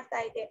ವರ್ಕ್ ಮಾಡ್ತಾ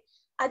ಇದೆ.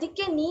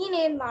 ಅದಕ್ಕೆ ನೀನ್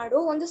ಏನ್ ಮಾಡು,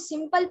 ಒಂದು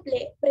ಸಿಂಪಲ್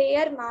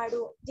ಪ್ರೇಯರ್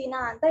ಮಾಡು ದಿನ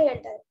ಅಂತ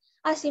ಹೇಳ್ತಾರೆ.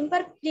 ಆ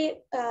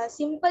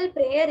ಸಿಂಪಲ್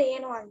ಪ್ರೇಯರ್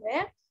ಏನು ಅಂದ್ರೆ,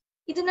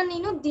 ಇದನ್ನ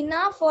ನೀನು ದಿನ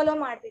ಫಾಲೋ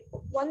ಮಾಡ್ಬೇಕು,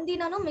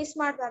 ಒಂದಿನನು ಮಿಸ್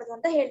ಮಾಡ್ಬಾರ್ದು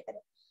ಅಂತ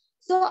ಹೇಳ್ತಾರೆ.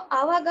 ಸೊ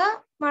ಅವಾಗ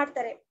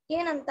ಮಾಡ್ತಾರೆ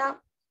ಏನಂತ,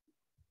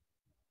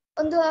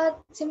 ಒಂದು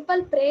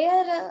ಸಿಂಪಲ್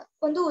ಪ್ರೇಯರ್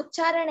ಒಂದು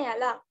ಉಚ್ಚಾರಣೆ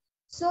ಅಲ್ಲ.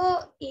 ಸೊ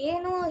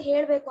ಏನು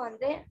ಹೇಳ್ಬೇಕು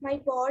ಅಂದ್ರೆ, my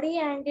body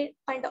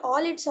and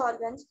all it's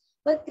organs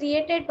were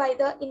created by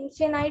the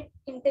infinite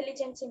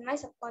intelligence in my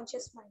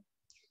subconscious mind.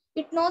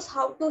 It knows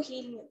how to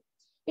heal me.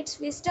 Its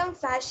wisdom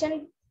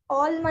fashioned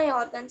all my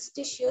organs,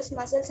 tissues,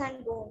 muscles and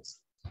bones.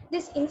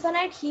 This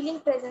infinite healing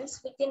presence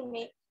within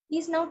me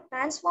is now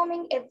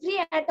transforming every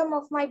atom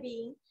of my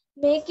being,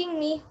 making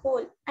me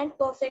whole and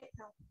perfect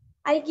now.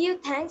 I give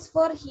thanks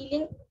for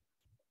healing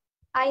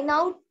I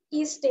now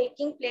is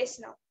taking place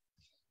now.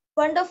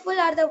 Wonderful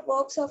are the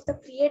works of the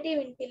creative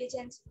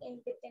intelligence in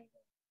within me.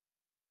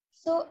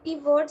 So ಈ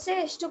words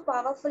ಎಷ್ಟು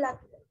powerful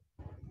ಆಗ್ತದೆ.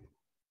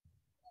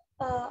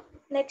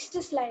 Next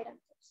slide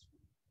ಅಂತ.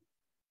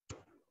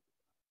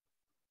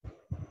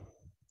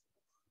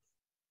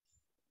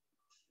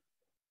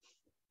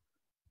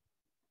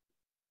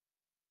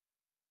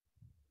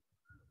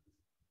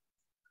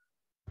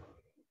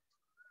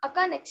 ಅಕ್ಕ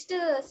next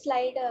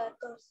slide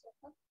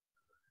ತೋರಿಸ್ಬೇಕು.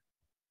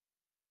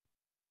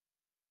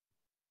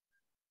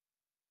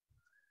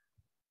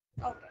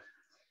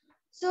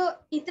 So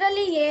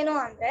ಇದ್ರಲ್ಲಿ ಏನು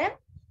ಅಂದ್ರೆ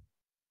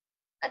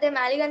ಅದೇ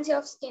ಮ್ಯಾಲಿಗನ್ಸಿ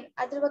ಆಫ್ ಸ್ಕಿನ್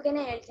ಅದ್ರ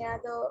ಬಗ್ಗೆನೇ ಹೇಳ್ತೀನಿ,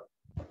 ಅದು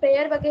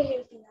ಪ್ರೇಯರ್ ಬಗ್ಗೆ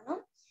ಹೇಳ್ತೀನಿ ನಾನು.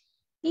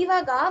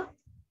 ಇವಾಗ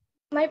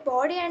my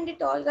body and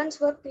it organs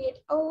var create,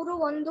 ಅವರು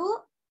ಒಂದು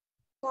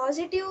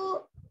ಪಾಸಿಟಿವ್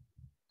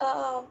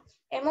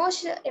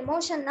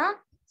ಎಮೋಷನ್ ನ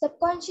ಸಬ್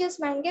ಕಾನ್ಶಿಯಸ್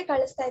ಮೈಂಡ್ ಗೆ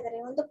ಕಳಿಸ್ತಾ ಇದ್ದಾರೆ,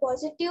 ಒಂದು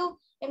ಪಾಸಿಟಿವ್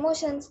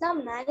ಎಮೋಷನ್ಸ್ ನ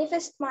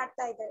ಮ್ಯಾನಿಫೆಸ್ಟ್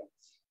ಮಾಡ್ತಾ ಇದ್ದಾರೆ.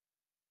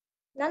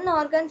 ನನ್ನ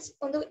ಆರ್ಗನ್ಸ್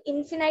ಒಂದು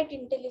ಇನ್ಫಿನೈಟ್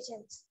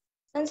ಇಂಟೆಲಿಜೆನ್ಸ್,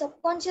 ನನ್ನ ಸಬ್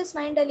ಕಾನ್ಶಿಯಸ್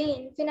ಮೈಂಡ್ ಅಲ್ಲಿ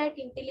ಇನ್ಫಿನೈಟ್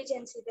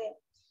ಇಂಟೆಲಿಜೆನ್ಸ್ ಇದೆ.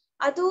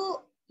 ಅದು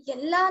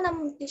ಎಲ್ಲಾ ನಮ್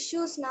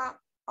ಟಿಶ್ಯೂಸ್ ನ,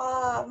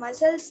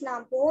 ಮಸಲ್ಸ್ ನ,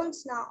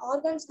 ಬೋನ್ಸ್ ನ,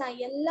 ಆರ್ಗನ್ಸ್ ನ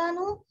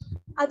ಎಲ್ಲಾನು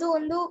ಅದು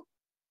ಒಂದು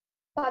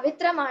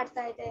ಪವಿತ್ರ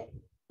ಮಾಡ್ತಾ ಇದೆ,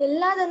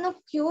 ಎಲ್ಲದನ್ನು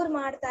ಕ್ಯೂರ್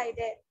ಮಾಡ್ತಾ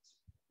ಇದೆ.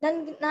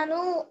 ನಾನು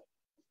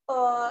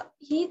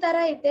ಈ ತರ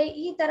ಇದ್ದೆ,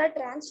 ಈ ತರ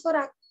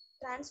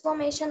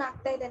ಟ್ರಾನ್ಸ್ಫಾರ್ಮೇಶನ್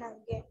ಆಗ್ತಾ ಇದೆ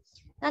ನನ್ಗೆ,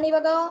 ನಾನು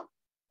ಇವಾಗ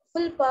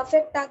ಫುಲ್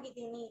ಪರ್ಫೆಕ್ಟ್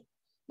ಆಗಿದ್ದೀನಿ,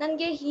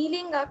 ನನ್ಗೆ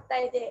ಹೀಲಿಂಗ್ ಆಗ್ತಾ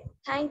ಇದೆ,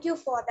 thank you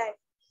for that.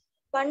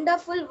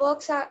 Wonderful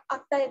works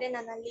ಆಗ್ತಾ ಇದೆ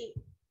ನನ್ನಲ್ಲಿ,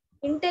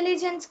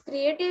 ಇಂಟೆಲಿಜೆನ್ಸ್,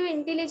 ಕ್ರಿಯೇಟಿವ್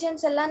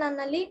ಇಂಟೆಲಿಜೆನ್ಸ್ ಎಲ್ಲ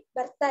ನನ್ನಲ್ಲಿ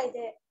ಬರ್ತಾ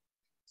ಇದೆ.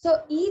 ಸೊ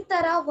ಈ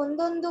ತರ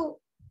ಒಂದೊಂದು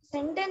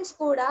ಸೆಂಟೆನ್ಸ್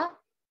ಕೂಡ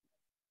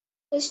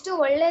ಎಷ್ಟು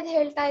ಒಳ್ಳೇದ್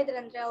ಹೇಳ್ತಾ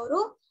ಇದ್ರಂದ್ರೆ, ಅವರು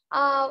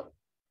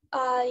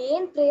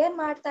ಏನ್ ಪ್ರೇಯರ್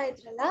ಮಾಡ್ತಾ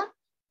ಇದ್ರಲ್ಲ,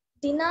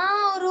 ದಿನಾ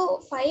ಅವರು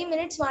 5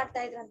 minutes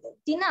ಮಾಡ್ತಾ ಇದ್ರಂತೆ,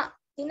 ದಿನ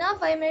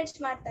 5 minutes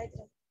ಮಾಡ್ತಾ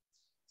ಇದ್ರಂತೆ.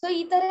 ಸೊ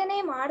ಈ ತರನೇ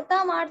ಮಾಡ್ತಾ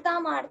ಮಾಡ್ತಾ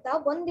ಮಾಡ್ತಾ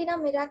ಒಂದಿನ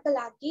ಮಿರಾಕಲ್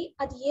ಆಗಿ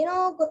ಅದ್ ಏನೋ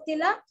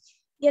ಗೊತ್ತಿಲ್ಲ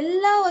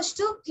ಎಲ್ಲ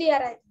ಅಷ್ಟು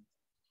ಕ್ಲಿಯರ್ ಆಯ್ತು.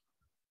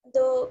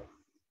 ಅದು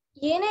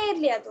ಏನೇ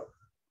ಇರ್ಲಿ,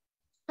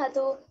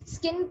 ಅದು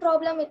ಸ್ಕಿನ್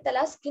ಪ್ರಾಬ್ಲಮ್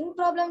ಇತ್ತಲ್ಲ, ಸ್ಕಿನ್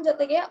ಪ್ರಾಬ್ಲಮ್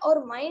ಜೊತೆಗೆ ಅವ್ರ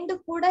ಮೈಂಡ್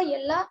ಕೂಡ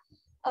ಎಲ್ಲ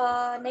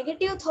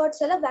ನೆಗೆಟಿವ್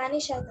ಥಾಟ್ಸ್ ಎಲ್ಲ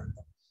ವ್ಯಾನಿಶ್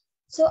ಆಯ್ತಂತೆ.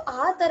 ಸೊ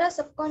ಆ ತರ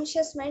ಸಬ್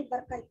ಕಾನ್ಶಿಯಸ್ ಮೈಂಡ್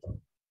ವರ್ಕ್ ಆಯ್ತು.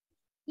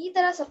 ಈ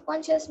ತರ ಸಬ್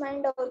ಕಾನ್ಶಿಯಸ್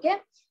ಮೈಂಡ್ ಅವ್ರಿಗೆ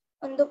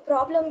ಒಂದು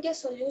ಪ್ರಾಬ್ಲಮ್ಗೆ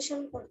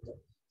ಸೊಲ್ಯೂಷನ್ ಕೊಡ್ತು.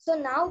 ಸೊ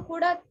ನಾವು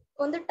ಕೂಡ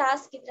ಒಂದು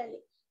ಟಾಸ್ಕ್ ಇದ್ರಲ್ಲಿ,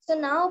 ಸೊ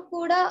ನಾವು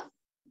ಕೂಡ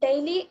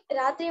ಡೈಲಿ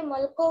ರಾತ್ರಿ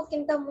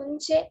ಮಲ್ಕೋಕ್ಕಿಂತ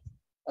ಮುಂಚೆ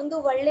ಒಂದು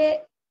ಒಳ್ಳೆ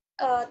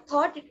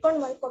ಥಾಟ್ ಇಟ್ಕೊಂಡು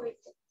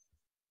ಮಲ್ಕೋಬೇಕು.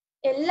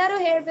 ಎಲ್ಲರೂ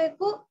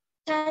ಹೇಳ್ಬೇಕು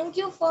ಥ್ಯಾಂಕ್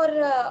ಯು ಫಾರ್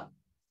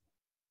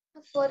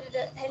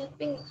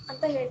ಹೆಲ್ಪಿಂಗ್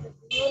ಅಂತ ಹೇಳ್ಬೇಕು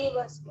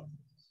ಯೂನಿವರ್ಸ್ಗೆ.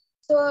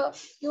 ಸೊ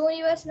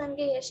ಯೂನಿವರ್ಸ್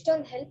ನಂಗೆ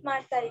ಎಷ್ಟೊಂದು ಹೆಲ್ಪ್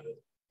ಮಾಡ್ತಾ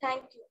ಇದೀನಿ,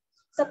 thank you.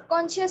 Sub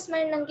conscious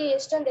mind ನಂಗೆ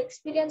ಎಷ್ಟೊಂದು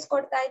ಎಕ್ಸ್ಪೀರಿಯನ್ಸ್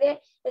ಕೊಡ್ತಾ ಇದೆ,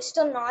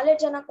 ಎಷ್ಟೊಂದು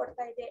ನಾಲೆಡ್ಜ್ ಅನ್ನ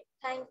ಕೊಡ್ತಾ ಇದೆ,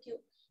 ಥ್ಯಾಂಕ್ ಯು.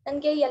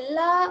 ನನ್ಗೆ ಎಲ್ಲ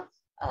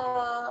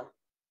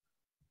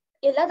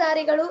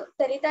ದಾರಿಗಳು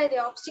ತೆರಿತಾ ಇದೆ,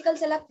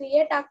 ಆಬ್ಸ್ಟಿಕಲ್ಸ್ ಎಲ್ಲ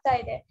ಕ್ರಿಯೇಟ್ ಆಗ್ತಾ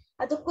ಇದೆ,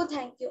 ಅದಕ್ಕೂ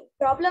ಥ್ಯಾಂಕ್ ಯು.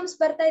 ಪ್ರಾಬ್ಲಮ್ಸ್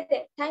ಬರ್ತಾ ಇದೆ,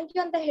 ಥ್ಯಾಂಕ್ ಯು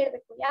ಅಂತ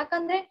ಹೇಳ್ಬೇಕು,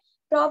 ಯಾಕಂದ್ರೆ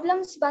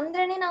ಪ್ರಾಬ್ಲಮ್ಸ್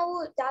ಬಂದ್ರೇನೆ ನಾವು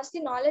ಜಾಸ್ತಿ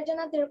ನಾಲೆಡ್ಜ್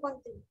ಅನ್ನ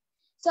ತಿಳ್ಕೊಂತೀವಿ.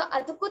 ಸೊ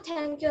ಅದಕ್ಕೂ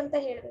ಥ್ಯಾಂಕ್ ಯು ಅಂತ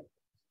ಹೇಳ್ಬೇಕು.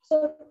 ಸೊ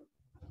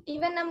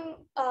ಈವನ್ ನಮ್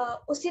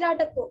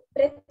ಉಸಿರಾಟಕ್ಕೂ,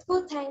 ಬ್ರೆತ್ಗೂ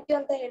ಥ್ಯಾಂಕ್ ಯು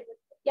ಅಂತ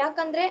ಹೇಳ್ಬೇಕು,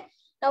 ಯಾಕಂದ್ರೆ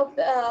ನಾವು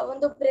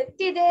ಒಂದು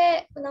ಬ್ರೆತ್ ಇದೆ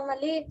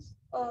ನಮ್ಮಲ್ಲಿ,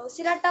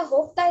 ಉಸಿರಾಟ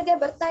ಹೋಗ್ತಾ ಇದೆ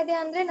ಬರ್ತಾ ಇದೆ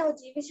ಅಂದ್ರೆ ನಾವು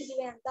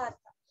ಜೀವಿಸಿದೀವಿ ಅಂತ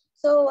ಅರ್ಥ.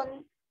 ಸೊ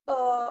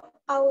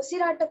ಆ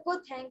ಉಸಿರಾಟಕ್ಕೂ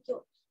ಥ್ಯಾಂಕ್ ಯು,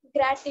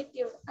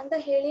 ಗ್ರಾಟಿಟ್ಯೂಡ್ ಅಂತ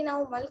ಹೇಳಿ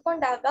ನಾವು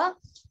ಮಲ್ಕೊಂಡಾಗ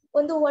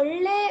ಒಂದು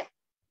ಒಳ್ಳೆ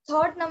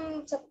ಥಾಟ್ ನಮ್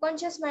ಸಬ್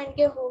ಕಾನ್ಶಿಯಸ್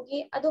ಮೈಂಡ್ಗೆ ಹೋಗಿ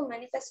ಅದು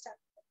ಮ್ಯಾನಿಫೆಸ್ಟ್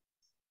ಆಗುತ್ತೆ.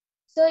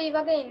 ಸೊ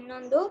ಇವಾಗ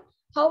ಇನ್ನೊಂದು,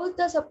 how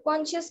the sub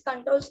conscious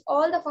controls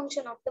all the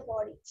function of the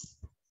body.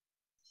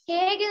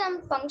 ಹೇಗೆ ನಮ್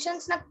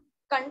ಫಂಕ್ಷನ್ಸ್ ನ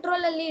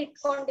ಕಂಟ್ರೋಲ್ ಅಲ್ಲಿ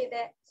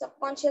ಇಟ್ಕೊಂಡಿದೆ ಸಬ್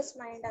ಕಾನ್ಶಿಯಸ್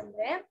ಮೈಂಡ್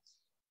ಅಂದ್ರೆ,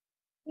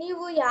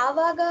 ನೀವು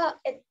ಯಾವಾಗ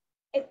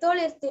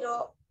ಎದ್ದೋಳಿರ್ತಿರೋ,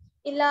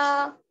 ಇಲ್ಲ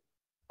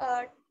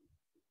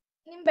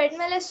ನಿಮ್ ಬೆಡ್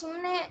ಮೇಲೆ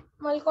ಸುಮ್ನೆ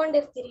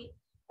ಮಲ್ಕೊಂಡಿರ್ತೀರಿ,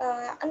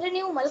 ಅಂದ್ರೆ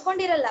ನೀವು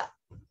ಮಲ್ಕೊಂಡಿರಲ್ಲ,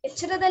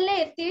 ಎಚ್ಚರದಲ್ಲೇ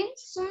ಇರ್ತೀವಿ,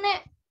 ಸುಮ್ನೆ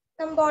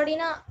ನಮ್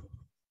ಬಾಡಿನ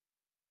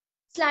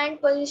ಸ್ಲ್ಯಾಂಟ್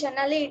ಪೊಸಿಷನ್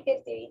ಅಲ್ಲಿ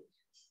ಇಟ್ಟಿರ್ತೀವಿ,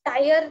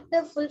 ಟಯರ್ಡ್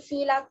ಫುಲ್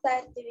ಫೀಲ್ ಆಗ್ತಾ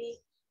ಇರ್ತೀವಿ,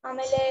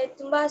 ಆಮೇಲೆ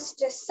ತುಂಬಾ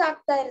ಸ್ಟ್ರೆಸ್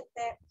ಆಗ್ತಾ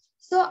ಇರುತ್ತೆ.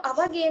 ಸೊ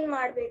ಅವಾಗ ಏನ್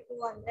ಮಾಡ್ಬೇಕು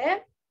ಅಂದ್ರೆ,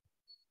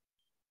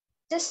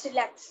 ಜಸ್ಟ್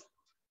ರಿಲ್ಯಾಕ್ಸ್,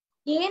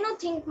 ಏನು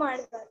ಥಿಂಕ್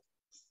ಮಾಡಬಾರ್ದು,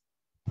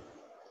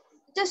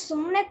 ಜಸ್ಟ್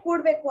ಸುಮ್ನೆ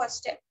ಕೂಡ್ಬೇಕು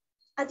ಅಷ್ಟೇ.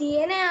 ಅದು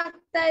ಏನೇ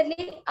ಆಗ್ತಾ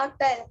ಇರ್ಲಿ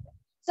ಆಗ್ತಾ ಇರುತ್ತೆ.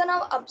 ಸೊ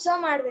ನಾವು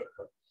ಅಬ್ಸರ್ವ್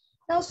ಮಾಡ್ಬೇಕು,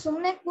 ನಾವು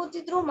ಸುಮ್ನೆ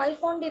ಕೂತಿದ್ರು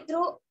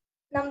ಮಲ್ಕೊಂಡಿದ್ರು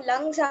ನಮ್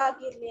ಲಂಗ್ಸ್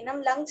ಆಗಿರ್ಲಿ, ನಮ್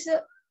ಲಂಗ್ಸ್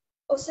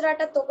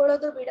ಉಸಿರಾಟ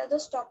ತಗೊಳ್ಳೋದು ಬಿಡೋದು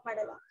ಸ್ಟಾಪ್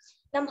ಮಾಡಲ್ಲ,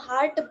 ನಮ್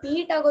ಹಾರ್ಟ್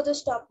ಬೀಟ್ ಆಗೋದು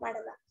ಸ್ಟಾಪ್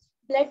ಮಾಡಲ್ಲ,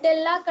 ಬ್ಲಡ್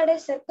ಎಲ್ಲಾ ಕಡೆ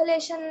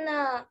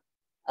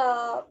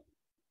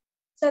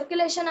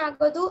ಸರ್ಕ್ಯುಲೇಷನ್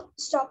ಆಗೋದು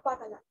ಸ್ಟಾಪ್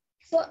ಆಗಲ್ಲ.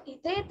 ಸೊ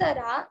ಇದೇ ತರ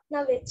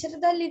ನಾವ್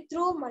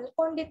ಎಚ್ಚರದಲ್ಲಿದ್ರು,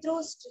 ಮಲ್ಕೊಂಡಿದ್ರು,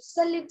 ಸ್ಟ್ರೆಸ್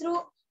ಅಲ್ಲಿದ್ರು,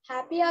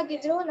 ಹ್ಯಾಪಿ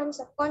ಆಗಿದ್ರು, ನಮ್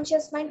ಸಬ್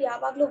ಕಾನ್ಶಿಯಸ್ ಮೈಂಡ್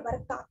ಯಾವಾಗ್ಲೂ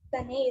ವರ್ಕ್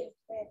ಆಗ್ತಾನೆ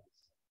ಇರುತ್ತೆ.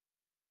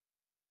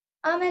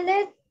 ಆಮೇಲೆ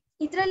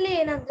ಇದ್ರಲ್ಲಿ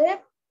ಏನಂದ್ರೆ,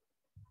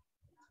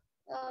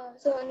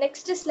 so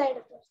next slide.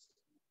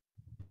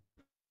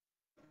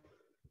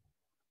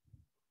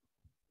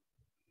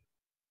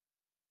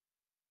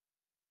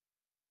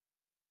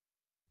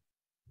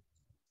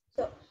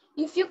 So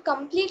if you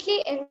completely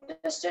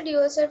entrusted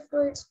yourself to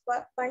its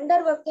wonder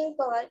working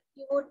power,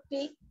 you would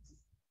be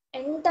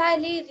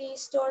entirely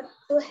restored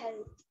to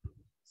health.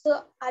 So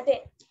ಅದೇ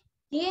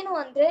ಏನು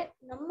ಅಂದ್ರೆ,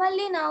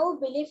 ನಮ್ಮಲ್ಲಿ ನಾವು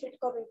ಬಿಲೀಫ್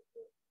ಇಟ್ಕೋಬೇಕು.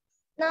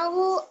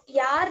 ನಾವು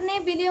ಯಾರನ್ನೇ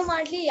ಬಿಲೀವ್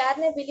ಮಾಡ್ಲಿ,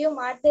 ಯಾರನ್ನೇ ಬಿಲೀವ್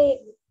ಮಾಡದೇ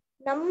ಇರ್ಲಿ,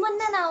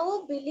 ನಮ್ಮನ್ನ ನಾವು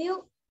ಬಿಲೀವ್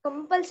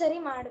ಕಂಪಲ್ಸರಿ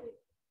ಮಾಡ್ಬೇಕು.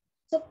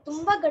 ಸೊ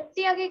ತುಂಬಾ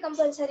ಗಟ್ಟಿಯಾಗಿ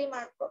ಕಂಪಲ್ಸರಿ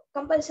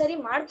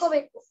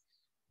ಮಾಡ್ಕೋಬೇಕು.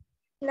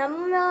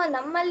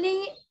 ನಮ್ಮಲ್ಲಿ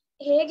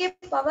ಹೇಗೆ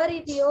ಪವರ್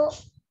ಇದೆಯೋ,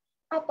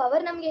 ಆ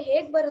ಪವರ್ ನಮ್ಗೆ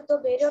ಹೇಗ್ ಬರುತ್ತೋ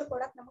ಬೇರೆಯವ್ರು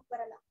ಕೊಡಕ್ ನಮಗ್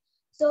ಬರಲ್ಲ.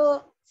 ಸೊ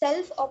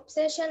ಸೆಲ್ಫ್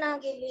ಒಬ್ಸೆಷನ್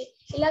ಆಗಿರ್ಲಿ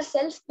ಇಲ್ಲ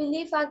ಸೆಲ್ಫ್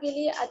ಬಿಲೀಫ್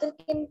ಆಗಿರ್ಲಿ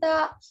ಅದಕ್ಕಿಂತ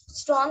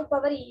ಸ್ಟ್ರಾಂಗ್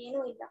ಪವರ್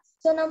ಏನೂ ಇಲ್ಲ.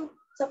 ಸೊ ನಮ್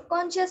ಸಬ್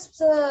ಕಾನ್ಶಿಯಸ್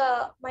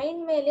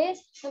ಮೈಂಡ್ ಮೇಲೆ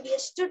ನಾವ್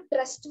ಎಷ್ಟು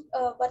ಟ್ರಸ್ಟ್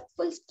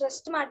ವರ್ತ್ಫುಲ್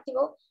ಟ್ರಸ್ಟ್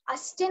ಮಾಡ್ತೀವೋ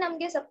ಅಷ್ಟೇ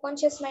ನಮ್ಗೆ ಸಬ್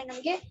ಕಾನ್ಶಿಯಸ್ ಮೈಂಡ್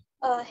ನಮ್ಗೆ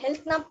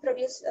ಹೆಲ್ತ್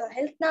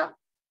ನ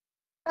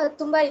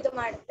ತುಂಬಾ ಇದು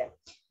ಮಾಡುತ್ತೆ.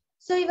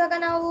 ಸೊ ಇವಾಗ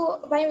ನಾವು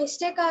ಬೈ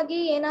ಮಿಸ್ಟೇಕ್ ಆಗಿ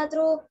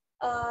ಏನಾದ್ರೂ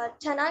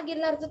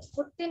ಚೆನ್ನಾಗಿರ್ಲಾರ್ದು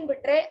ಫುಡ್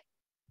ತಿನ್ಬಿಟ್ರೆ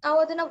ನಾವು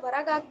ಅದನ್ನ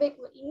ಹೊರಗ್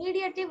ಹಾಕ್ಬೇಕು,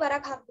 ಇಮಿಡಿಯೇಟ್ಲಿ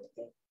ಹೊರಗ್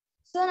ಹಾಕ್ಬಿಡ್ತೀವಿ.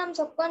 ಸೊ ನಮ್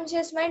ಸಬ್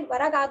ಕಾನ್ಶಿಯಸ್ ಮೈಂಡ್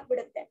ಹೊರಗ್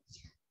ಹಾಕ್ಬಿಡುತ್ತೆ.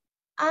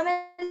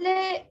 ಆಮೇಲೆ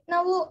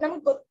ನಾವು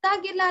ನಮ್ಗೆ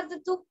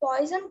ಗೊತ್ತಾಗಿರ್ಲಾರ್ದದ್ದು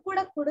ಪಾಯ್ಸನ್ ಕೂಡ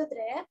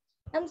ಕುಡಿದ್ರೆ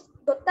ನಮ್ಗೆ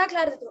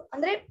ಗೊತ್ತಾಗ್ಲಾರ್ದದ್ದು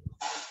ಅಂದ್ರೆ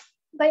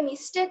ಬೈ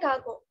ಮಿಸ್ಟೇಕ್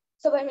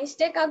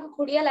ಆಗು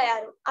ಕುಡಿಯಲ್ಲ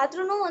ಯಾರು,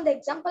 ಆದ್ರೂನು ಒಂದ್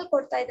ಎಕ್ಸಾಂಪಲ್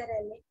ಕೊಡ್ತಾ ಇದಾರೆ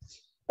ಅಲ್ಲಿ.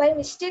 ಬೈ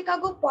ಮಿಸ್ಟೇಕ್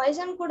ಆಗು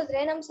ಪಾಯ್ಸನ್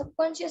ಕುಡಿದ್ರೆ ನಮ್ ಸಬ್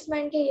ಕಾನ್ಶಿಯಸ್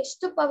ಮೈಂಡ್ಗೆ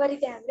ಎಷ್ಟು ಪವರ್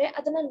ಇದೆ ಅಂದ್ರೆ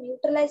ಅದನ್ನ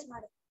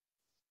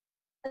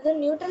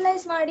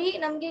ನ್ಯೂಟ್ರಲೈಸ್ ಮಾಡಿ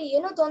ನಮ್ಗೆ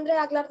ಏನೋ ತೊಂದರೆ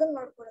ಆಗ್ಲಾರ್ದಂಗ್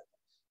ನೋಡ್ಕೊಡುತ್ತೆ.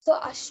 ಸೊ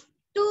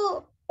ಅಷ್ಟು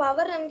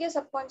ಪವರ್ ನಮ್ಗೆ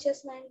ಸಬ್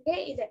ಕಾನ್ಶಿಯಸ್ ಮೈಂಡ್ಗೆ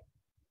ಇದೆ.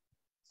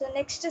 So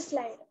next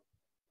slide.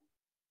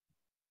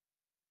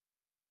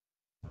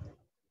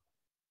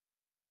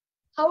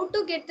 How to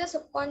get the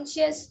sub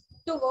conscious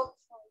to work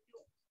for you.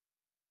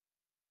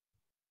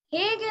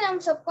 ಹೇಗೆ ನಮ್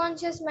ಸಬ್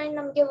ಕಾನ್ಶಿಯಸ್ ಮೈಂಡ್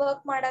ನಮ್ಗೆ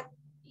ವರ್ಕ್ ಮಾಡಕ್,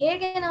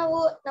 ಹೇಗೆ ನಾವು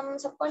ನಮ್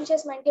ಸಬ್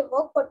ಕಾನ್ಶಿಯಸ್ ಮೈಂಡ್ಗೆ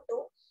ವರ್ಕ್ ಕೊಟ್ಟು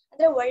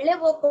ಅಂದ್ರೆ ಒಳ್ಳೆ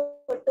ವರ್ಕ್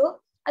ಕೊಟ್ಟು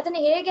ಅದನ್ನ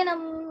ಹೇಗೆ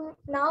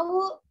ನಾವು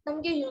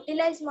ನಮ್ಗೆ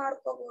ಯುಟಿಲೈಸ್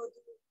ಮಾಡ್ಕೋಬಹುದು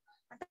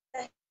ಅಂತ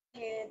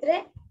ಹೇಳಿದ್ರೆ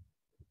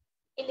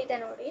ಇಲ್ಲಿದೆ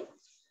ನೋಡಿ.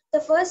 The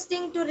first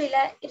thing to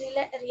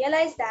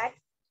realise that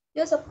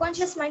your sub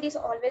conscious mind is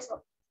always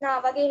work. ನಾ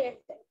ಅವಾಗೇ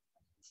ಹೇಳ್ತೇನೆ,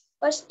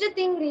 ಫಸ್ಟ್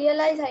ಥಿಂಗ್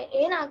ರಿಯಲೈಸ್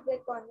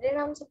ಏನಾಗ್ಬೇಕು ಅಂದ್ರೆ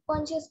ನಮ್ ಸಬ್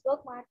ಕಾನ್ಶಿಯಸ್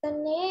ವರ್ಕ್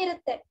ಮಾಡ್ತಾನೆ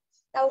ಇರುತ್ತೆ.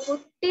 ನಾವು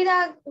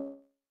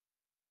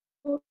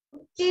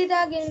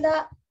ಹುಟ್ಟಿದಾಗಿಂದ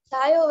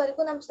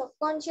ಸಾಯೋವರೆಗೂ ನಮ್ ಸಬ್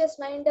ಕಾನ್ಶಿಯಸ್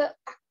ಮೈಂಡ್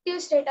ಆಕ್ಟಿವ್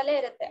ಸ್ಟೇಟ್ ಅಲ್ಲೇ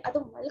ಇರುತ್ತೆ, ಅದು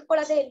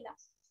ಮಲ್ಕೊಳ್ಳೋದೇ ಇಲ್ಲ.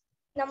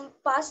 ನಮ್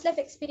ಪಾಸ್ಟ್ ಲೈಫ್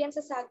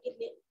ಎಕ್ಸ್ಪೀರಿಯನ್ಸಸ್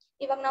ಆಗಿರ್ಲಿ,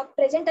 ಇವಾಗ ನಾವು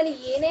ಪ್ರೆಸೆಂಟ್ ಅಲ್ಲಿ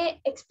ಏನೇ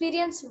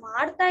ಎಕ್ಸ್ಪೀರಿಯನ್ಸ್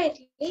ಮಾಡ್ತಾ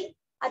ಇರ್ಲಿ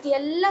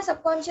ಅದೆಲ್ಲ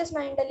ಸಬ್ ಕಾನ್ಶಿಯಸ್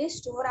ಮೈಂಡ್ ಅಲ್ಲಿ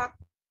ಸ್ಟೋರ್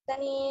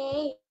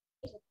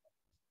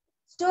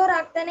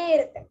ಆಗ್ತಾನೆ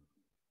ಇರುತ್ತೆ.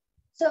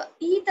 ಸೊ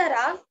ಈ ತರ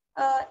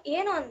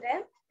ಏನು ಅಂದ್ರೆ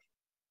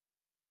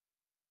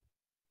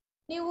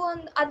ನೀವು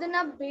ಅದನ್ನ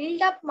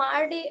ಬಿಲ್ಡಪ್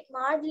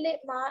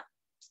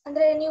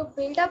ಅಂದ್ರೆ ನೀವು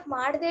ಬಿಲ್ಡಪ್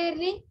ಮಾಡದೇ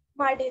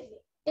ಮಾಡಿರ್ಲಿ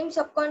ನಿಮ್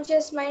ಸಬ್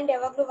ಕಾನ್ಶಿಯಸ್ ಮೈಂಡ್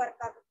ಯಾವಾಗ್ಲೂ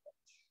ವರ್ಕ್ ಆಗುತ್ತೆ.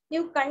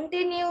 ನೀವು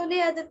ಕಂಟಿನ್ಯೂಲಿ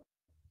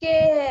ಅದಕ್ಕೆ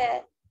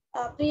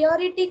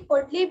ಪ್ರಿಯಾರಿಟಿ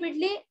ಕೊಡ್ಲಿ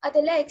ಬಿಡ್ಲಿ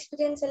ಅದೆಲ್ಲ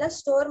ಎಕ್ಸ್ಪೀರಿಯನ್ಸ್ ಎಲ್ಲ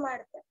ಸ್ಟೋರ್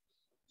ಮಾಡುತ್ತೆ.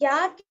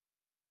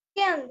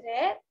 ಯಾಕೆ ಅಂದ್ರೆ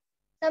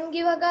ನಮ್ಗೆ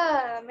ಇವಾಗ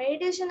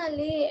ಮೆಡಿಟೇಷನ್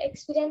ಅಲ್ಲಿ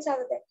ಎಕ್ಸ್ಪೀರಿಯನ್ಸ್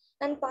ಆಗುತ್ತೆ,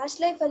 ನನ್ ಪಾಸ್ಟ್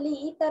ಲೈಫ್ ಅಲ್ಲಿ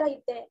ಈ ತರ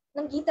ಇದ್ದೆ,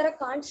 ನಮ್ಗೆ ಈ ತರ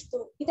ಕಾಣಿಸ್ತು,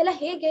 ಇದೆಲ್ಲ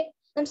ಹೇಗೆ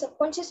ನಮ್ ಸಬ್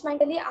ಕಾನ್ಶಿಯಸ್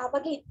ಮೈಂಡ್ ಅಲ್ಲಿ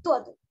ಆವಾಗ ಇತ್ತು,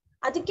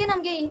 ಅದಕ್ಕೆ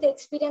ನಮ್ಗೆ ಇದು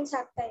ಎಕ್ಸ್ಪೀರಿಯನ್ಸ್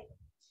ಆಗ್ತಾ ಇದೆ.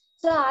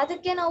 ಸೊ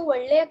ಅದಕ್ಕೆ ನಾವು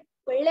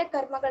ಒಳ್ಳೆ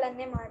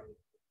ಕರ್ಮಗಳನ್ನೇ ಮಾಡ್ಬೇಕು,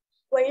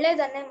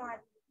 ಒಳ್ಳೇದನ್ನೇ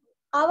ಮಾಡ್ಬೇಕು.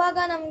 ಆವಾಗ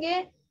ನಮ್ಗೆ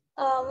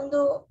ಒಂದು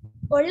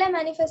ಒಳ್ಳೆ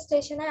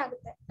ಮ್ಯಾನಿಫೆಸ್ಟೇಷನ್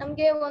ಆಗುತ್ತೆ.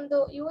 ನಮ್ಗೆ ಒಂದು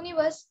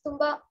ಯೂನಿವರ್ಸ್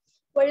ತುಂಬಾ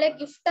ಒಳ್ಳೆ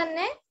ಗಿಫ್ಟ್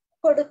ಅನ್ನೇ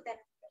ಕೊಡುತ್ತೆ.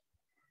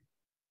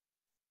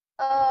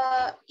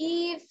 ಈ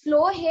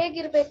ಫ್ಲೋ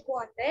ಹೇಗಿರ್ಬೇಕು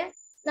ಅಂದ್ರೆ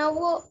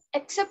ನಾವು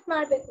ಎಕ್ಸೆಪ್ಟ್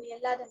ಮಾಡ್ಬೇಕು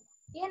ಎಲ್ಲದನ್ನ.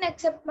 ಏನ್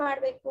ಎಕ್ಸೆಪ್ಟ್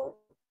ಮಾಡ್ಬೇಕು?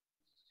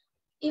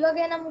 ಇವಾಗ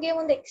ನಮ್ಗೆ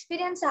ಒಂದು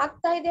ಎಕ್ಸ್ಪೀರಿಯನ್ಸ್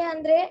ಆಗ್ತಾ ಇದೆ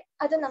ಅಂದ್ರೆ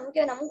ಅದು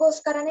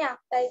ನಮ್ಗೋಸ್ಕರನೇ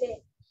ಆಗ್ತಾ ಇದೆ.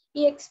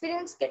 ಈ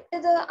ಎಕ್ಸ್ಪೀರಿಯನ್ಸ್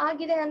ಕೆಟ್ಟದ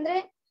ಆಗಿದೆ ಅಂದ್ರೆ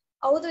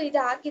ಹೌದು ಇದು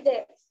ಆಗಿದೆ,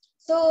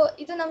 ಸೊ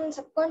ಇದು ನಮ್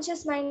ಸಬ್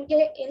ಕಾನ್ಶಿಯಸ್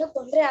ಮೈಂಡ್ಗೆ ಏನೋ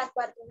ತೊಂದರೆ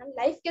ಆಗ್ಬಾರ್ದು, ನಮ್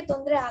ಲೈಫ್ಗೆ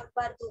ತೊಂದರೆ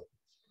ಆಗ್ಬಾರ್ದು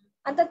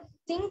ಅಂತ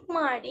ಥಿಂಕ್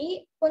ಮಾಡಿ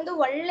ಒಂದು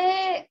ಒಳ್ಳೆ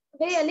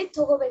ವೇ ಅಲ್ಲಿ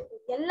ತಗೋಬೇಕು.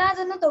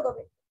 ಎಲ್ಲದನ್ನು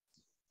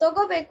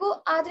ತಗೋಬೇಕು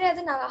ಆದ್ರೆ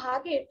ಅದನ್ನ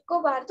ಹಾಗೆ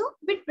ಇಟ್ಕೋಬಾರ್ದು,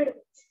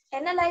 ಬಿಟ್ಬಿಡ್ಬೇಕು.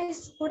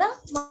 ಎನಲೈಸ್ ಕೂಡ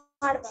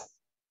ಮಾಡಬಾರ್ದು.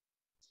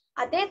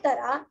 ಅದೇ ತರ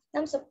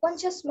ನಮ್ ಸಬ್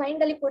ಕಾನ್ಶಿಯಸ್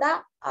ಮೈಂಡ್ ಅಲ್ಲಿ ಕೂಡ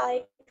ಆ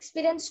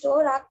ಎಕ್ಸ್ಪೀರಿಯನ್ಸ್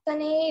ಸ್ಟೋರ್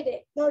ಆಗ್ತಾನೇ ಇದೆ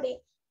ನೋಡಿ.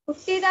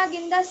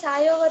 ಹುಟ್ಟಿದಾಗಿಂದ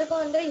ಸಾಯೋವರೆಗೂ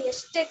ಅಂದ್ರೆ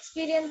ಎಷ್ಟು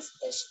ಎಕ್ಸ್ಪೀರಿಯನ್ಸ್,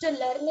 ಎಷ್ಟು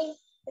ಲರ್ನಿಂಗ್,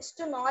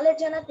 ಎಷ್ಟು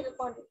ನಾಲೆಡ್ಜ್ ಅನ್ನ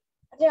ತಿಳ್ಕೊಂಡ್ವಿ.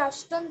 ಅಂದ್ರೆ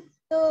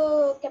ಅಷ್ಟೊಂದು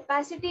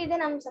ಕೆಪಾಸಿಟಿ ಇದೆ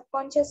ನಮ್ ಸಬ್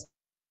ಕಾನ್ಶಿಯಸ್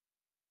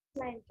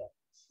ಮೈಂಡ್ಗೆ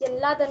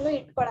ಎಲ್ಲದನ್ನು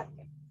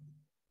ಇಟ್ಕೊಳಕ್ಕೆ.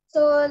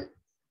 So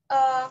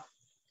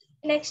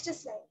next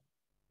slide.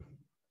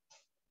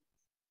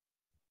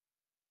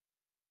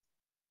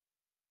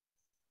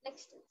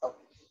 Next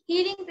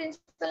healing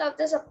principle of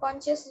the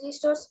subconscious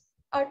restores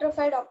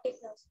atrophied optic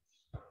nerves.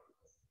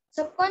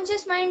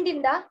 Subconscious mind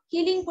ಇಂದ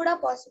ಹೀಲಿಂಗ್ ಕೂಡ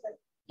ಪಾಸಿಬಲ್.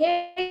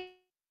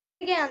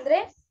 ಹೇಗೆ ಅಂದ್ರೆ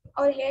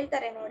ಅವ್ರು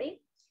ಹೇಳ್ತಾರೆ ನೋಡಿ,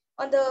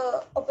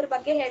 ಒಬ್ರ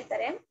ಬಗ್ಗೆ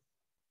ಹೇಳ್ತಾರೆ.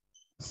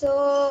 ಸೊ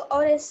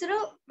ಅವ್ರ ಹೆಸರು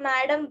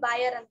ಮೇಡಮ್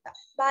ಬಾಯರ್ ಅಂತ.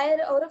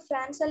 ಬಾಯರ್ ಅವರು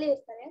ಫ್ರಾನ್ಸ್ ಅಲ್ಲಿ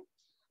ಇರ್ತಾರೆ.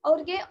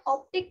 ಅವ್ರಿಗೆ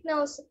ಆಪ್ಟಿಕ್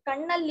ನರ್ವ್ಸ್,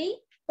 ಕಣ್ಣಲ್ಲಿ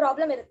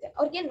ಪ್ರಾಬ್ಲಮ್ ಇರುತ್ತೆ,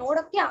 ಅವ್ರಿಗೆ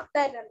ನೋಡಕ್ಕೆ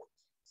ಆಗ್ತಾ ಇರಲ್ಲ.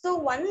 ಸೊ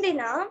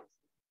ಒಂದಿನ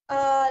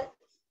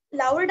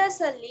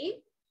ಲೌರ್ಡಸ್ ಅಲ್ಲಿ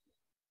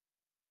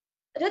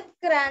ರಿತ್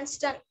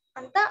ಕ್ರಾನ್ಸ್ಟನ್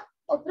ಅಂತ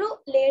ಒಬ್ರು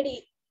ಲೇಡಿ,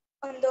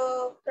 ಒಂದು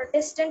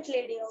ಪ್ರೊಟೆಸ್ಟೆಂಟ್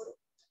ಲೇಡಿ,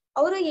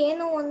 ಅವರು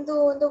ಏನು ಒಂದು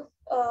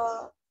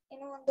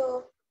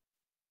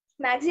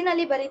ಮ್ಯಾಗಝಿನ್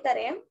ಅಲ್ಲಿ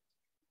ಬರೀತಾರೆ.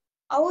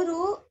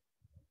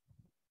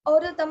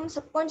 ಅವರು ತಮ್ಮ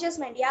ಸಬ್ ಕಾನ್ಶಿಯಸ್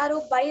ಮೈಂಡ್, ಯಾರು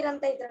ಬೈರ್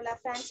ಅಂತ ಇದ್ರಲ್ಲ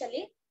ಫ್ರಾನ್ಸ್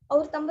ಅಲ್ಲಿ,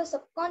 ಅವ್ರು ತಮ್ಮ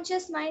ಸಬ್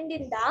ಕಾನ್ಶಿಯಸ್ ಮೈಂಡ್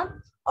ಇಂದ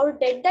ಅವ್ರು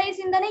ಡೆಡ್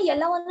ಐಸ್ ಇಂದಾನೆ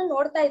ಎಲ್ಲವನ್ನು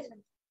ನೋಡ್ತಾ ಇದ್ರು.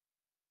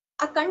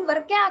 ಆ ಕಣ್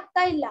ವರ್ಕೆ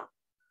ಆಗ್ತಾ ಇಲ್ಲ,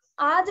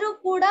 ಆದ್ರೂ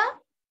ಕೂಡ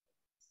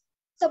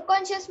ಸಬ್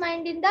ಕಾನ್ಶಿಯಸ್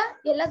ಮೈಂಡ್ ಇಂದ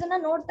ಎಲ್ಲದನ್ನ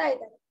ನೋಡ್ತಾ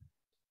ಇದ್ದಾರೆ.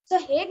 ಸೊ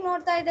ಹೇಗ್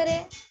ನೋಡ್ತಾ ಇದ್ದಾರೆ?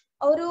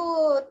 ಅವರು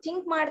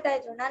ಥಿಂಕ್ ಮಾಡ್ತಾ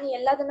ಇದ್ರು, ನಾನು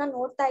ಎಲ್ಲದನ್ನ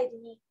ನೋಡ್ತಾ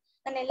ಇದ್ದೀನಿ,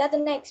 ನಾನು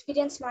ಎಲ್ಲದನ್ನ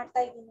ಎಕ್ಸ್ಪೀರಿಯನ್ಸ್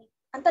ಮಾಡ್ತಾ ಇದ್ದೀನಿ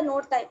ಅಂತ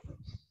ನೋಡ್ತಾ ಇದ್ರು.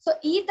 ಸೊ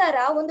ಈ ತರ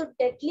ಒಂದು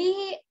ಡೆಡ್ಲಿ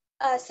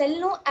ಸೆಲ್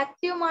ನು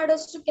ಆಕ್ಟಿವ್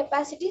ಮಾಡೋಷ್ಟು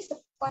ಕೆಪಾಸಿಟಿ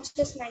ಸಬ್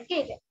ಕಾನ್ಶಿಯಸ್ ಮೈಂಡ್ಗೆ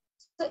ಇದೆ.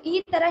 ಸೊ ಈ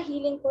ತರ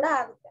ಹೀಲಿಂಗ್ ಕೂಡ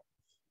ಆಗುತ್ತೆ.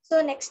 So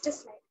next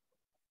slide.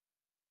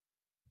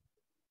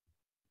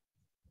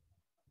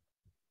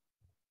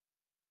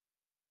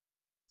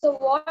 So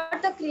what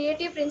the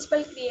creative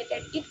principle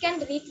created, it can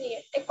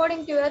recreate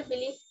according to your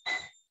belief.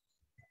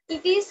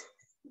 It is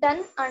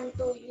done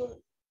unto you.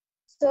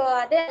 So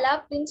ಅದೇ ಅಲ್ಲ,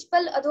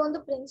 ಪ್ರಿನ್ಸಿಪಲ್ ಅದು ಒಂದು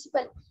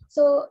ಪ್ರಿನ್ಸಿಪಲ್.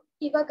 ಸೊ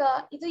ಇವಾಗ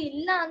ಇದು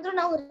ಇಲ್ಲ ಅಂದ್ರೂ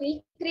ನಾವು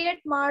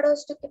ರೀಕ್ರಿಯೇಟ್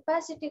ಮಾಡೋಷ್ಟು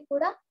ಕೆಪಾಸಿಟಿ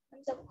ಕೂಡ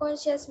ನಮ್ಮ ಸಬ್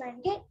ಕಾನ್ಶಿಯಸ್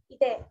ಮೈಂಡ್ಗೆ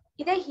ಇದೆ.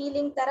 ಇದೇ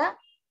ಹೀಲಿಂಗ್ ತರ,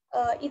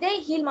 ಇದೇ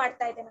ಹೀಲ್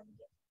ಮಾಡ್ತಾ ಇದೆ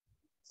ನಮ್ಗೆ.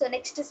 So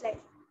next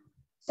slide.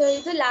 ಸೊ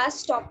ಇದು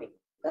ಲಾಸ್ಟ್ ಟಾಪಿಕ್.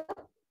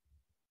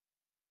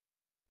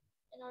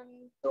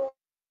 ಇನ್ನೊಂದು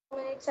 2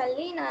 minutes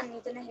ಅಲ್ಲಿ ನಾನು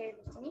ಇದನ್ನ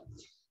ಹೇಳ್ಬಿಡ್ತೀನಿ.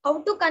 How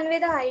to convey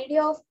the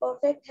idea of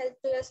perfect health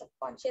to your sub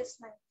conscious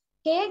mind.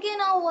 ಹೇಗೆ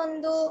ನಾವು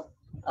ಒಂದು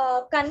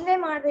ಕನ್ವೆ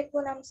ಮಾಡ್ಬೇಕು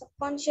ನಮ್ ಸಬ್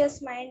ಕಾನ್ಶಿಯಸ್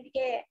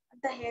ಮೈಂಡ್ಗೆ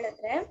ಅಂತ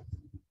ಹೇಳಿದ್ರೆ,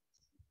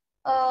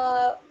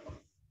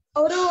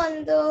 ಅವರು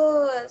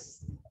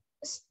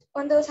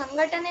ಒಂದು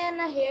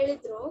ಸಂಘಟನೆಯನ್ನ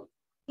ಹೇಳಿದ್ರು.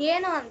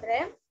 ಏನು ಅಂದ್ರೆ,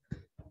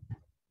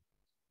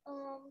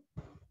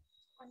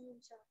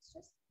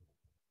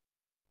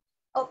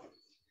 ಓಕೆ,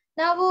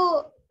 ನಾವು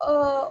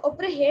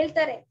ಒಬ್ರು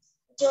ಹೇಳ್ತಾರೆ,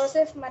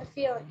 ಜೋಸೆಫ್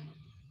ಮರ್ಫಿ ಅವ್ರಿಗೆ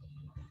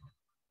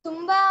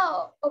ತುಂಬಾ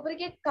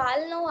ಒಬ್ರಿಗೆ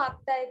ಕಾಲ್ ನೋವು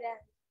ಆಗ್ತಾ ಇದೆ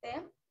ಅಂತೆ.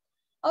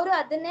 ಅವರು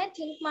ಅದನ್ನೇ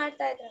ಥಿಂಕ್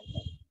ಮಾಡ್ತಾ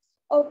ಇದ್ರಂತೆ.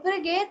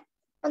 ಒಬ್ರಿಗೆ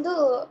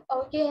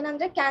ಅವ್ರಿಗೆ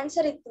ಏನಂದ್ರೆ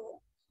ಕ್ಯಾನ್ಸರ್ ಇತ್ತು.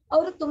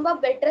 ಅವರು ತುಂಬಾ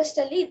ಬೆಡ್ ರೆಸ್ಟ್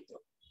ಅಲ್ಲಿ ಇದ್ರು.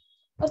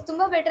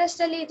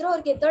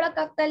 ಅವ್ರಿಗೆ ಎದ್ದೊಳಕ್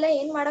ಆಗ್ತಾ ಇಲ್ಲ,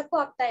 ಏನ್ ಮಾಡಕ್ಕೂ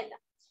ಆಗ್ತಾ ಇಲ್ಲ.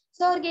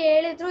 ಸೊ ಅವ್ರಿಗೆ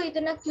ಹೇಳಿದ್ರು,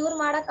 ಇದನ್ನ ಕ್ಯೂರ್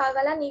ಮಾಡಕ್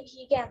ಆಗಲ್ಲ, ನೀವ್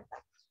ಹೀಗೆ ಅಂತ.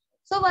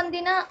 ಸೊ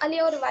ಒಂದಿನ ಅಲ್ಲಿ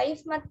ಅವ್ರ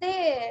ವೈಫ್ ಮತ್ತೆ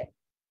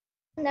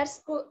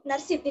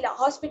ನರ್ಸ್ ಇದ್ದಿಲ್ಲ,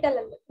 ಹಾಸ್ಪಿಟಲ್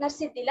ಅಲ್ಲಿ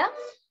ನರ್ಸ್ ಇದ್ದಿಲ್ಲ.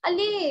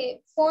 ಅಲ್ಲಿ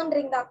ಫೋನ್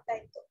ರಿಂಗ್ ಆಗ್ತಾ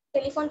ಇತ್ತು,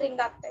 ಟೆಲಿಫೋನ್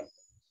ರಿಂಗ್ ಆಗ್ತಾ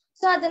ಇತ್ತು.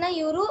 ಸೊ ಅದನ್ನ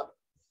ಇವರು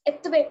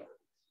ಎತ್ತಬೇಕು.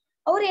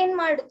 ಅವ್ರು ಏನ್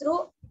ಮಾಡಿದ್ರು,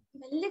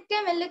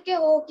 ಮೆಲ್ಲಕ್ಕೆ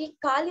ಹೋಗಿ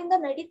ಕಾಲಿಂದ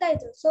ನಡೀತಾ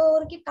ಇದ್ರು. ಸೊ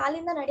ಅವ್ರಿಗೆ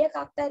ಕಾಲಿಂದ ನಡಿಯಕ್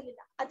ಆಗ್ತಾ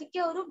ಇರ್ಲಿಲ್ಲ, ಅದಕ್ಕೆ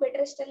ಅವರು ಬೆಡ್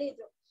ರೆಸ್ಟ್ ಅಲ್ಲಿ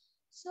ಇದ್ರು.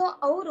 ಸೊ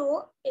ಅವರು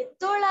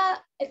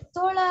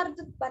ಎತ್ತೋಳಾರ್ದ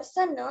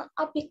ಪರ್ಸನ್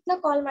ಆ ಪಿಕ್ ನ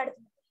ಕಾಲ್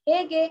ಮಾಡಿದ್ರು.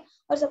 ಹೇಗೆ,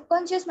 ಅವ್ರ ಸಬ್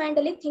ಕಾನ್ಶಿಯಸ್ ಮೈಂಡ್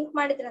ಅಲ್ಲಿ ಥಿಂಕ್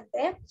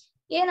ಮಾಡಿದ್ರಂತೆ.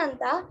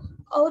 ಏನಂತ,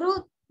 ಅವರು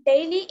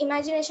ಡೈಲಿ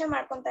ಇಮ್ಯಾಜಿನೇಷನ್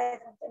ಮಾಡ್ಕೊಂತಾ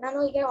ಇದ್ರಂತೆ, ನಾನು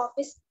ಈಗ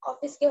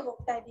ಆಫೀಸ್ಗೆ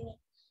ಹೋಗ್ತಾ ಇದ್ದೀನಿ,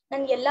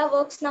 ನನ್ ಎಲ್ಲಾ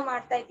ವರ್ಕ್ಸ್ ನ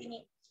ಮಾಡ್ತಾ ಇದ್ದೀನಿ,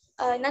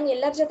 ನಾನು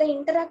ಎಲ್ಲರ ಜೊತೆ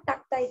ಇಂಟರಾಕ್ಟ್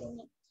ಆಗ್ತಾ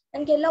ಇದ್ದೀನಿ,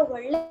 ನನ್ಗೆಲ್ಲ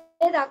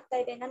ಒಳ್ಳೇದಾಗ್ತಾ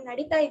ಇದೆ, ನಾನು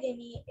ನಡೀತಾ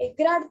ಇದ್ದೀನಿ,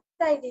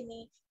 ಎಗ್ರಾಡ್ತಾ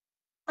ಇದ್ದೀನಿ,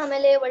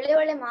 ಆಮೇಲೆ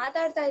ಒಳ್ಳೆ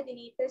ಮಾತಾಡ್ತಾ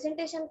ಇದ್ದೀನಿ,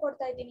 ಪ್ರೆಸೆಂಟೇಶನ್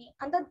ಕೊಡ್ತಾ ಇದ್ದೀನಿ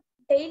ಅಂತ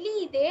ಡೈಲಿ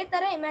ಇದೇ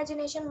ತರ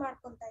ಇಮ್ಯಾಜಿನೇಷನ್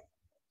ಮಾಡ್ಕೊಂತಾ ಇದ್ದೀನಿ.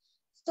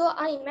 ಸೊ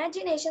ಆ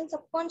ಇಮ್ಯಾಜಿನೇಷನ್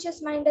ಸಬ್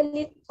ಕಾನ್ಶಿಯಸ್ ಮೈಂಡ್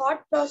ಅಲ್ಲಿ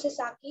ಥಾಟ್ ಪ್ರಾಸೆಸ್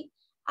ಆಗಿ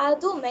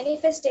ಅದು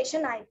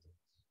ಮ್ಯಾನಿಫೆಸ್ಟೇಷನ್ ಆಯ್ತು.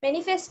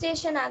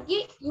 ಮ್ಯಾನಿಫೆಸ್ಟೇಷನ್ ಆಗಿ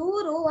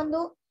ಇವರು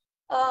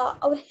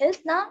ಅವ್ರ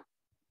ಹೆಲ್ತ್ ನ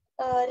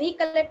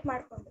ರೀಕಲೆಕ್ಟ್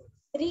ಮಾಡ್ಕೊಂಡ್ರು,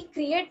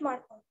 ರೀಕ್ರಿಯೇಟ್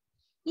ಮಾಡ್ಕೊಂಡ್ರು.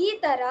 ಈ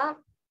ತರ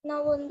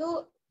ನಾವೊಂದು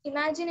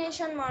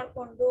ಇಮ್ಯಾಜಿನೇಷನ್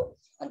ಮಾಡ್ಕೊಂಡು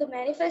ಒಂದು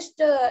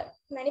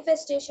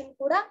ಮ್ಯಾನಿಫೆಸ್ಟೇಷನ್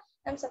ಕೂಡ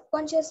ನಮ್ ಸಬ್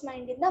ಕಾನ್ಶಿಯಸ್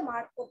ಮೈಂಡ್ ಇಂದ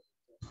ಮಾಡ್ಕೋಬಹುದು.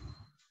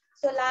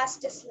 So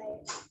last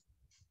slide.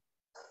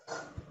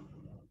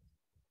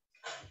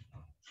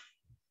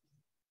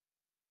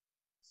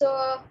 ಸೊ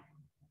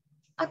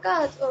ಅಕ್ಕ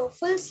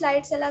ಫುಲ್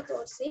ಸ್ಲೈಡ್ಸ್ ಎಲ್ಲ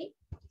ತೋರಿಸಿ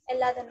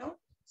ಎಲ್ಲದನ್ನು.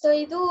 ಸೊ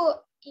ಇದು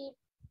ಈ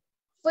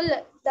full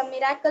the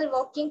miracle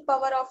working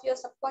power of your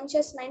sub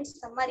conscious mind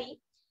summary.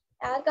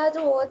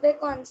 ಯಾರಿಗಾದ್ರೂ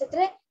ಓದ್ಬೇಕು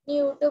ಅನ್ಸಿದ್ರೆ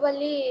ನೀವು ಯೂಟ್ಯೂಬ್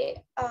ಅಲ್ಲಿ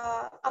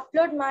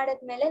ಅಪ್ಲೋಡ್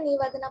ಮಾಡಿದ್ಮೇಲೆ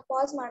ನೀವು ಅದನ್ನ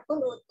ಪಾಸ್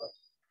ಮಾಡ್ಕೊಂಡು ಓದ್ಬೋದು.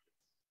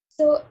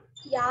 ಸೊ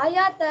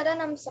ಯಾವ ತರ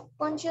ನಮ್ ಸಬ್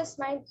ಕಾನ್ಶಿಯಸ್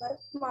ಮೈಂಡ್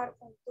ವರ್ಕ್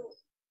ಮಾಡ್ಕೊಂತು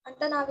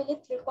ಅಂತ ನಾವಿಲ್ಲಿ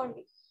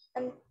ತಿಳ್ಕೊಂಡ್ವಿ.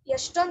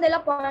 ಎಷ್ಟೊಂದೆಲ್ಲ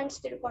ಪಾಯಿಂಟ್ಸ್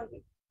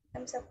ತಿಳ್ಕೊಂಡ್ವಿ.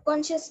 ನಮ್ ಸಬ್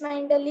ಕಾನ್ಶಿಯಸ್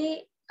ಮೈಂಡ್ ಅಲ್ಲಿ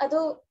ಅದು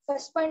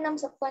ಫಸ್ಟ್ ಪಾಯಿಂಟ್, ನಮ್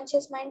ಸಬ್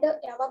ಕಾನ್ಶಿಯಸ್ ಮೈಂಡ್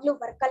ಯಾವಾಗ್ಲೂ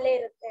ವರ್ಕ್ ಅಲ್ಲೇ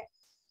ಇರುತ್ತೆ,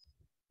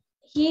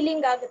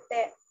 ಹೀಲಿಂಗ್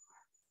ಆಗುತ್ತೆ.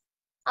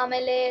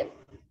 ಆಮೇಲೆ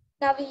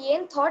ನಾವ್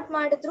ಏನ್ ಥಾಟ್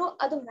ಮಾಡಿದ್ರು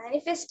ಅದು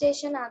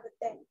ಮ್ಯಾನಿಫೆಸ್ಟೇಷನ್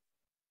ಆಗುತ್ತೆ.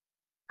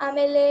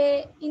 ಆಮೇಲೆ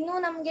ಇನ್ನು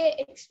ನಮ್ಗೆ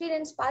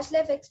ಎಕ್ಸ್ಪೀರಿಯನ್ಸ್, ಪಾಸ್ಟ್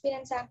ಲೈಫ್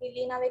ಎಕ್ಸ್ಪೀರಿಯನ್ಸ್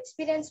ಆಗಿರ್ಲಿ, ನಾವ್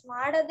ಎಕ್ಸ್ಪೀರಿಯನ್ಸ್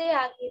ಮಾಡೋದೇ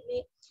ಆಗಿರ್ಲಿ,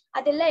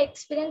 ಅದೆಲ್ಲ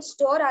ಎಕ್ಸ್ಪೀರಿಯನ್ಸ್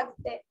ಸ್ಟೋರ್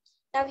ಆಗುತ್ತೆ.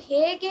 ನಾವ್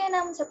ಹೇಗೆ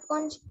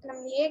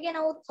ಹೇಗೆ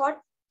ನಾವು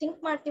ಥಾಟ್ ಥಿಂಕ್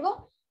ಮಾಡ್ತೀವೋ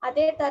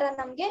ಅದೇ ತರ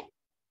ನಮ್ಗೆ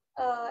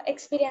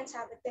ಎಕ್ಸ್ಪೀರಿಯನ್ಸ್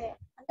ಆಗುತ್ತೆ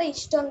ಅಂತ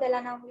ಇಷ್ಟೊಂದೆಲ್ಲ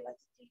ನಾವು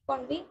ಇವತ್ತು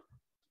ತಿಳ್ಕೊಂಡ್ವಿ.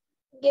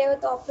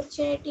 ಇವತ್ತು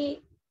ಆಪರ್ಚುನಿಟಿ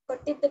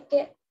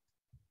ಕೊಟ್ಟಿದ್ದಕ್ಕೆ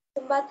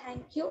ತುಂಬಾ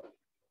ಥ್ಯಾಂಕ್ ಯು.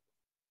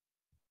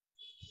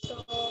 ಸೊ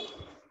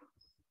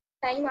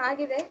ಟೈಮ್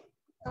ಆಗಿದೆ,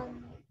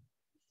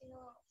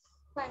 ಇನ್ನು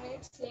 5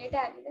 minutes ಲೇಟ್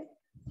ಆಗಿದೆ.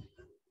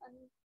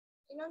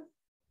 ಇನ್ನೊಂದು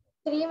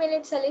 3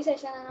 minutes ಅಲ್ಲಿ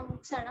ಸೆಷನ್ ಅನ್ನ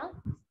ಮುಗಿಸೋಣ.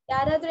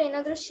 ಯಾರಾದ್ರೂ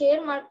ಏನಾದ್ರೂ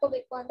ಶೇರ್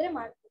ಮಾಡ್ಕೋಬೇಕು ಅಂದ್ರೆ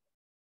ಮಾಡ್ಬೋದು.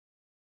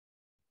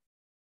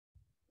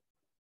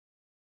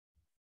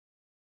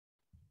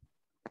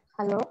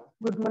 Hello,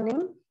 good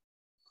morning.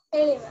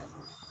 ಹೇಳಿ ಮ್ಯಾಮ್.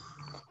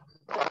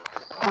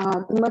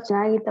 ತುಂಬಾ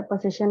ಚೆನ್ನಾಗಿತ್ತಪ್ಪ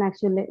session.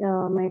 Actually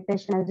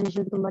meditation as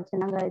usual ತುಂಬಾ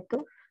ಚೆನ್ನಾಗಾಯ್ತು.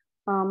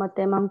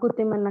 ಮತ್ತೆ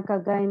ಮಂಕುತಿಮ್ಮನ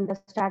ಕಗ್ಗ ಇಂದ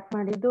ಸ್ಟಾರ್ಟ್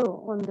ಮಾಡಿದ್ದು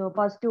ಒಂದು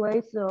ಪಾಸಿಟಿವ್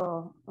ವೈಸ್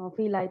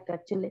ಫೀಲ್ ಆಯ್ತು.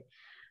 ಆಕ್ಚುಲಿ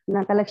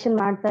ನಾ ಕಲೆಕ್ಷನ್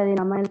ಮಾಡ್ತಾ ಇದೀನಿ,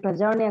 ನಮ್ಮಲ್ಲಿ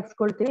ಪ್ರಜಾವಣೆ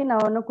ಹಾಕ್ಸ್ಕೊಳ್ತೀವಿ,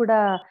 ನಾನು ಕೂಡ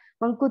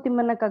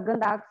ಮಂಕುತಿಮ್ಮನ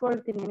ಕಗ್ಗಂದ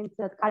ಹಾಕ್ಸ್ಕೊಳ್ತೀನಿ. ಮೀನ್ಸ್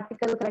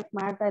ಆರ್ಟಿಕಲ್ ಕಲೆಕ್ಟ್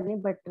ಮಾಡ್ತಾ ಇದೀನಿ,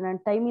 ಬಟ್ ನಾನು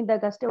ಟೈಮ್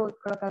ಇದ್ದಾಗ ಅಷ್ಟೇ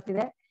ಓದ್ಕೊಳಕ್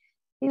ಆಗ್ತಿದೆ.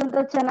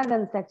 ಇದೊಂಥರ ಚೆನ್ನಾಗ್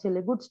ಅನ್ಸುತ್ತೆ.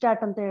 ಆಕ್ಚುಲಿ ಗುಡ್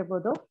ಸ್ಟಾರ್ಟ್ ಅಂತ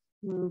ಹೇಳ್ಬೋದು.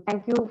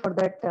 Thank you for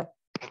that.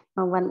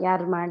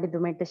 ಯಾರು ಮಾಡಿದ್ದು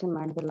ಮೆಡಿಟೇಷನ್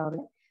ಮಾಡಿದಿಲ್ಲ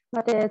ಅವ್ರಿಗೆ.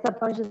 ಮತ್ತೆ ಸಬ್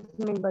ಕಾನ್ಶಿಯಸ್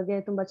ಮೈಂಡ್ ಬಗ್ಗೆ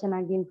ತುಂಬಾ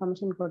ಚೆನ್ನಾಗಿ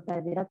ಇನ್ಫಾರ್ಮೇಶನ್ ಕೊಡ್ತಾ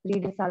ಇದ್ದೀರಾ. 3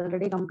 days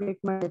ಆಲ್ರೆಡಿ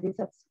ಕಂಪ್ಲೀಟ್ ಮಾಡಿದ್ವಿ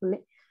ಸಕ್ಸಸ್ಫುಲ್ಲಿ.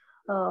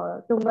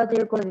 ತುಂಬಾ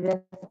ತಿಳ್ಕೊಂಡಿದೆ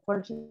ಸಬ್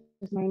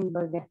ಕಾನ್ಶಿಯಸ್ ಮೈಂಡ್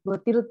ಬಗ್ಗೆ.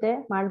 ಗೊತ್ತಿರುತ್ತೆ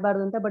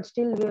ಮಾಡಬಾರ್ದು ಅಂತ, but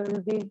still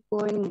will be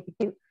going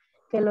negative.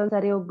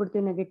 ಕೆಲವೊಂದ್ಸರಿ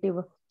ಹೋಗ್ಬಿಡ್ತೀವಿ negative.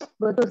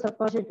 ಗೊತ್ತು ಸಬ್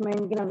ಕಾನ್ಶಿಯಸ್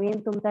ಮೈಂಡ್ಗೆ ನಾವ್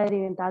ಏನ್ ತುಂಬ್ತಾ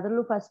ಇದೀವಿ ಅಂತ.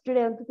 ಅದ್ರಲ್ಲೂ ಫಸ್ಟ್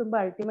ಡೇ ಅಂತೂ ತುಂಬಾ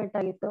ಅಲ್ಟಿಮೇಟ್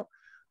ಆಗಿತ್ತು.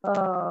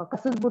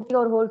 ಕಸದ ಬುಟ್ಟಿ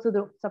ಅವ್ರು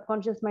ಹೋಲ್ಸಿದ್ರು ಸಬ್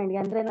ಕಾನ್ಶಿಯಸ್ ಮೈಂಡ್ಗೆ.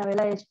 ಅಂದ್ರೆ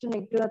ನಾವೆಲ್ಲ ಎಷ್ಟು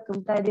ನೆಗೆಟಿವ್ ಆಗಿ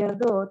ತುಂಬ್ತಾ ಇದೀವಿ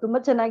ಅನ್ನೋದು ತುಂಬಾ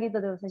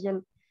ಚೆನ್ನಾಗಿತ್ತು session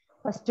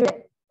first day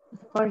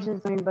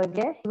conscious mind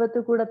ಬಗ್ಗೆ. ಇವತ್ತು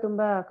ಕೂಡ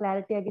ತುಂಬಾ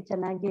ಕ್ಲಾರಿಟಿ ಆಗಿ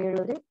ಚೆನ್ನಾಗಿ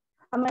ಹೇಳಿದ್ರಿ.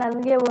 ಆಮೇಲೆ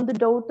ನನ್ಗೆ ಒಂದು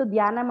ಡೌಟ್,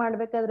 ಧ್ಯಾನ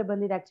ಮಾಡ್ಬೇಕಾದ್ರೆ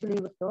ಬಂದಿದೆ ಆಕ್ಚುಲಿ.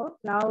 ಇವತ್ತು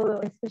ನಾವು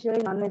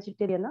especially non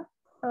vegetarian,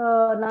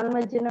 non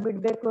veg ನ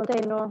ಬಿಡ್ಬೇಕು ಅಂತ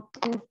ಏನೋ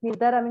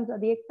ನಿರ್ಧಾರ. ಮೀನ್ಸ್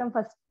ಅದು ಏಕ್ದಮ್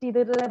ಫಸ್ಟ್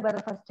ಇದ್ರಲ್ಲೇ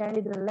ಫಸ್ಟ್ ಸ್ಟ್ಯಾಂಡ್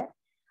ಇದ್ರಲ್ಲೇ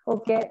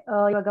ಓಕೆ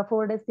ಇವಾಗ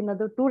 4 days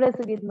ತಿನ್ನೋದು, 2 days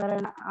ಇದ್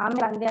ಮಾಡೋಣ,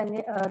 ಆಮೇಲೆ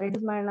ಹಂಗೆ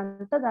ರೆಡ್ಯೂಸ್ ಮಾಡೋಣ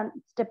ಅಂತ ನಾನು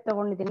ಸ್ಟೆಪ್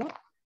ತಗೊಂಡಿದ್ದೀನಿ.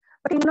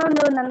 ಬಟ್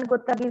ಇನ್ನೊಂದು ನನ್ಗೆ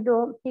ಗೊತ್ತಾಗಿದ್ದು,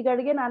 ಈಗ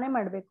ಅಡುಗೆ ನಾನೇ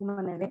ಮಾಡ್ಬೇಕು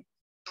ಮನೇಲಿ.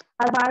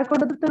 ಅದ್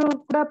ಮಾಡ್ಕೊಡೋದು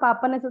ಕೂಡ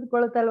ಪಾಪನೇ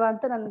ಸುತ್ಕೊಳುತ್ತಲ್ವಾ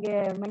ಅಂತ ನನ್ಗೆ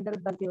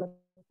ಮೈಂಡಲ್ಲಿ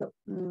ಬಂದಿವತ್ತು.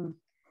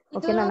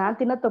 ಓಕೆನಾ, ನಾನ್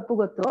ತಿನ್ನೋದ್ ತಪ್ಪು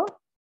ಗೊತ್ತು,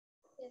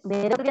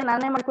 ಬೇರೆಯವ್ರಿಗೆ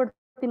ನಾನೇ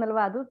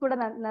ಮಾಡ್ಕೊಡ್ತೀನಲ್ವಾ,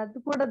 ಅದು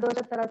ಕೂಡ ದೋಷ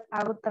ತರ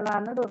ಆಗುತ್ತಲ್ವಾ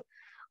ಅನ್ನೋದು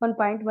ಒಂದ್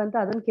ಪಾಯಿಂಟ್ ಬಂತು.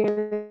 ಅದನ್ನ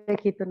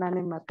ಕೇಳಬೇಕಿತ್ತು ನಾನು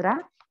ನಿಮ್ಮ ಹತ್ರ.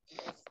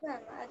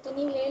 ಅದು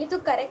ನೀವ್ ಹೇಳಿದ್ದು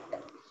ಕರೆಕ್ಟ್.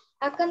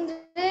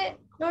 ಯಾಕಂದ್ರೆ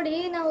ನೋಡಿ,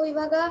 ನಾವು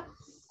ಇವಾಗ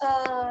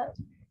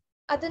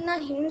ಅದನ್ನ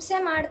ಹಿಂಸೆ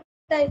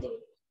ಮಾಡ್ತಾ ಇದೀವಿ.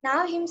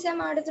 ನಾವ್ ಹಿಂಸೆ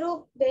ಮಾಡಿದ್ರು,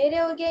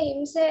 ಬೇರೆಯವ್ರಿಗೆ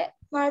ಹಿಂಸೆ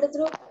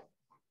ಮಾಡಿದ್ರು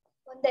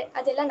ಒಂದೇ,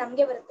 ಅದೆಲ್ಲ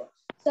ನಮ್ಗೆ ಬರುತ್ತೆ.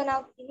 ಸೊ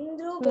ನಾವ್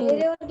ತಿಂದ್ರು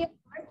ಬೇರೆಯವ್ರಿಗೆ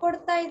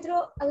ಮಾಡ್ಕೊಡ್ತಾ ಇದ್ರು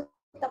ಅದು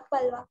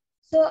ತಪ್ಪಲ್ವಾ?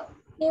 ಸೊ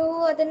ನೀವು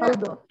ಅದನ್ನ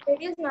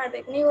ರೆಡ್ಯೂಸ್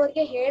ಮಾಡ್ಬೇಕು, ನೀವು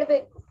ಅವ್ರಿಗೆ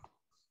ಹೇಳ್ಬೇಕು,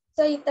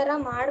 ಸೊ ಈ ತರ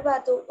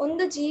ಮಾಡ್ಬಾರ್ದು.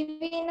 ಒಂದು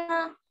ಜೀವಿನ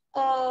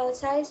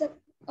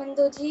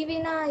ಒಂದು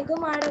ಜೀವಿನ ಇದು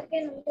ಮಾಡಕ್ಕೆ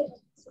ನಮ್ಗೆ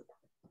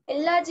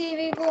ಎಲ್ಲಾ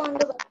ಜೀವಿಗೂ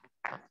ಒಂದು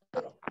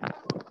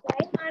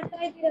ಟ್ರೈ ಮಾಡ್ತಾ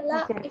ಇದ್ದೀರಲ್ಲ,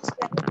 ಇಟ್ಸ್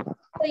ರೈಟ್.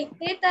 ಸೊ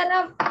ಇದೇ ತರ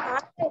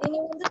ಮಾಡ್ತಾ ಇರಿ.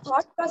 ನೀವು ಒಂದು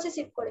ಥಾಟ್ ಪ್ರಾಸೆಸ್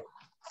ಇಟ್ಕೊಳ್ಳಿ.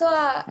 ಸೊ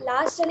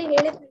ಲಾಸ್ಟ್ ಅಲ್ಲಿ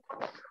ಹೇಳಿದ್ರೆ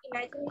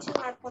ಇಮ್ಯಾಜಿನೇಷನ್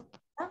ಮಾಡ್ಕೊಂತ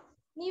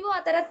ನೀವು ಆ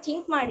ತರ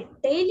ಥಿಂಕ್ ಮಾಡಿ,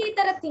 ಡೈಲಿ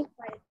ತರ ಥಿಂಕ್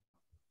ಮಾಡಿ.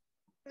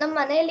 ನಮ್ಮ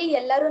ಮನೆಯಲ್ಲಿ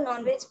ಎಲ್ಲರೂ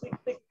ನಾನ್ ವೆಜ್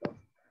ಬಿಟ್ಬಿಟ್ಟು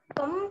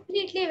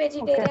ಕಂಪ್ಲೀಟ್ಲಿ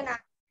ವೆಜಿಟೇರಿಯನ್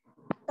ಆದ.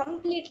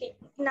 ಕಂಪ್ಲೀಟ್ಲಿ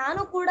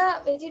ನಾನು ಕೂಡ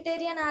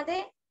ವೆಜಿಟೇರಿಯನ್ ಆದೆ,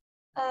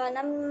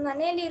 ನಮ್ಮ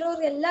ಮನೆಯಲ್ಲಿ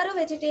ಇರೋರು ಎಲ್ಲರೂ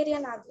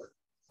ವೆಜಿಟೇರಿಯನ್ ಆದ್ರು.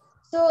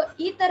 ಸೊ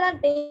ಈ ತರ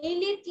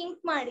ಡೈಲಿ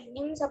ಥಿಂಕ್ ಮಾಡಿ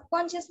ನಿಮ್ ಸಬ್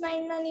ಕಾನ್ಶಿಯಸ್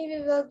ಮೈಂಡ್ ನ ನೀವು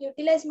ಇವಾಗ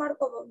ಯುಟಿಲೈಸ್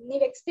ಮಾಡ್ಕೋಬಹುದು.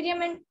 ನೀವ್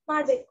ಎಕ್ಸ್ಪೆರಿಮೆಂಟ್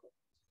ಮಾಡ್ಬೇಕು,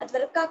 ಅದ್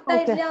ವರ್ಕ್ ಆಗ್ತಾ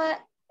ಇಲ್ಲ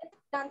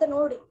ಅಂತ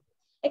ನೋಡಿ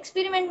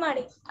ಎಕ್ಸ್ಪೆರಿಮೆಂಟ್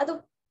ಮಾಡಿ. ಅದು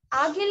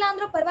ಆಗ್ಲಿಲ್ಲ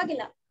ಅಂದ್ರೂ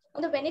ಪರವಾಗಿಲ್ಲ,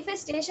 ಒಂದು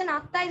ಬೆನಿಫಿಸ್ಟೇಷನ್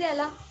ಆಗ್ತಾ ಇದೆ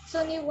ಅಲ್ಲ. ಸೊ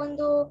ನೀವು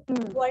ಒಂದು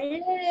ಒಳ್ಳೆ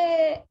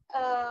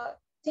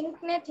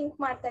ಥಿಂಕ್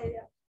ಮಾಡ್ತಾ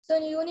ಇದೀರ. ಸೊ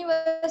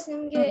ಯೂನಿವರ್ಸ್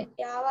ನಿಮ್ಗೆ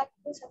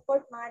ಯಾವಾಗ್ಲೂ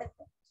ಸಪೋರ್ಟ್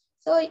ಮಾಡುತ್ತೆ.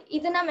 ಸೊ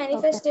ಇದನ್ನ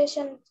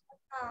ಮ್ಯಾನಿಫೆಸ್ಟೇಷನ್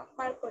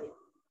ಮಾಡ್ಕೊಳ್ಳಿ,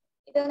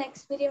 ಇದನ್ನ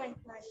ಎಕ್ಸ್ಪೆರಿಮೆಂಟ್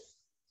ಮಾಡಿ.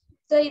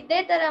 ಸೊ ಇದೇ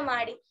ತರ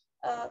ಮಾಡಿ.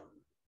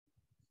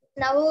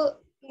 ನಾವು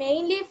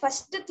ಮೇನ್ಲಿ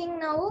ಫಸ್ಟ್ ಥಿಂಗ್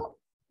ನಾವು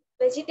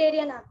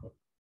ವೆಜಿಟೇರಿಯನ್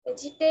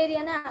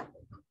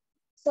ಆಗ್ಬೇಕು.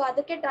 ಸೊ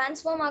ಅದಕ್ಕೆ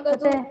ಟ್ರಾನ್ಸ್ಫಾರ್ಮ್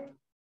ಆಗೋದು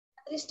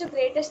ಅದಿಷ್ಟು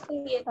ಗ್ರೇಟೆಸ್ಟ್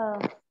ಥಿಂಗ್.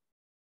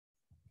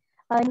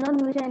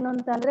 ಇನ್ನೊಂದು ವಿಷಯ ಏನು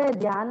ಅಂತಂದ್ರೆ,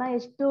 ಧ್ಯಾನ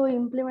ಎಷ್ಟು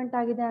ಇಂಪ್ಲಿಮೆಂಟ್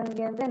ಆಗಿದೆ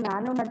ಹಂಗೆ ಅಂದ್ರೆ,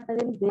 ನಾನು ಮಾಡ್ತಾ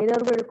ಇದೀನಿ,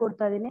 ಬೇರೆಯವ್ರಿಗೂ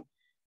ಹೇಳ್ಕೊಡ್ತಾ ಇದೀನಿ.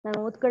 ನಾನು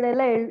ಓದ್ ಕಡೆ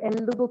ಎಲ್ಲ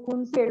ಎಲ್ರಿಗೂ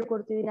ಕುಂಸಿ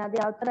ಹೇಳ್ಕೊಡ್ತಿದೀನಿ. ಅದು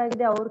ಯಾವ ತರ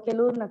ಆಗಿದೆ, ಅವ್ರು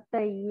ಕೆಲವ್ರು ನಗ್ತಾ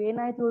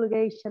ಏನಾಯ್ತು ಇವಳಿಗೆ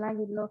ಇಷ್ಟು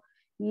ಚೆನ್ನಾಗಿದ್ಲು,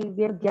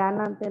 ಈಗ ಧ್ಯಾನ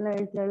ಅಂತೆಲ್ಲ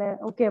ಹೇಳ್ತಾಳೆ.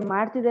 ಓಕೆ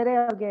ಮಾಡ್ತಿದಾರೆ,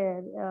 ಅವ್ರಿಗೆ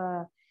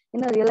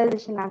ಏನೋ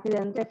ರಿಯಲೈಸೇಷನ್ ಆಗ್ತಿದೆ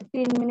ಅಂದ್ರೆ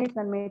 15 minutes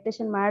ನಾನು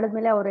ಮೆಡಿಟೇಷನ್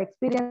ಮಾಡಿದ್ಮೇಲೆ ಅವ್ರ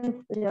ಎಕ್ಸ್ಪೀರಿಯನ್ಸ್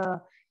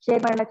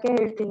ಶೇರ್ ಮಾಡಕ್ಕೆ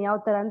ಹೇಳ್ತೀನಿ. ಯಾವ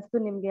ತರ ಅನ್ಸ್ತು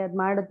ನಿಮ್ಗೆ ಅದ್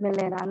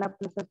ಮಾಡಿದ್ಮೇಲೆ,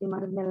 ಆನಾಪಾನಸತಿ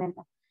ಮಾಡಿದ್ಮೇಲೆ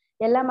ಅಂತ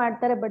ಎಲ್ಲ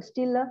ಮಾಡ್ತಾರೆ. ಬಟ್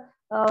ಸ್ಟಿಲ್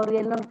ಅವ್ರು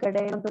ಎಲ್ಲೊಂದ್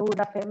ಕಡೆ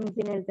ಊಟ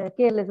ಫೆಮಿನ್ ಹೇಳ್ತಾರೆ,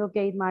 ಕೇರ್ಲೆಸ್,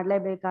 ಓಕೆ ಇದ್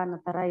ಮಾಡ್ಲೇಬೇಕಾ ಅನ್ನೋ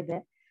ತರ ಇದೆ.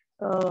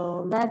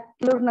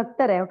 ಕೆಲವ್ರು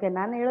ನಗ್ತಾರೆ. ಓಕೆ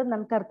ನಾನು ಹೇಳೋದು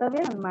ನನ್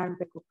ಕರ್ತವ್ಯ, ನಾನು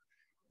ಮಾಡ್ಬೇಕು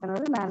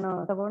ಅನ್ನೋದು ನಾನು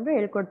ತಗೊಂಡು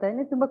ಹೇಳ್ಕೊಡ್ತಾ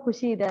ಇದೀನಿ. ತುಂಬಾ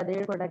ಖುಷಿ ಇದೆ ಅದು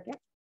ಹೇಳ್ಕೊಡಕ್ಕೆ,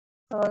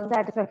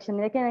 ಸ್ಯಾಟಿಸ್ಫ್ಯಾಕ್ಷನ್.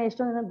 ಯಾಕೆಂದ್ರೆ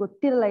ಎಷ್ಟೊಂದು ನನಗೆ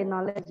ಗೊತ್ತಿರಲ್ಲ ಈ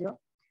ನಾಲೆಜ್,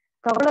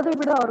 ತಗೊಳ್ಳೋದು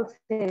ಬಿಡು ಅವ್ರಿಗೆ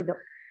ಸೇರಿದ್ದು.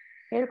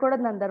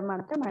 ಹೇಳ್ಕೊಡೋದು ನನ್ನ ಧರ್ಮ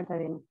ಅಂತ ಮಾಡ್ತಾ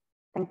ಇದೀನಿ.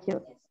 Thank you.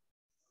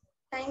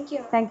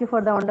 Thank you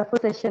for the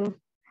wonderful session.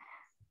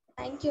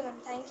 Thank you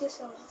ma'am, thank you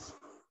so much.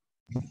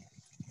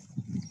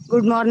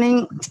 Good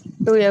morning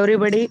to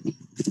everybody.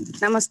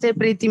 ನಮಸ್ತೆ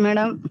ಪ್ರೀತಿ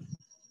ಮೇಡಮ್.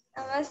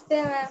 ನಮಸ್ತೆ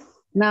ಮ್ಯಾಮ್.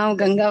 ನಾವು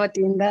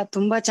ಗಂಗಾವತಿಯಿಂದ.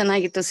 ತುಂಬಾ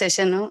ಚೆನ್ನಾಗಿತ್ತು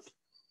ಸೆಷನ್.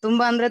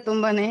 ತುಂಬಾ ಅಂದ್ರೆ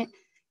ತುಂಬಾನೇ,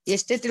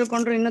 ಎಷ್ಟೇ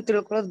ತಿಳ್ಕೊಂಡ್ರು ಇನ್ನೂ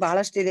ತಿಳ್ಕೊಳ್ಳೋದು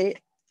ಬಹಳಷ್ಟಿದೆ,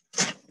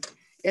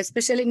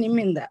 ಎಸ್ಪೆಷಲಿ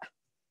ನಿಮ್ಮಿಂದ.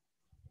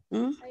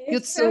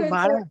 ಯೂತ್ಸು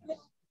ಬಹಳ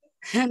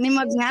ನಿಮ್ಮ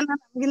ಜ್ಞಾನ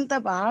ನಮ್ಗಿಂತ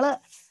ಬಹಳ,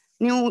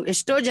 ನೀವು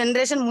ಎಷ್ಟೋ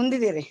ಜನರೇಷನ್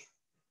ಮುಂದಿದ್ದೀರಿ.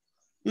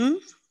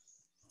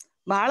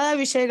 ಬಹಳ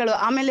ವಿಷಯಗಳು.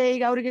 ಆಮೇಲೆ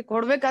ಈಗ ಅವ್ರಿಗೆ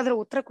ಕೊಡ್ಬೇಕಾದ್ರೂ,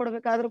 ಉತ್ತರ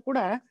ಕೊಡ್ಬೇಕಾದ್ರೂ ಕೂಡ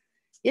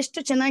ಎಷ್ಟು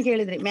ಚೆನ್ನಾಗಿ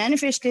ಹೇಳಿದ್ರಿ.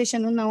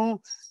 ಮ್ಯಾನಿಫೆಸ್ಟೇಷನ್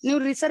ನೀವು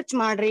ರಿಸರ್ಚ್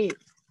ಮಾಡ್ರಿ.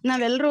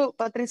 ನಾವೆಲ್ರೂ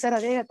ಪತ್ರಿ ಸರ್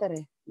ಅದೇ ಹೇಳ್ತಾರೆ,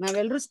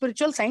 ನಾವೆಲ್ರೂ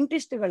ಸ್ಪಿರಿಚುವಲ್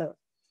ಸೈಂಟಿಸ್ಟ್ಗಳು.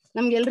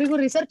 ನಮ್ಗೆಲ್ರಿಗೂ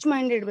ರಿಸರ್ಚ್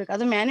ಮೈಂಡ್ ಇಡ್ಬೇಕು.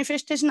 ಅದು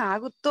ಮ್ಯಾನಿಫೆಸ್ಟೇಷನ್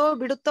ಆಗುತ್ತೋ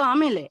ಬಿಡುತ್ತೋ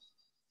ಆಮೇಲೆ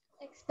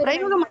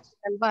ಪ್ರಯೋಗ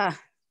ಮಾಡ್ಬೇಕಲ್ವಾ.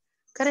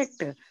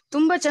 ಕರೆಕ್ಟ್.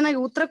 ತುಂಬಾ ಚೆನ್ನಾಗಿ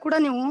ಉತ್ತರ ಕೂಡ,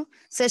 ನೀವು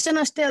ಸೆಷನ್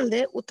ಅಷ್ಟೇ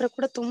ಅಲ್ಲದೆ ಉತ್ತರ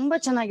ಕೂಡ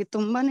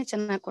ತುಂಬಾನೇ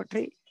ಚೆನ್ನಾಗಿ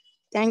ಕೊಟ್ರಿ.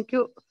 Thank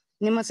you.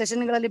 ನಿಮ್ಮ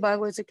ಸೆಷನ್ಗಳಲ್ಲಿ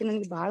ಭಾಗವಹಿಸಕ್ಕೆ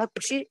ನನಗೆ ಬಹಳ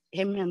ಖುಷಿ,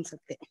 ಹೆಮ್ಮೆ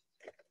ಅನ್ಸುತ್ತೆ.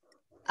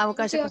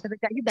 ಅವಕಾಶ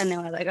ಕೊಟ್ಟದಕ್ಕಾಗಿ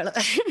ಧನ್ಯವಾದಗಳು.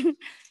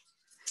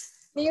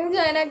 ನೀವು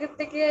ಜಾಯ್ನ್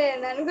ಆಗಿದ್ದಕ್ಕೆ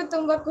ನನಗೂ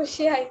ತುಂಬಾ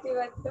ಖುಷಿ ಆಯ್ತು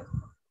ಇವತ್ತು.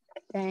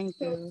 Thank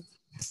you.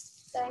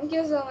 Thank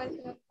you so much.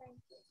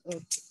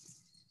 Okay.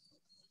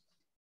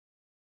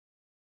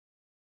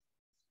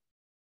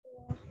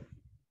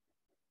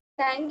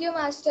 Thank you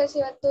masters.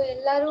 ಇವತ್ತು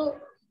ಎಲ್ಲರೂ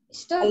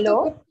ಇಷ್ಟೊತ್ತು ಹಲೋ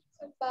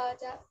ಸ್ವಲ್ಪ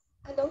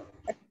ಹಲೋ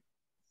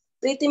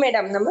ಪ್ರೀತಿ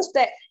ಮೇಡಮ್,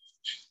 ನಮಸ್ತೆ.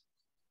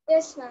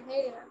 ಎಸ್ ಮ್ಯಾಮ್,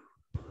 ಹೇಳಿ ಮ್ಯಾಮ್.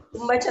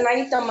 ತುಂಬಾ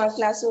ಚೆನ್ನಾಗಿತ್ತಮ್ಮ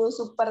ಕ್ಲಾಸು,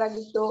 ಸೂಪರ್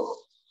ಆಗಿತ್ತು.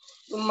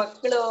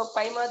 ಮಕ್ಕಳು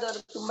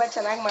ಪೈಮಾದವ್ರು ತುಂಬಾ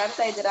ಚೆನ್ನಾಗಿ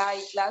ಮಾಡ್ತಾ ಇದ್ದೀರಾ.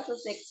 ಈ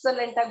ಕ್ಲಾಸಸ್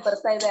ಎಕ್ಸಲೆಂಟ್ ಆಗಿ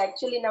ಬರ್ತಾ ಇದೆ.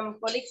 ಆಕ್ಚುಲಿ ನಮ್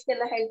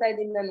ಕೊಲೀಗ್ಸ್ಗೆಲ್ಲ ಹೇಳ್ತಾ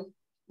ಇದ್ದೀನಿ ನಾನು,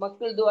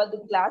 ಮಕ್ಕಳದು ಅದು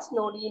ಕ್ಲಾಸ್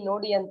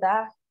ನೋಡಿ ಅಂತ.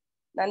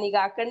 ನಾನೀಗ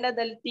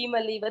ಅಖಂಡದಲ್ಲಿ ಟೀಮ್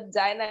ಅಲ್ಲಿ ಇವತ್ತು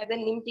ಜಾಯ್ನ್ ಆಗಿದೆ,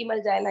 ನಿಮ್ ಟೀಮ್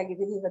ಅಲ್ಲಿ ಜಾಯ್ನ್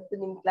ಆಗಿದ್ದೀನಿ. ಇವತ್ತು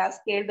ನಿಮ್ ಕ್ಲಾಸ್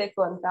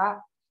ಕೇಳ್ಬೇಕು ಅಂತ.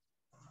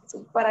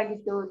 ಸೂಪರ್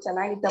ಆಗಿತ್ತು,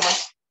 ಚೆನ್ನಾಗಿತ್ತಮ್ಮ.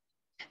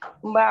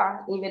 ತುಂಬಾ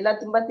ನೀವೆಲ್ಲ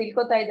ತುಂಬಾ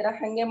ತಿಳ್ಕೊತಾ ಇದ್ದೀರಾ,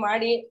 ಹಂಗೆ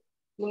ಮಾಡಿ.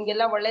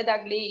 ನಿಮ್ಗೆಲ್ಲ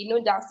ಒಳ್ಳೇದಾಗ್ಲಿ. ಇನ್ನೂ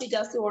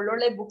ಜಾಸ್ತಿ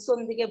ಒಳ್ಳೊಳ್ಳೆ ಬುಕ್ಸ್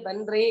ಒಂದಿಗೆ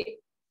ಬನ್ರಿ.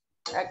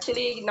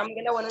 ಆಕ್ಚುಲಿ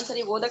ನಮ್ಗೆಲ್ಲ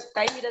ಒಂದೊಂದ್ಸರಿ ಓದಕ್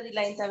ಟೈಮ್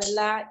ಇರೋದಿಲ್ಲ.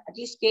 ಇಂಥವೆಲ್ಲ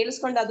ಅಟ್ಲೀಸ್ಟ್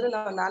ಕೇಳಿಸ್ಕೊಂಡಾದ್ರೂ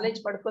ನಾವು ನಾಲೆಜ್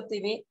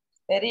ಪಡ್ಕೋತೀವಿ.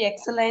 Very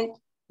excellent.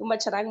 ತುಂಬಾ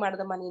ಚೆನ್ನಾಗಿ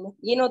ಮಾಡ್ದಮ್ಮ ನೀನು.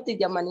 ಏನ್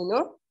ಓದ್ತಿದ್ಯಮ್ಮ ನೀನು?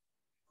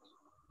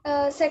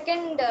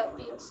 Second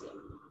PUC.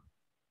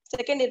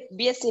 Second year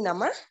BSc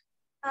ನಮ್ಮ?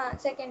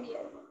 Second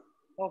year.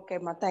 ಓಕೆ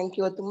ಅಮ್ಮ, ಥ್ಯಾಂಕ್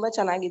ಯು. ತುಂಬಾ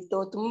ಚೆನ್ನಾಗಿತ್ತು.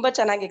 ತುಂಬಾ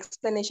ಚೆನ್ನಾಗಿ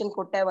ಎಕ್ಸ್ಪ್ಲನೇಷನ್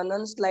ಕೊಟ್ಟೆ.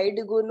 ಒಂದೊಂದ್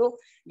ಸ್ಲೈಡ್ಗೂನು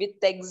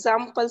ವಿತ್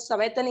ಎಕ್ಸಾಂಪಲ್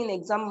ಸಮೇತ ನೀನ್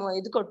ಎಕ್ಸಾಮ್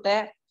ಇದು ಕೊಟ್ಟೆ.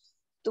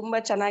 ತುಂಬಾ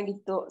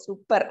ಚೆನ್ನಾಗಿತ್ತು,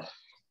 super.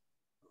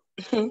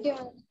 Thank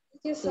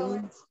you so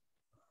much.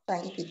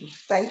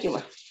 Thank you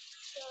ಮಾ.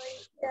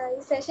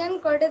 ಈ ಸೆಷನ್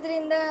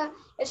ಕೊಡೋದ್ರಿಂದ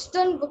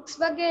ಎಷ್ಟೊಂದು ಬುಕ್ಸ್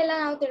ಬಗ್ಗೆ ಎಲ್ಲ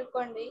ನಾವು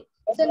ತಿಳ್ಕೊಂಡ್ವಿ.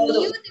 ಸೊ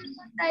ನೀವು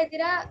ತಿಳ್ಕೊಂತಾ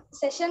ಇದ್ದೀರಾ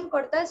ಸೆಷನ್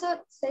ಕೊಡ್ತಾ. ಸೊ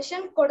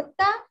ಸೆಷನ್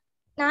ಕೊಡ್ತಾ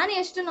ನಾನು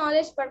ಎಷ್ಟು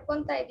ನಾಲೆಜ್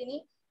ಪಡ್ಕೊಂತಾ ಇದ್ದೀನಿ,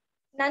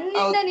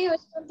 ನನ್ನಿಂದ ನೀವು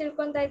ಎಷ್ಟೊಂದು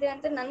ತಿಳ್ಕೊಂತಾ ಇದ್ದೀರಾ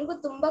ಅಂತ ನನ್ಗೂ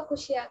ತುಂಬಾ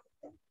ಖುಷಿ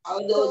ಆಗುತ್ತೆ.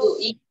 ಹೌದೌದು.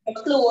 ಈಗ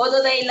ಮಕ್ಳು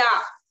ಓದೋದೇ ಇಲ್ಲ.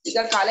 ಈಗ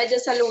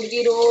ಕಾಲೇಜಸ್ ಅಲ್ಲಿ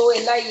ಹುಡುಗಿರು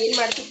ಎಲ್ಲ ಏನ್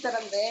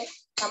ಮಾಡ್ತಿರ್ತಾರಂದ್ರೆ,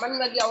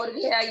 ಸಾಮಾನ್ಯವಾಗಿ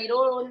ಅವ್ರಿಗೆ ಇರೋ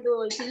ಒಂದು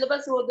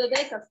ಸಿಲೆಬಸ್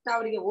ಓದೋದೇ ಕಷ್ಟ,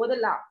 ಅವ್ರಿಗೆ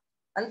ಓದಲ್ಲ.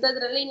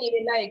 ಅಂತದ್ರಲ್ಲಿ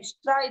ನೀವೆಲ್ಲ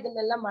ಎಕ್ಸ್ಟ್ರಾ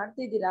ಇದನ್ನೆಲ್ಲ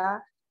ಮಾಡ್ತಿದ್ದೀರಾ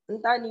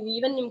ಅಂತ. ನೀವ್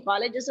ಈವನ್ ನಿಮ್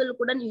ಕಾಲೇಜಸ್ ಅಲ್ಲೂ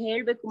ಕೂಡ ನೀವ್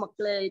ಹೇಳ್ಬೇಕು.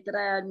 ಮಕ್ಳ ಈ ತರ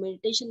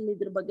ಮೆಡಿಟೇಷನ್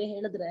ಇದ್ರ ಬಗ್ಗೆ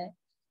ಹೇಳಿದ್ರೆ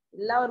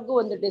ಎಲ್ಲಾರ್ಗು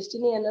ಒಂದು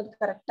ಡೆಸ್ಟಿನಿ ಅನ್ನೋದು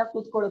ಕರೆಕ್ಟ್ ಆಗಿ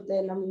ಕೂತ್ಕೊಳ್ಳುತ್ತೆ.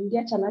 ನಮ್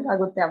ಇಂಡಿಯಾ ಚೆನ್ನಾಗ್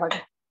ಆಗುತ್ತೆ ಅವಾಗ,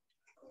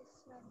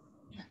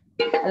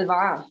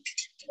 ಅಲ್ವಾ?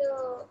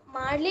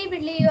 ಮಾಡ್ಲಿ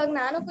ಬಿಡ್ಲಿ, ಇವಾಗ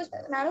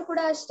ನಾನು ಕೂಡ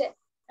ಅಷ್ಟೇ.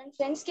 ನನ್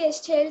ಫ್ರೆಂಡ್ಸ್ಗೆ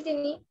ಎಷ್ಟು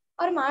ಹೇಳ್ತೀನಿ,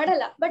 ಅವ್ರು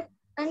ಮಾಡಲ್ಲ. ಬಟ್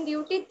ನನ್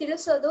ಡ್ಯೂಟಿ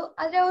ತಿಳಿಸೋದು.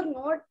 ಆದ್ರೆ ಅವ್ರು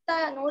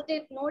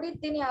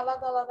ನೋಡಿದ್ದೀನಿ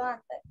ಅವಾಗ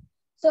ಅಂತ.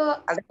 ಸೊ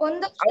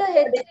ಒಂದಷ್ಟು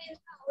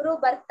ಹೆಜ್ಜೆಯಿಂದ ಅವರು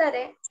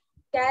ಬರ್ತಾರೆ,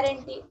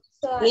 ಗ್ಯಾರಂಟಿ.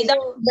 ಸೊ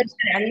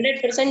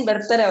 100%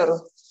 ಬರ್ತಾರೆ ಅವರು.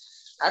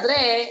 ಆದ್ರೆ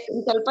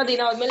ಸ್ವಲ್ಪ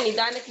ದಿನ ಆದ್ಮೇಲೆ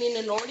ನಿಧಾನಕ್ಕೆ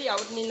ನೀನು ನೋಡಿ,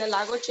 ಅವ್ರು ನಿನ್ನಲ್ಲಿ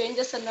ಆಗೋ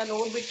ಚೇಂಜಸ್ ಅನ್ನ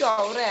ನೋಡ್ಬಿಟ್ಟು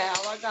ಅವ್ರೆ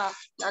ಅವಾಗ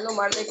ನಾನು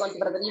ಮಾಡ್ಬೇಕು ಅಂತ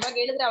ಬರೋದು. ಇವಾಗ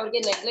ಹೇಳಿದ್ರೆ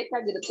ಅವ್ರಿಗೆ ನೆಗ್ಲೆಕ್ಟ್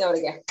ಆಗಿರುತ್ತೆ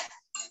ಅವ್ರಿಗೆ.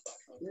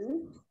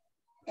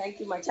 ಥ್ಯಾಂಕ್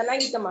ಯು ಮಾ,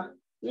 ಚೆನ್ನಾಗಿತ್ತಮ್ಮ.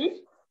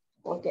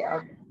 ಓಕೆ.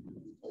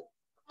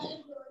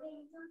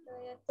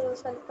 ಇವತ್ತು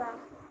ಸ್ವಲ್ಪ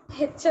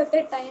ಹೆಚ್ಚೊತ್ತೆ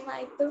ಟೈಮ್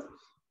ಆಯ್ತು.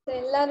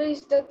 ಎಲ್ಲಾರು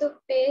ಇಷ್ಟೊತ್ತು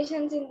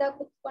ಪೇಷನ್ಸ್ ಇಂದ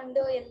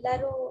ಕುತ್ಕೊಂಡು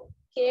ಎಲ್ಲಾರು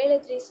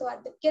ಕೇಳಿದ್ರಿ. ಸೊ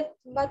ಅದಕ್ಕೆ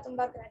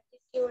ತುಂಬಾ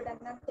ಗ್ರಾಟಿಟ್ಯೂಡ್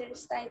ಅನ್ನ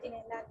ತಿಳಿಸ್ತಾ ಇದ್ದೀನಿ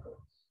ಎಲ್ಲಾರ್ಗು.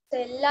 ಸೊ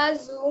ಎಲ್ಲಾ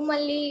ಝೂಮ್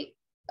ಅಲ್ಲಿ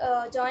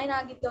ಜಾಯಿನ್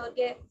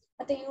ಆಗಿದ್ದವ್ರಿಗೆ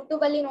ಮತ್ತೆ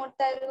ಯೂಟ್ಯೂಬ್ ಅಲ್ಲಿ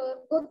ನೋಡ್ತಾ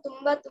ಇರೋರ್ಗು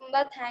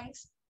ತುಂಬಾ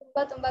ಥ್ಯಾಂಕ್ಸ್,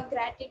 ತುಂಬಾ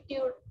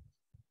ಗ್ರಾಟಿಟ್ಯೂಡ್.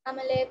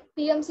 ಆಮೇಲೆ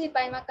PMC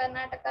PYMA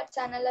Karnataka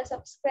channel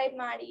subscribe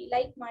ಮಾಡಿ,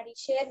 ಲೈಕ್ ಮಾಡಿ,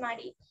 ಶೇರ್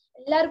ಮಾಡಿ,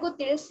 ಎಲ್ಲಾರ್ಗು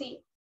ತಿಳಿಸಿ.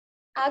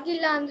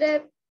 ಆಗಿಲ್ಲ ಅಂದ್ರೆ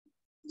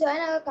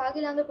ಜಾಯಿನ್ ಆಗಕ್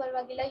ಆಗಿಲ್ಲ ಅಂದ್ರೆ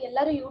ಪರವಾಗಿಲ್ಲ,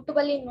 ಎಲ್ಲರೂ ಯೂಟ್ಯೂಬ್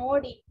ಅಲ್ಲಿ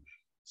ನೋಡಿ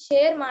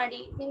ಶೇರ್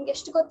ಮಾಡಿ. ನಿಮ್ಗೆ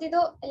ಎಷ್ಟು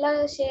ಗೊತ್ತಿದೋ ಎಲ್ಲ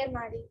ಶೇರ್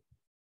ಮಾಡಿ.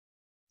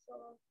 ಸೊ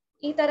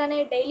ಈ ತರಾನೇ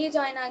ಡೈಲಿ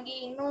ಜಾಯಿನ್ ಆಗಿ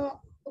ಇನ್ನೂ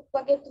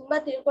ಬಗ್ಗೆ ತುಂಬಾ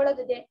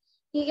ತಿಳ್ಕೊಳ್ಳೋದಿದೆ.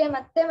 ಹೀಗೆ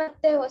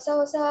ಮತ್ತೆ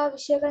ಹೊಸ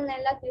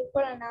ವಿಷಯಗಳನ್ನೆಲ್ಲ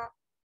ತಿಳ್ಕೊಳ್ಳೋಣ.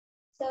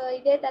 ಸೊ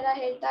ಇದೇ ತರ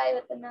ಹೇಳ್ತಾ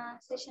ಇವತ್ತನ್ನ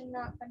ಸೆಷನ್ ನ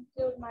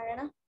ಕನ್ಕ್ಲೂಡ್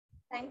ಮಾಡೋಣ.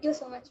 Thank you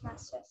so much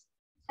masters.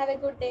 Have A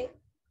good day.